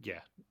 Yeah.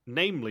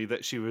 Namely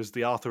that she was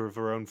the author of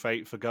her own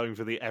fate for going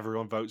for the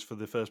everyone votes for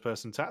the first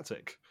person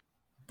tactic.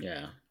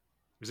 Yeah.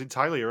 It was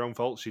entirely her own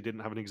fault she didn't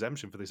have an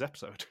exemption for this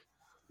episode.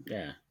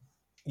 Yeah.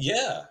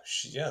 Yeah,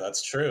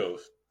 that's true.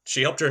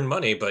 She helped earn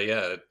money, but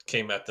yeah, it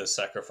came at the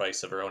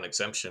sacrifice of her own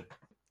exemption.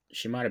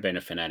 She might have been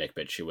a fanatic,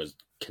 but she was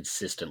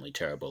consistently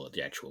terrible at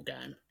the actual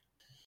game.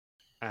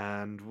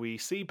 And we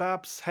see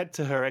Babs head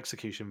to her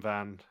execution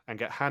van and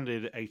get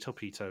handed a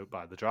Topito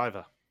by the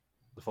driver.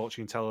 The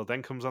fortune teller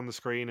then comes on the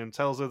screen and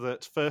tells her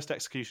that first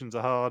executions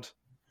are hard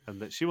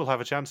and that she will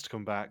have a chance to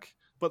come back,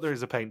 but there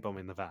is a paint bomb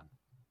in the van.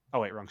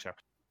 Oh wait, wrong show.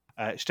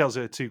 She tells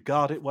her to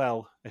guard it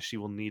well, as she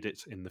will need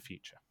it in the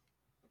future.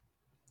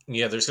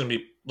 Yeah, there's going to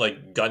be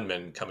like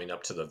gunmen coming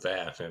up to the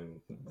vat,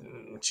 and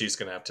she's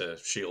going to have to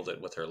shield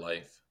it with her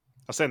life.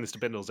 I was saying this to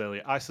Bindles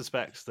earlier. I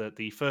suspect that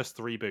the first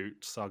 3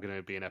 boots are going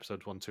to be in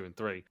episodes 1, 2, and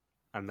 3,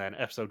 and then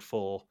episode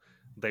 4,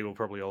 they will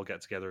probably all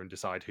get together and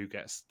decide who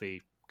gets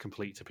the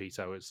complete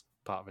Topito as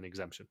part of an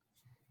exemption.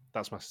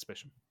 That's my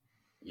suspicion.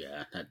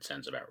 Yeah, that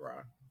sounds about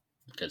right.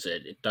 Because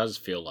it does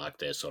feel like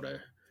they're sort of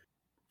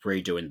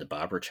redoing the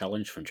Barbara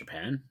challenge from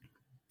Japan.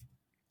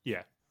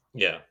 Yeah.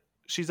 Yeah.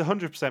 She's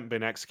 100%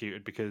 been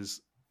executed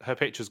because her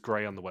picture's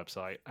grey on the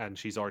website and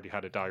she's already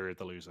had a diary of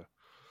the loser.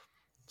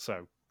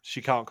 So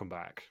she can't come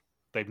back.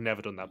 They've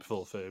never done that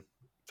before for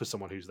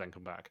someone who's then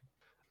come back.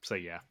 So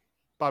yeah.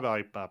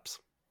 Bye-bye, Babs.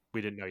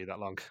 We didn't know you that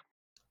long.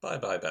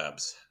 Bye-bye,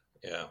 Babs.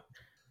 Yeah.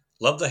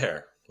 Love the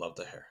hair. Love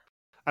the hair.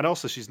 And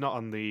also, she's not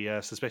on the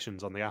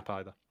suspicions on the app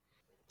either.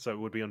 So it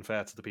would be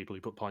unfair to the people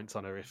who put points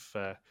on her if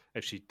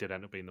she did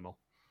end up being them all.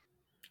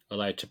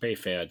 Although, to be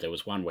fair, there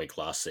was 1 week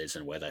last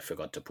season where they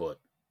forgot to put...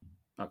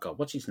 Oh, God,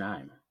 what's his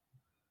name?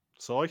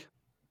 Soy?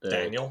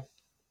 Daniel?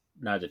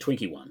 No, the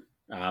Twinkie one.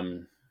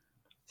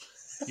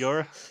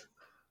 Yura?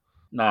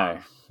 No,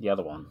 the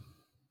other one.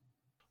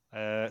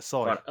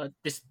 Soy. But,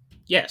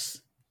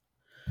 yes.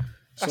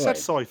 I said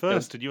Soy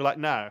first, and you were like,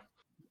 no.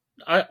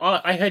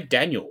 I heard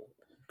Daniel.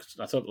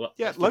 I thought...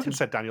 Yeah, Logan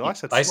said Daniel. I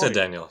said Soy. I said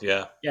Daniel,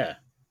 yeah. Yeah.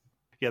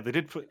 Yeah,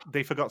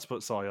 they forgot to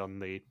put Soy on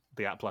the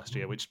app last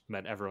year, which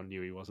meant everyone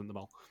knew he wasn't the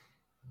mole.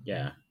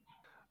 Yeah.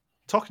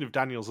 Talking of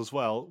Daniels as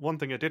well, one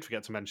thing I did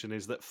forget to mention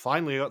is that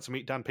finally I got to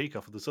meet Dan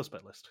Peacock of the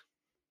suspect list.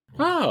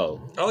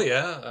 Oh. Oh,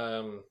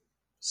 yeah.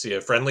 See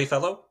a friendly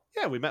fellow?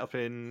 Yeah, we met up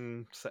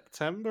in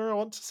September, I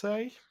want to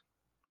say.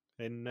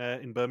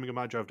 In Birmingham,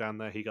 I drove down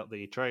there. He got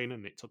the train,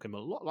 and it took him a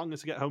lot longer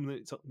to get home than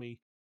it took me,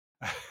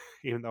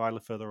 even though I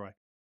live further away.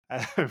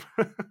 But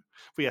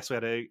yes, we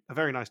had a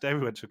very nice day.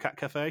 We went to a cat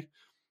cafe,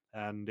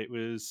 and it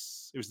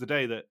was the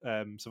day that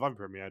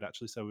Survivor premiered,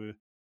 actually. So we were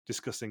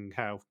discussing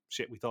how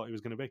shit we thought he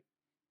was going to be.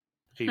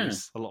 He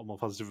was a lot more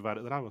positive about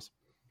it than I was.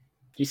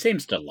 He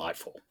seems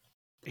delightful.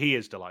 He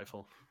is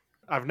delightful.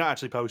 I've not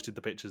actually posted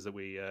the pictures that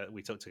we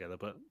took together,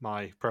 but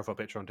my profile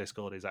picture on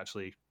Discord is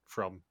actually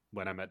from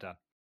when I met Dan.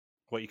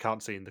 What you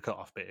can't see in the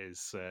cut-off bit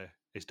is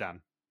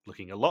Dan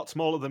looking a lot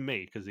smaller than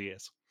me, because he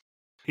is.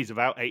 He's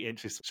about 8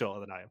 inches shorter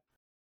than I am.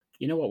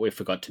 You know what we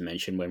forgot to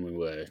mention when we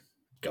were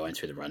going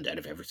through the rundown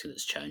of everything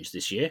that's changed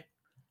this year?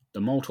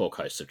 The mall talk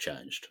hosts have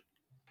changed.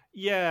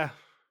 Yeah,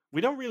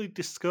 we don't really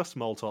discuss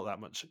Mall Talk that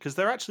much, because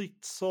they're actually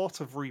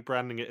sort of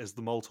rebranding it as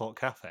the Mall Talk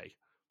Cafe,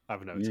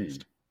 I've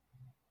noticed.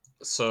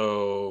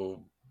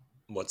 So,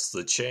 what's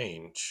the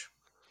change?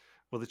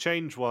 Well, the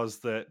change was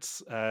that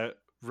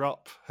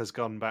Rop has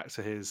gone back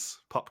to his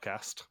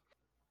popcast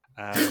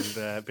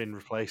and been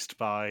replaced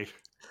by...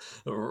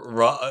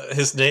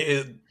 His name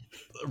is...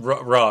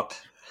 Rop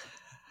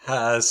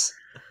has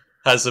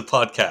a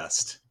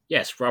podcast.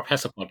 Yes, Rob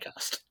has a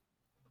podcast.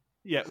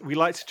 Yeah, we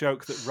like to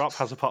joke that Rop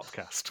has a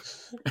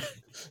popcast.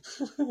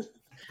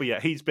 But yeah,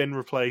 he's been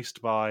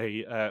replaced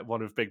by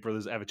one of Big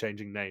Brother's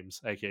ever-changing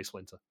names, aka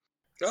Splinter.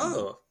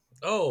 Oh,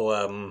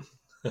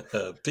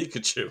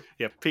 Pikachu.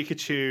 Yeah,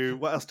 Pikachu.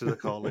 What else do they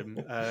call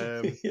him?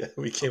 Yeah,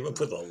 we came up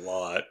with a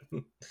lot.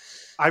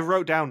 I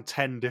wrote down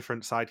 10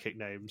 different sidekick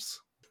names.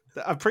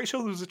 I'm pretty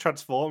sure there was a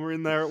Transformer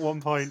in there at one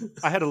point.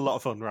 I had a lot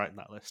of fun writing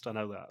that list, I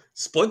know that.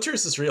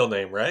 Splinter's his real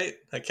name, right?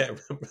 I can't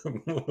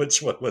remember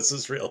which one was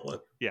his real one.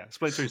 Yeah,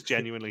 Splinter is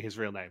genuinely his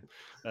real name.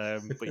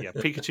 But yeah,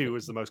 Pikachu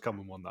was the most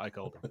common one that I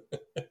called him.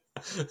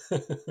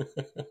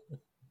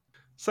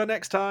 So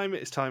next time,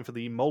 it's time for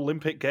the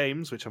Olympic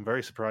Games, which I'm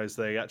very surprised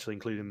they actually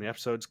include in the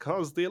episodes,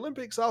 because the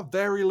Olympics are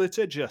very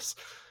litigious.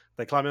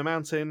 They climb a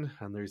mountain,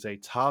 and there's a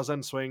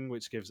Tarzan swing,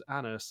 which gives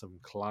Anna some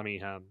clammy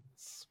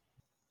hands.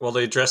 Well,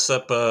 they dress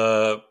up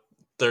a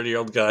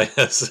 30-year-old guy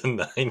as a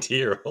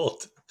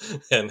 90-year-old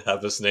and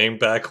have his name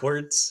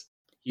backwards.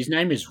 His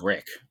name is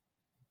Rick.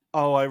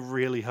 Oh, I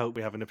really hope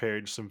we have an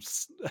appearance from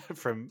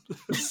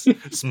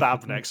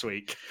Spab next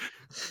week.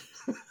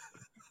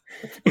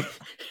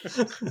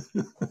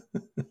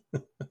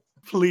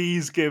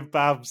 Please give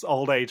Babs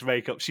old age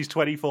makeup. She's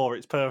 24.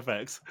 It's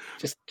perfect.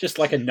 Just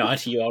like a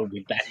 90-year-old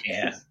with that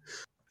hair.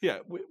 Yeah,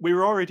 we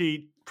were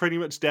already pretty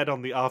much dead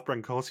on the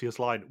Arthbran Courtius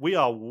line. We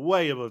are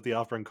way above the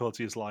Arthbran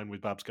Courtius line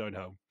with Babs going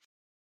home.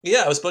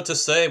 Yeah, I was about to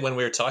say, when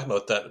we were talking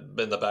about that,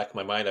 in the back of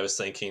my mind, I was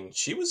thinking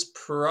she was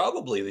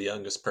probably the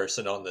youngest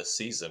person on this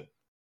season.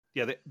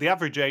 Yeah, the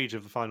average age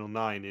of the final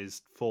 9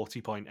 is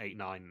 40.89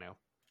 now.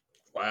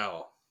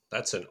 Wow,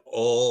 that's an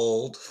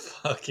old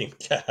fucking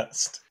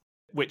cast.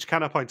 Which,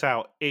 can I point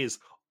out, is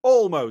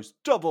almost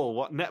double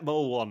what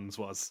Netmole 1's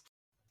was.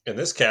 And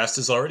this cast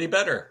is already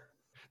better.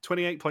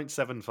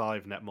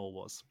 28.75 Netmole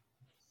was.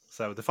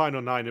 So the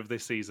final 9 of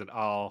this season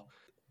are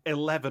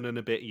 11 and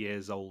a bit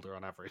years older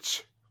on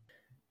average.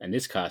 And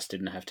this cast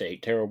didn't have to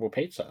eat terrible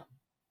pizza.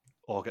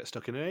 Or get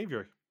stuck in an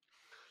aviary.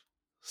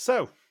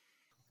 So,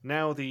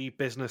 now the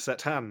business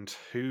at hand.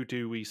 Who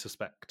do we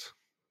suspect?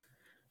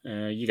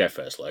 You go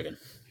first, Logan.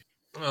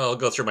 I'll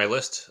go through my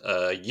list.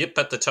 Yip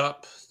at the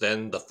top,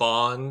 then the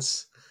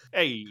Fawns,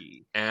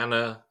 Hey!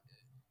 Anna,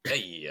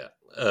 Hey,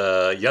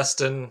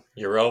 Justin,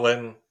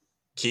 Eurowan,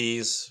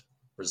 Keys,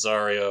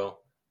 Rosario,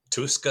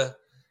 Tuska,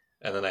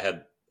 and then I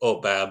had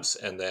Babs,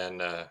 and then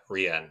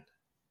Rian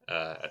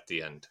at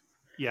the end.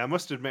 Yeah, I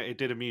must admit, it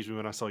did amuse me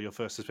when I saw your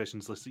first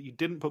suspicions list that you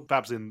didn't put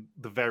Babs in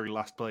the very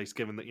last place,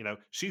 given that,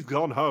 she's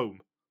gone home.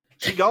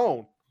 She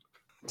gone.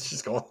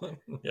 She's gone.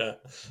 Yeah.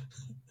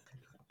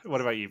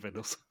 What about you,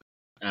 Bindles?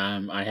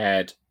 I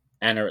had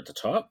Anna at the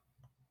top.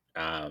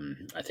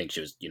 I think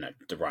she was,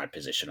 the right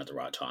position at the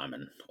right time,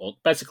 and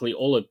basically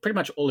pretty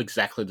much all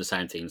exactly the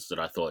same things that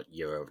I thought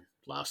Euro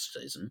last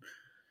season.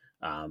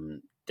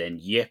 Then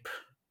Yip,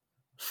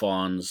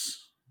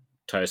 Fons,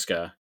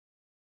 Tosca,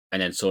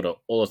 and then sort of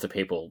all of the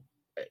people.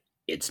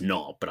 It's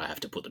not, but I have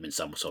to put them in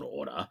some sort of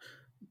order.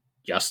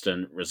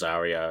 Justin,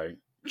 Rosario,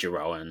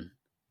 Jeroen,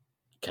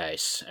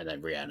 Case, and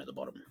then Rianne at the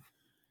bottom.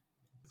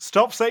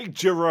 Stop saying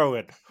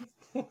Jeroen.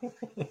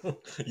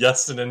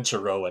 Justin and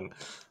Jeroen.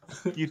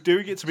 You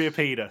do get to be a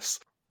penis.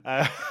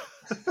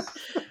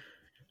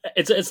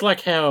 It's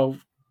like how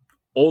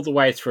all the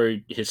way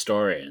through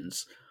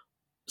historians,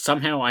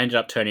 somehow I ended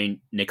up turning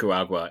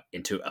Nicaragua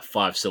into a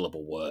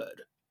 5-syllable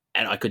word,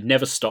 and I could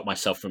never stop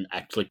myself from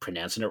actually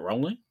pronouncing it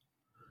wrongly.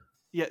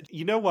 Yeah,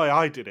 you know why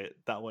I did it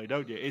that way,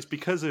 don't you? It's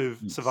because of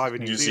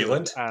Surviving New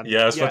Zealand. And,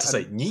 I was about to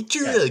say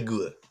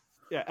Nicaragua.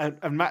 Yeah,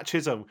 and Matt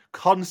Chisholm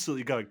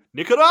constantly going,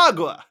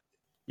 Nicaragua!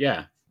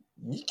 Yeah.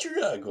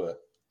 Nicaragua.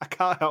 I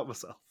can't help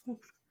myself.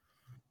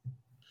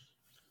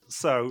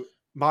 So,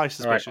 my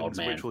suspicions,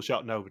 which will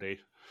shock nobody,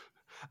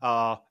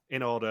 are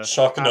in order.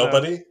 Shock Anna,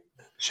 nobody?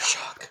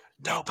 Shock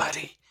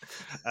nobody.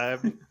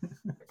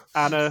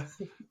 Anna,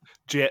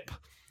 Jip,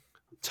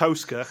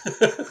 Tosca,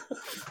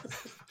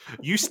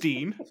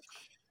 Justine,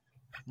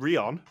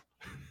 Rion,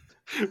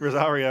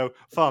 Rosario,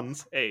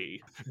 Fons,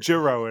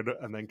 Jeroen,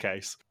 and then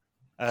Case.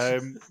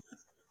 I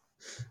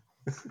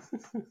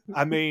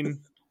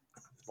mean,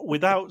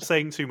 without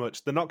saying too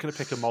much, they're not going to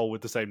pick a mole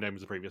with the same name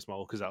as the previous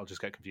mole because that'll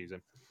just get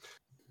confusing.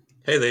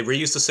 Hey, they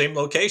reused the same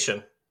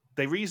location.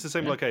 They reuse the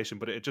same location,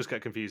 but it'd just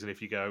get confusing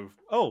if you go,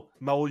 oh,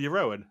 Mole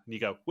Jeroen, and you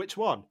go, which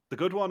one? The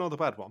good one or the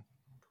bad one?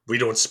 We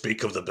don't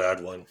speak of the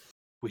bad one.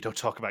 We don't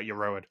talk about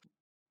Jeroen.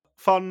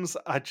 Fons,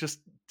 I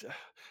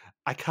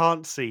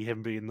can't see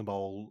him being the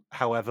mole,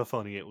 however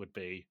funny it would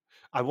be.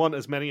 I want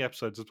as many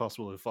episodes as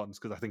possible of Fons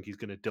because I think he's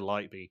going to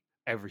delight me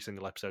every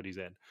single episode he's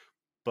in.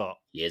 But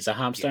he is a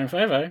Harmstone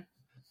favo.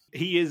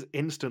 He is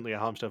instantly a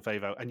Harmstone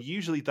favo, and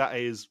usually that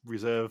is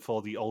reserved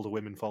for the older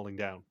women falling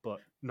down, but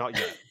not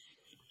yet.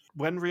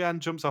 When Rianne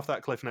jumps off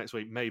that cliff next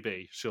week,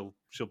 maybe she'll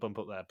bump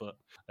up there. But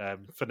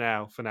for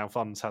now,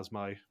 Fons has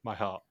my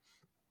heart.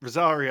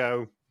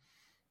 Rosario,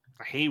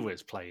 he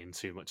was playing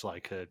too much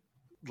like a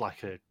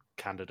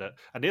candidate.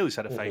 I nearly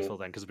said a faithful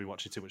then because I've been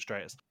watching too much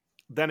Straighters.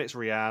 Then it's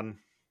Rianne.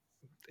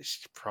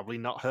 It's probably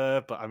not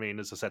her, but I mean,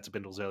 as I said to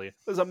Bindles earlier,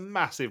 there's a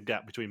massive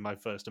gap between my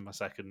first and my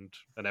second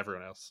and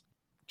everyone else.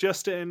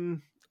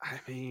 Justin, I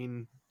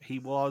mean, he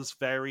was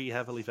very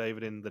heavily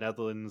favoured in the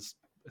Netherlands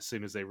as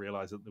soon as they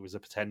realised that there was a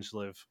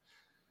potential of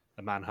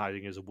a man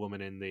hiding as a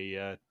woman in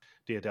the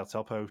Dia del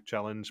Topo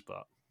challenge,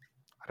 but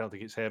I don't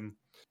think it's him.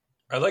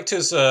 I liked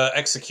his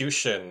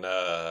execution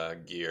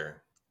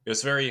gear. It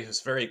was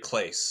very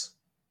Clace.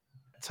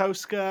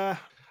 Tosca,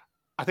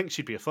 I think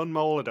she'd be a fun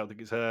mole. I don't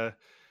think it's her.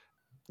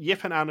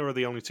 Yip and Anna are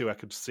the only two I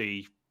could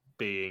see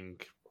being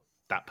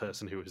that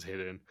person who was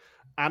hidden.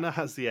 Anna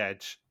has the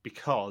edge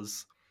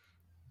because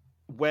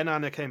when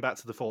Anna came back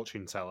to the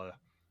fortune teller,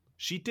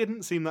 she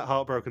didn't seem that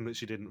heartbroken that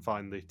she didn't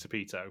find the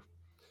Tepito.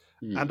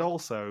 And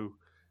also,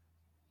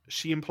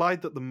 she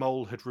implied that the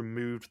mole had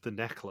removed the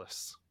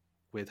necklace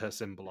with her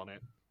symbol on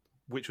it,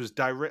 which was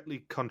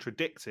directly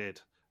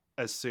contradicted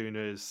as soon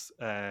as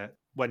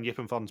when Yip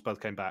and Fons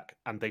both came back,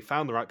 and they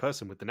found the right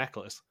person with the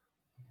necklace,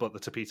 but the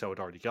Tepito had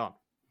already gone.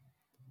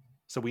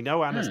 So we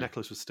know Anna's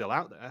necklace was still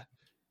out there.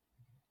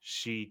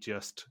 She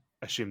just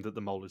assumed that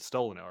the mole had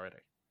stolen it already,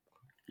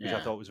 which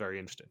I thought was very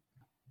interesting.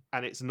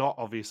 And it's not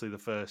obviously the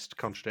first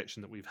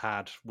contradiction that we've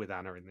had with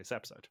Anna in this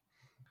episode.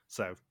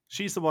 So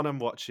she's the one I'm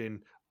watching.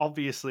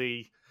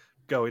 Obviously,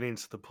 going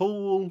into the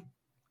pool,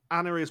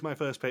 Anna is my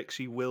first pick.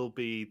 She will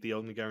be the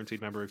only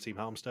guaranteed member of Team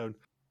Harmstone.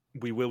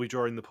 We will be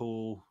drawing the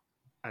pool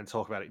and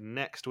talk about it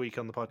next week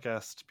on the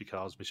podcast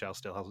because Michelle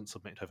still hasn't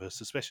submitted her first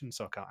suspicion,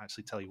 so I can't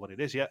actually tell you what it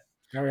is yet.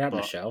 Hurry up,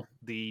 Michelle.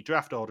 The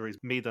draft order is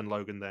me, then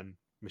Logan, then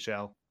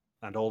Michelle,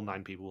 and all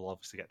 9 people will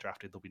obviously get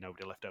drafted. There'll be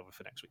nobody left over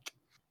for next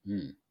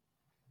week.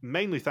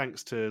 Mainly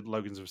thanks to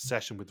Logan's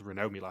obsession with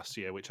Renomi last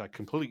year, which I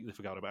completely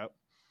forgot about.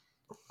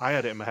 I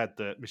had it in my head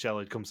that Michelle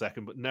had come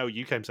second, but no,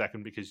 you came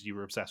second because you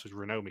were obsessed with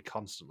Renomi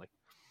constantly.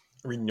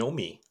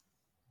 Renomi?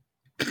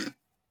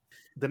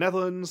 The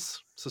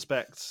Netherlands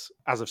suspects,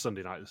 as of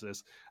Sunday night this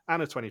is,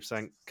 Anna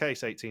 20%,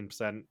 Case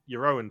 18%,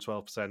 Jeroen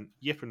 12%,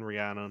 Yip and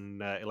Rianne on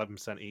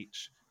 11%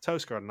 each,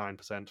 Tosca on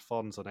 9%,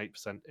 Fons on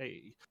 8%,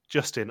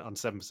 Justin on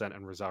 7%,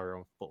 and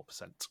Rosario on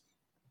 4%.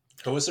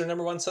 Who was their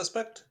number one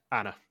suspect?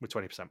 Anna with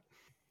 20%.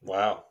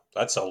 Wow,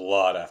 that's a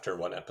lot after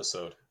one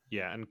episode.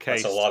 Yeah, and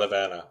Case... That's a lot of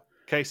Anna.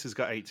 Case has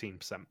got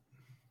 18%.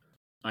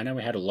 I know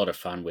we had a lot of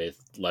fun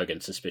with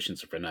Logan's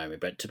suspicions of Renomi,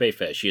 but to be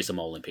fair, she is an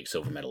Olympic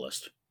silver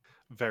medalist.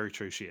 Very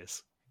true, she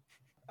is.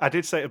 I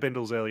did say to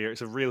Bindles earlier,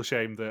 it's a real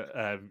shame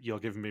that you're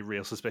giving me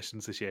real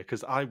suspicions this year,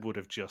 because I would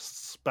have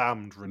just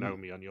spammed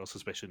Renomi on your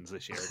suspicions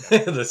this year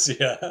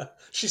again.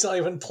 She's not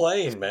even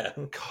playing,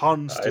 man.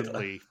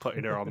 Constantly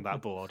putting her on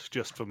that board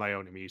just for my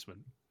own amusement.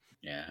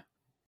 Yeah.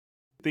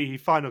 The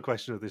final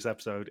question of this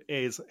episode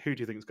is, who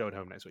do you think is going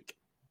home next week?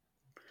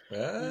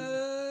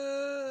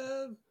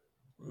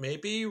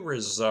 Maybe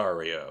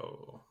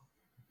Rosario.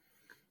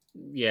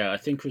 Yeah, I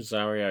think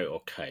Rosario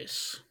or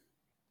Case.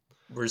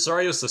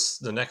 Rosario's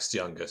the next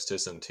youngest,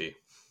 isn't he?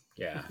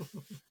 Yeah.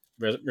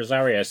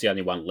 Rosario's the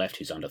only one left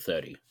who's under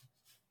 30.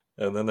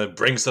 And then it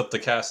brings up the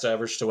cast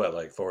average to what,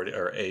 like 40,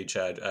 or age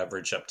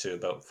average up to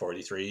about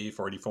 43,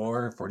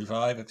 44,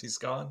 45 if he's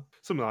gone?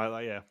 Something like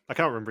that, yeah. I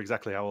can't remember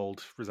exactly how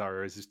old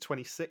Rosario is. He's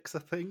 26, I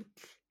think?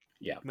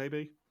 Yeah.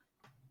 Maybe.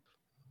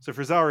 So if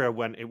Rosario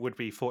went, it would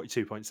be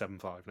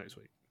 42.75 next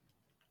week.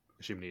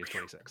 Assuming he is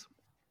 26.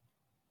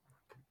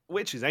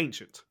 Which is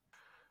ancient.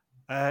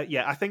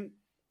 Yeah, I think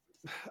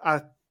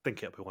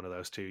it'll be one of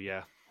those two,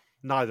 yeah.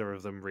 Neither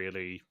of them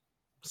really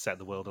set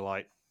the world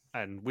alight.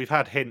 And we've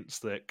had hints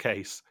that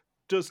Case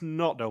does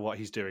not know what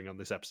he's doing on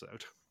this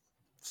episode.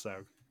 So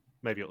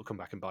maybe it'll come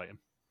back and bite him.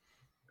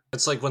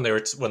 It's like when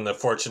the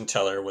fortune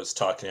teller was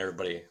talking to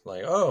everybody,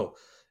 like, "Oh,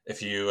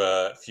 if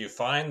you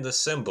find the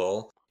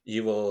symbol,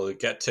 you will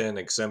get to an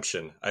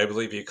exemption. I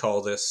believe you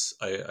call this.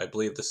 I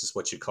believe this is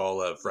what you call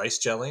rice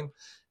gelling."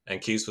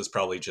 And Keys was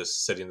probably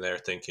just sitting there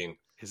thinking,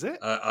 "Is it?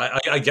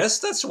 I guess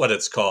that's what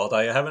it's called.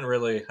 I don't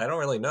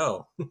really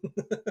know."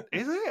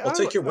 Is it? I'll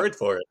take your word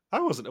for it.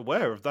 I wasn't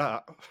aware of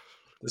that.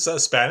 Is that a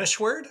Spanish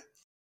word?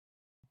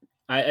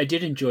 I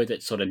did enjoy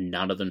that sort of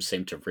none of them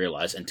seemed to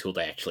realize until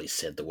they actually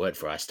said the word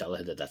for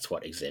Istella that that's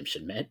what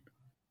exemption meant.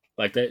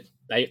 Like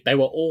they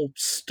were all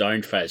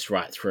stone-faced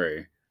right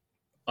through.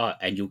 Oh,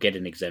 and you'll get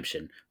an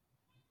exemption.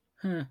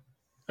 Huh.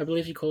 I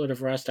believe you call it a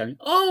rice gelling.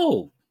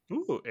 Oh!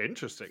 Ooh,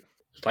 interesting.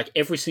 Like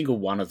every single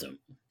one of them.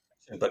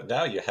 But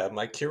now you have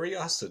my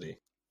curiosity.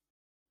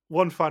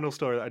 One final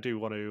story that I do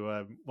want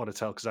to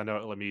tell, because I know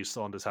it'll amuse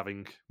Saunders,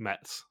 having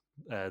met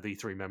the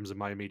three members of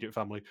my immediate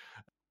family.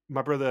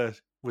 My brother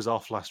was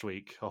off last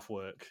week, off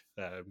work,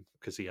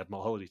 because he had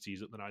more holiday to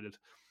use up than I did.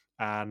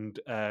 And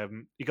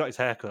he got his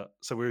haircut.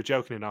 So we were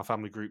joking in our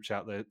family group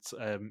chat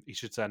that he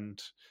should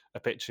send a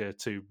picture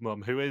to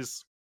Mum, who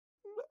is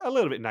a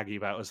little bit naggy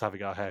about us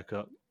having our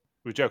haircut.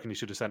 We were joking he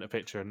should have sent a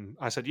picture, and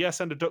I said, yeah,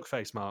 send a duck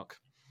face, Mark.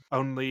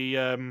 Only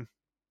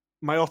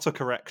my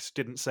autocorrect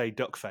didn't say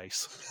duck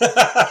face.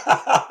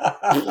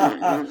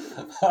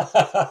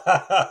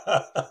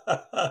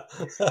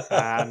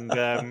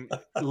 And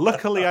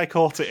luckily I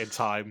caught it in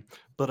time,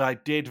 but I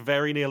did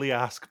very nearly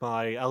ask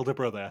my elder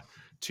brother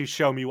to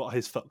show me what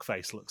his fuck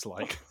face looks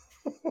like.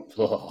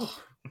 Oh.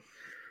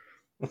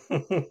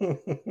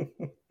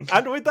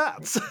 And with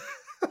that...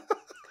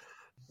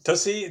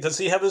 Does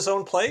he have his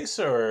own place,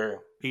 or...?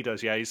 He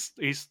does, yeah.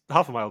 He's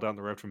half a mile down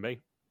the road from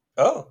me.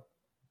 Oh.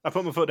 I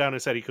put my foot down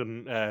and said he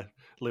couldn't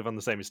live on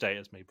the same estate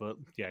as me, but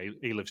yeah,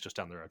 he lives just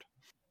down the road.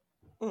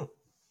 Hmm.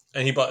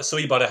 And he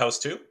bought a house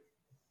too?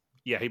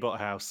 Yeah, he bought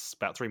a house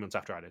about 3 months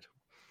after I did.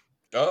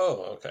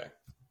 Oh, okay.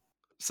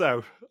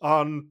 So,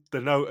 on the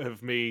note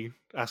of me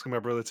asking my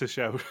brother to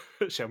show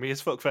me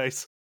his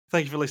fuckface,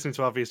 thank you for listening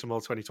to our Vista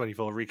Mall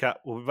 2024 recap.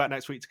 We'll be back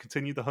next week to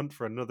continue the hunt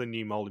for another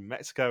new mole in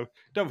Mexico.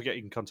 Don't forget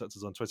you can contact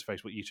us on Twitter,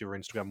 Facebook, YouTube, or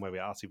Instagram, where we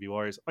are RTV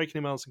Warriors, or you can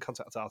email us and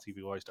contact at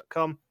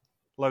rtvwarriors.com.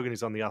 Logan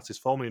is on the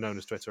artist formerly known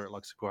as Twitter at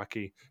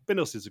Logsakawaki.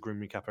 Bindles is a Grim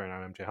Recapper, and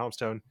I'm MJ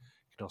Harmstone. You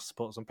can also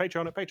support us on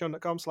Patreon at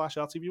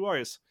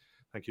patreon.com/rtvwarriors.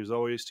 Thank you as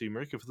always to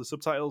Marika for the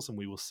subtitles, and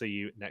we will see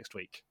you next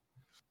week.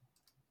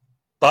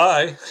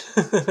 Bye.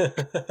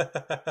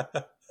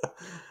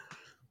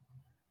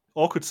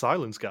 Awkward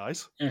silence,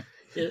 guys. Yeah.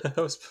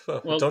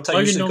 Well, don't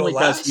tell you to go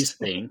last. Does his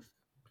thing.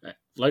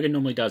 Logan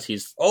normally does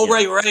his. Oh,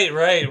 right.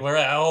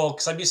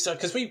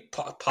 Because we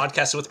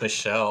podcasted with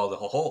Michelle, the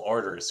whole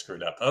order is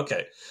screwed up.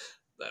 Okay.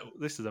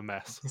 This is a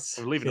mess.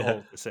 We're leaving all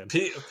of this in.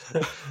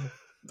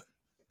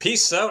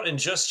 Peace out and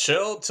just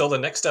chill till the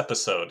next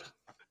episode.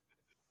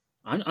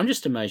 I'm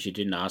just amazed you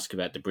didn't ask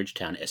about the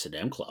Bridgetown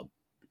S&M Club.